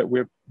worry that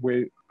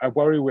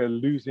we're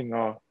losing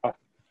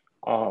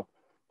our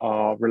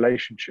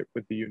relationship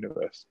with the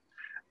universe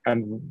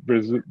and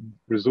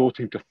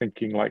resorting to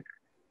thinking like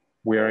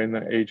we are in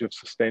the age of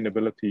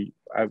sustainability,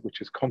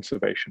 which is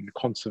conservation,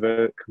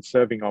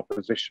 conserving our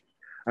position.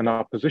 And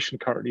our position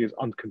currently is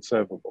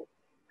unconservable.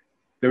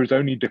 There is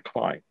only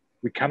decline.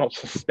 We cannot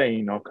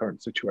sustain our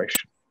current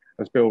situation,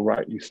 as Bill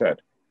rightly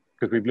said,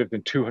 because we've lived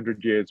in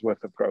 200 years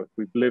worth of growth.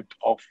 We've lived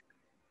off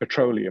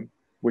petroleum,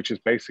 which is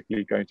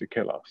basically going to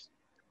kill us.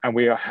 And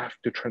we have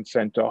to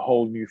transcend to a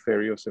whole new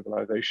theory of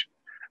civilization.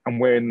 And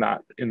we're in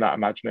that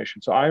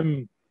imagination. So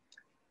I'm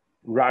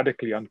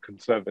radically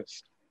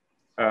unconservist.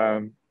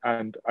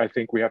 And I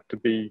think we have to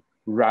be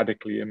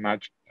radically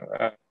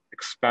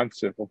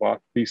expansive of our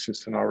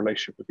thesis and our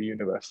relationship with the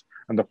universe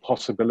and the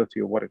possibility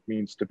of what it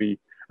means to be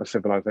a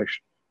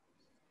civilization.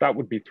 That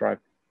would be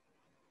thriving.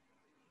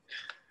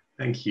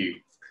 Thank you.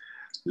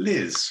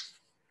 Liz.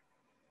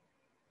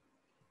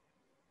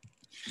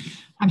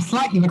 I'm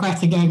slightly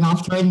regretting going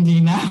after Indy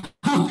now.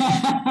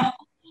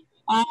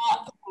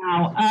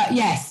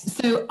 Yes,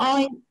 so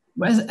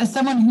as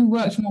someone who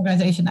works for an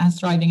organisation that has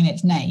thriving in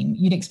its name,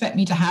 you'd expect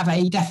me to have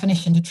a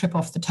definition to trip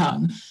off the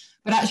tongue.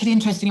 But actually,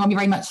 interestingly, when we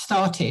very much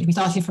started, we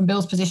started from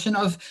Bill's position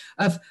of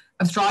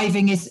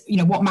thriving is,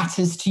 what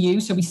matters to you.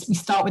 So we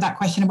start with that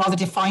question of rather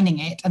defining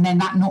it, and then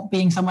that not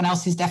being someone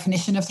else's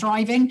definition of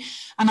thriving.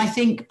 And I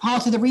think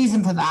part of the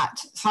reason for that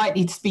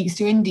slightly speaks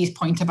to Indy's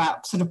point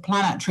about sort of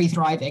planetary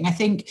thriving. I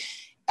think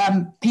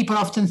people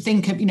often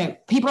think of,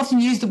 people often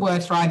use the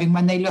word thriving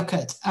when they look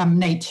at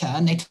nature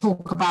and they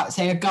talk about,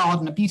 say, a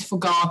garden, a beautiful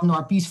garden or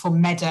a beautiful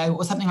meadow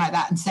or something like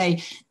that, and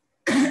say,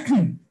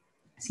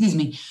 excuse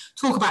me,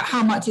 talk about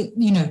how much,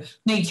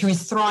 nature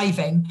is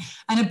thriving.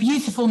 And a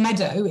beautiful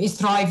meadow is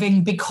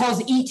thriving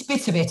because each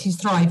bit of it is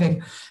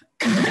thriving.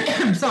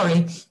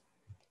 Sorry.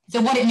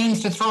 So what it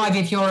means to thrive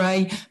if you're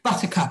a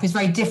buttercup is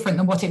very different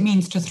than what it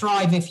means to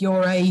thrive if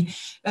you're a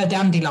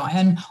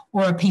dandelion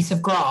or a piece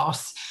of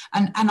grass.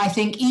 And I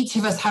think each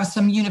of us have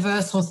some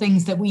universal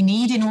things that we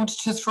need in order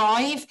to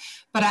thrive,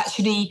 but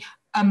actually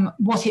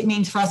what it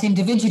means for us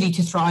individually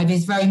to thrive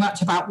is very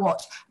much about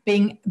what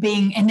being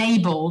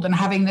enabled and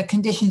having the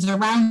conditions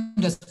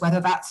around us,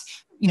 whether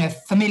that's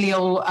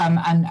familial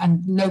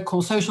and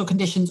local social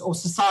conditions or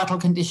societal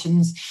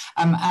conditions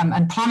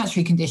and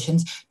planetary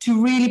conditions,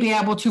 to really be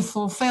able to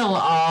fulfill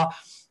our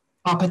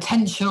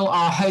potential,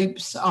 our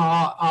hopes,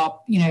 our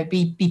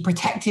be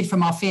protected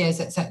from our fears,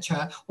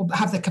 etc., or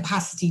have the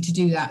capacity to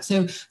do that.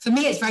 So for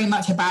me, it's very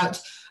much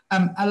about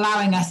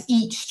allowing us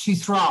each to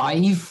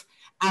thrive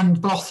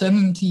and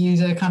blossom, to use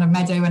a kind of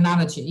meadow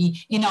analogy,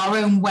 in our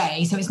own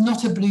way. So it's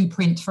not a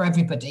blueprint for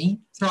everybody.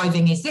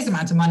 Thriving is this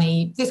amount of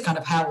money, this kind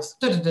of health,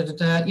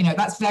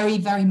 that's very,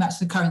 very much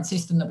the current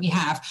system that we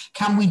have.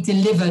 Can we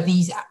deliver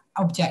these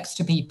objects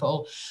to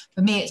people?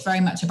 For me, it's very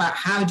much about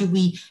how do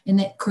we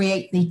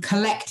create the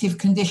collective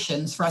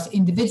conditions for us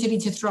individually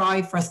to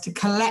thrive, for us to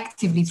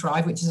collectively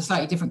thrive, which is a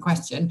slightly different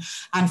question,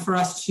 and for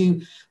us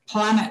to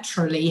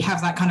planetarily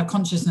have that kind of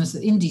consciousness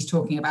that Indy's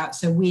talking about.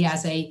 So we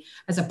as a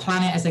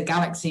planet, as a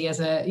galaxy, as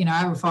a,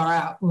 however far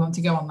out we want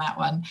to go on that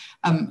one,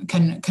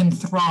 can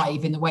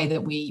thrive in the way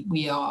that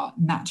we are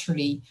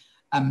naturally,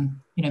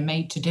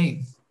 made to do.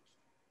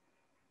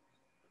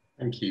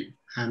 Thank you.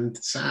 And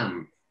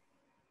Sam.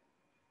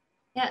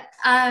 Yeah.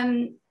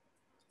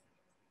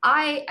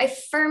 I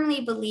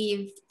firmly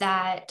believe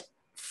that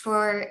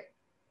for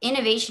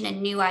innovation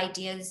and new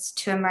ideas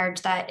to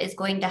emerge that is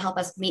going to help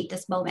us meet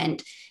this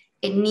moment,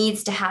 it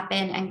needs to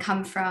happen and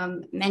come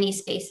from many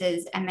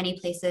spaces and many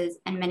places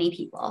and many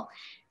people.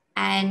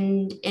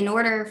 And in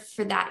order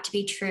for that to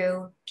be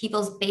true,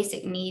 people's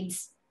basic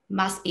needs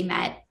must be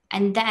met.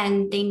 And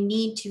then they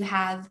need to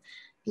have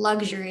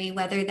luxury,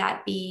 whether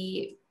that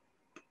be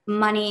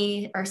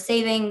money or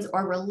savings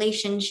or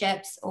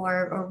relationships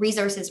or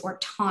resources or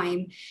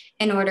time,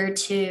 in order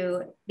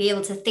to be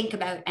able to think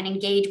about and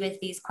engage with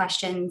these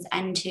questions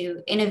and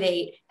to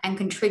innovate and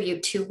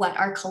contribute to what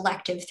our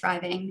collective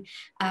thriving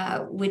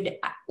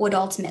would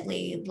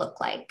ultimately look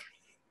like.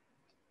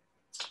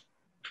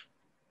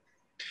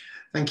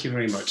 Thank you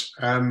very much.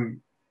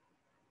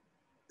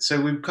 So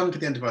we've come to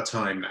the end of our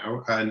time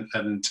now,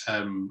 and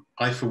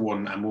I, for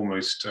one, am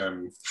almost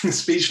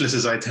speechless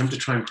as I attempt to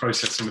try and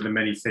process some of the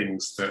many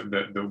things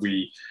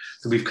that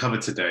we've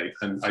covered today.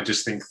 And I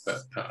just think that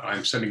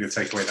I'm certainly going to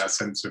take away that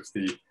sense of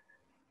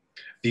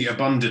the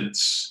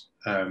abundance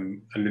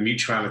and the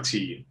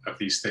mutuality of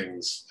these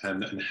things,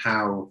 and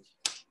how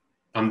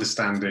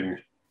understanding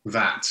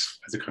that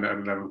as a kind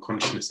of level of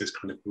consciousness is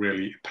kind of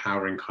really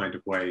empowering kind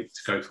of way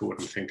to go forward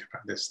and think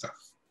about this stuff.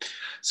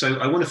 So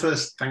I want to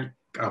first thank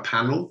our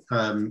panel.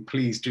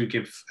 Please do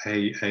give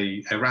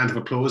a round of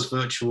applause,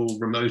 virtual,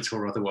 remote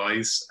or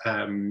otherwise,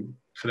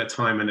 for their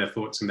time and their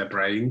thoughts and their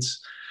brains.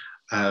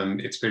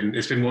 It's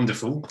been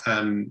wonderful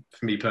for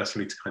me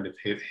personally to kind of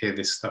hear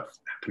this stuff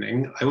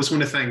happening. I also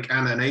want to thank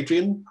Anna and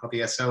Adrian, our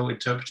BSL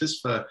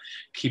interpreters, for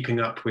keeping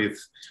up with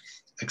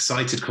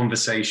excited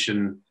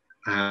conversation,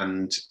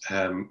 and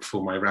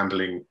for my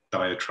rambling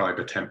diatribe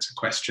attempts at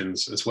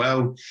questions as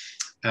well.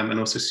 And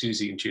also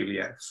Susie and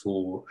Juliet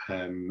for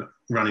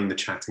running the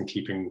chat and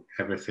keeping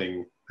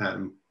everything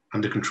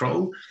under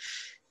control.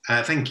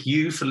 Thank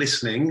you for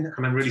listening,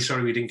 and I'm really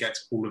sorry we didn't get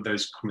to all of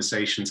those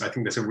conversations. I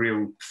think there's a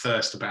real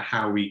thirst about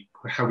how we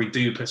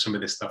do put some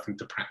of this stuff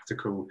into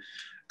practical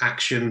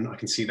action. I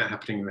can see that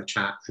happening in the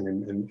chat and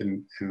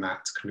in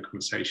that kind of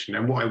conversation.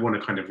 And what I want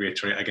to kind of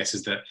reiterate, I guess,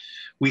 is that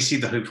we see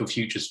the Hope for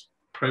Futures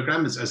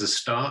program as a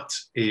start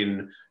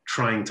in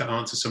trying to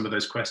answer some of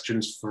those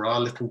questions for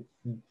our little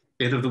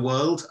bit of the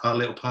world, our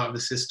little part of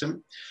the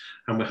system.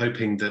 And we're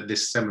hoping that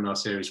this seminar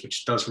series,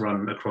 which does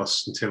run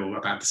across until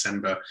about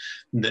December,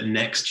 that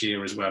next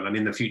year as well, and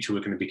in the future, we're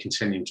going to be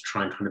continuing to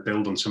try and kind of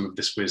build on some of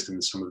this wisdom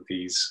and some of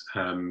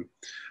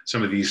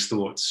these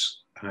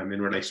thoughts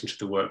in relation to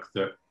the work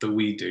that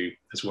we do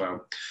as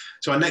well.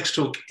 So our next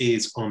talk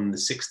is on the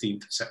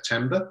 16th of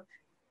September.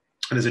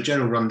 And as a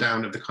general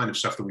rundown of the kind of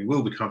stuff that we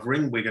will be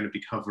covering, we're going to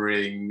be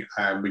covering,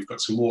 we've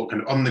got some more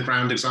kind of on the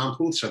ground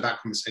examples. So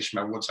that conversation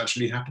about what's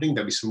actually happening,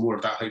 there'll be some more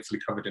of that hopefully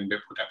covered in a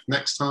bit more depth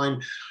next time.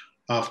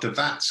 After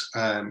that,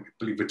 I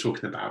believe we're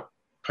talking about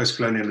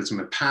post-colonialism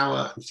and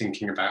power, and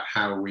thinking about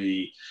how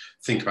we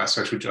think about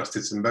social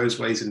justice in those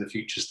ways in the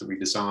futures that we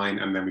design.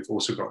 And then we've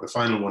also got the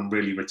final one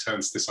really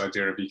returns to this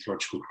idea of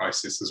ecological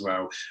crisis as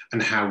well,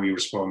 and how we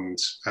respond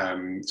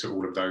to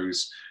all of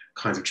those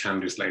kinds of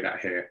challenges laid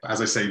out here. But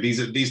as I say,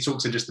 these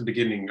talks are just the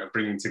beginning of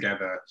bringing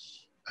together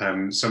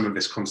some of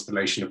this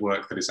constellation of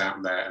work that is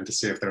out there, and to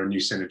see if there are new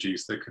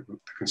synergies that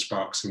can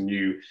spark some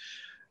new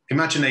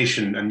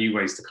imagination and new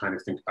ways to kind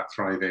of think about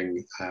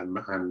thriving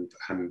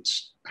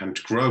and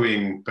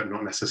growing, but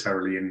not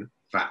necessarily in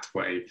that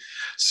way.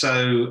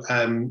 So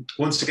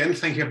once again,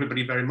 thank you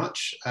everybody very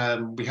much.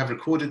 We have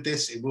recorded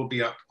this. It will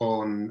be up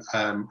on,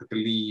 I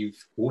believe,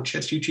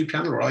 Watershed's YouTube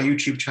channel or our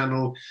YouTube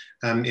channel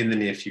in the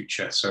near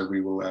future. So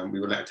we will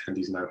let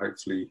attendees know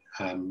hopefully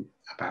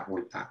about all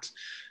of that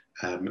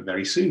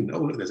very soon. Oh,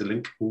 look, there's a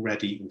link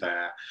already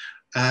there.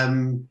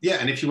 Yeah,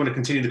 and if you want to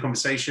continue the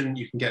conversation,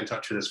 you can get in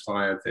touch with us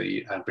via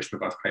the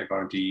Bristol+Bath Creative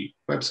R&D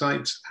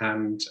website.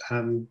 And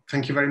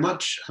thank you very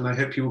much. And I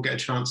hope you will get a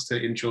chance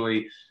to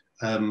enjoy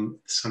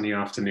sunny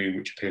afternoon,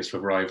 which appears to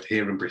have arrived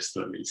here in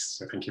Bristol at least.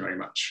 So thank you very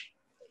much.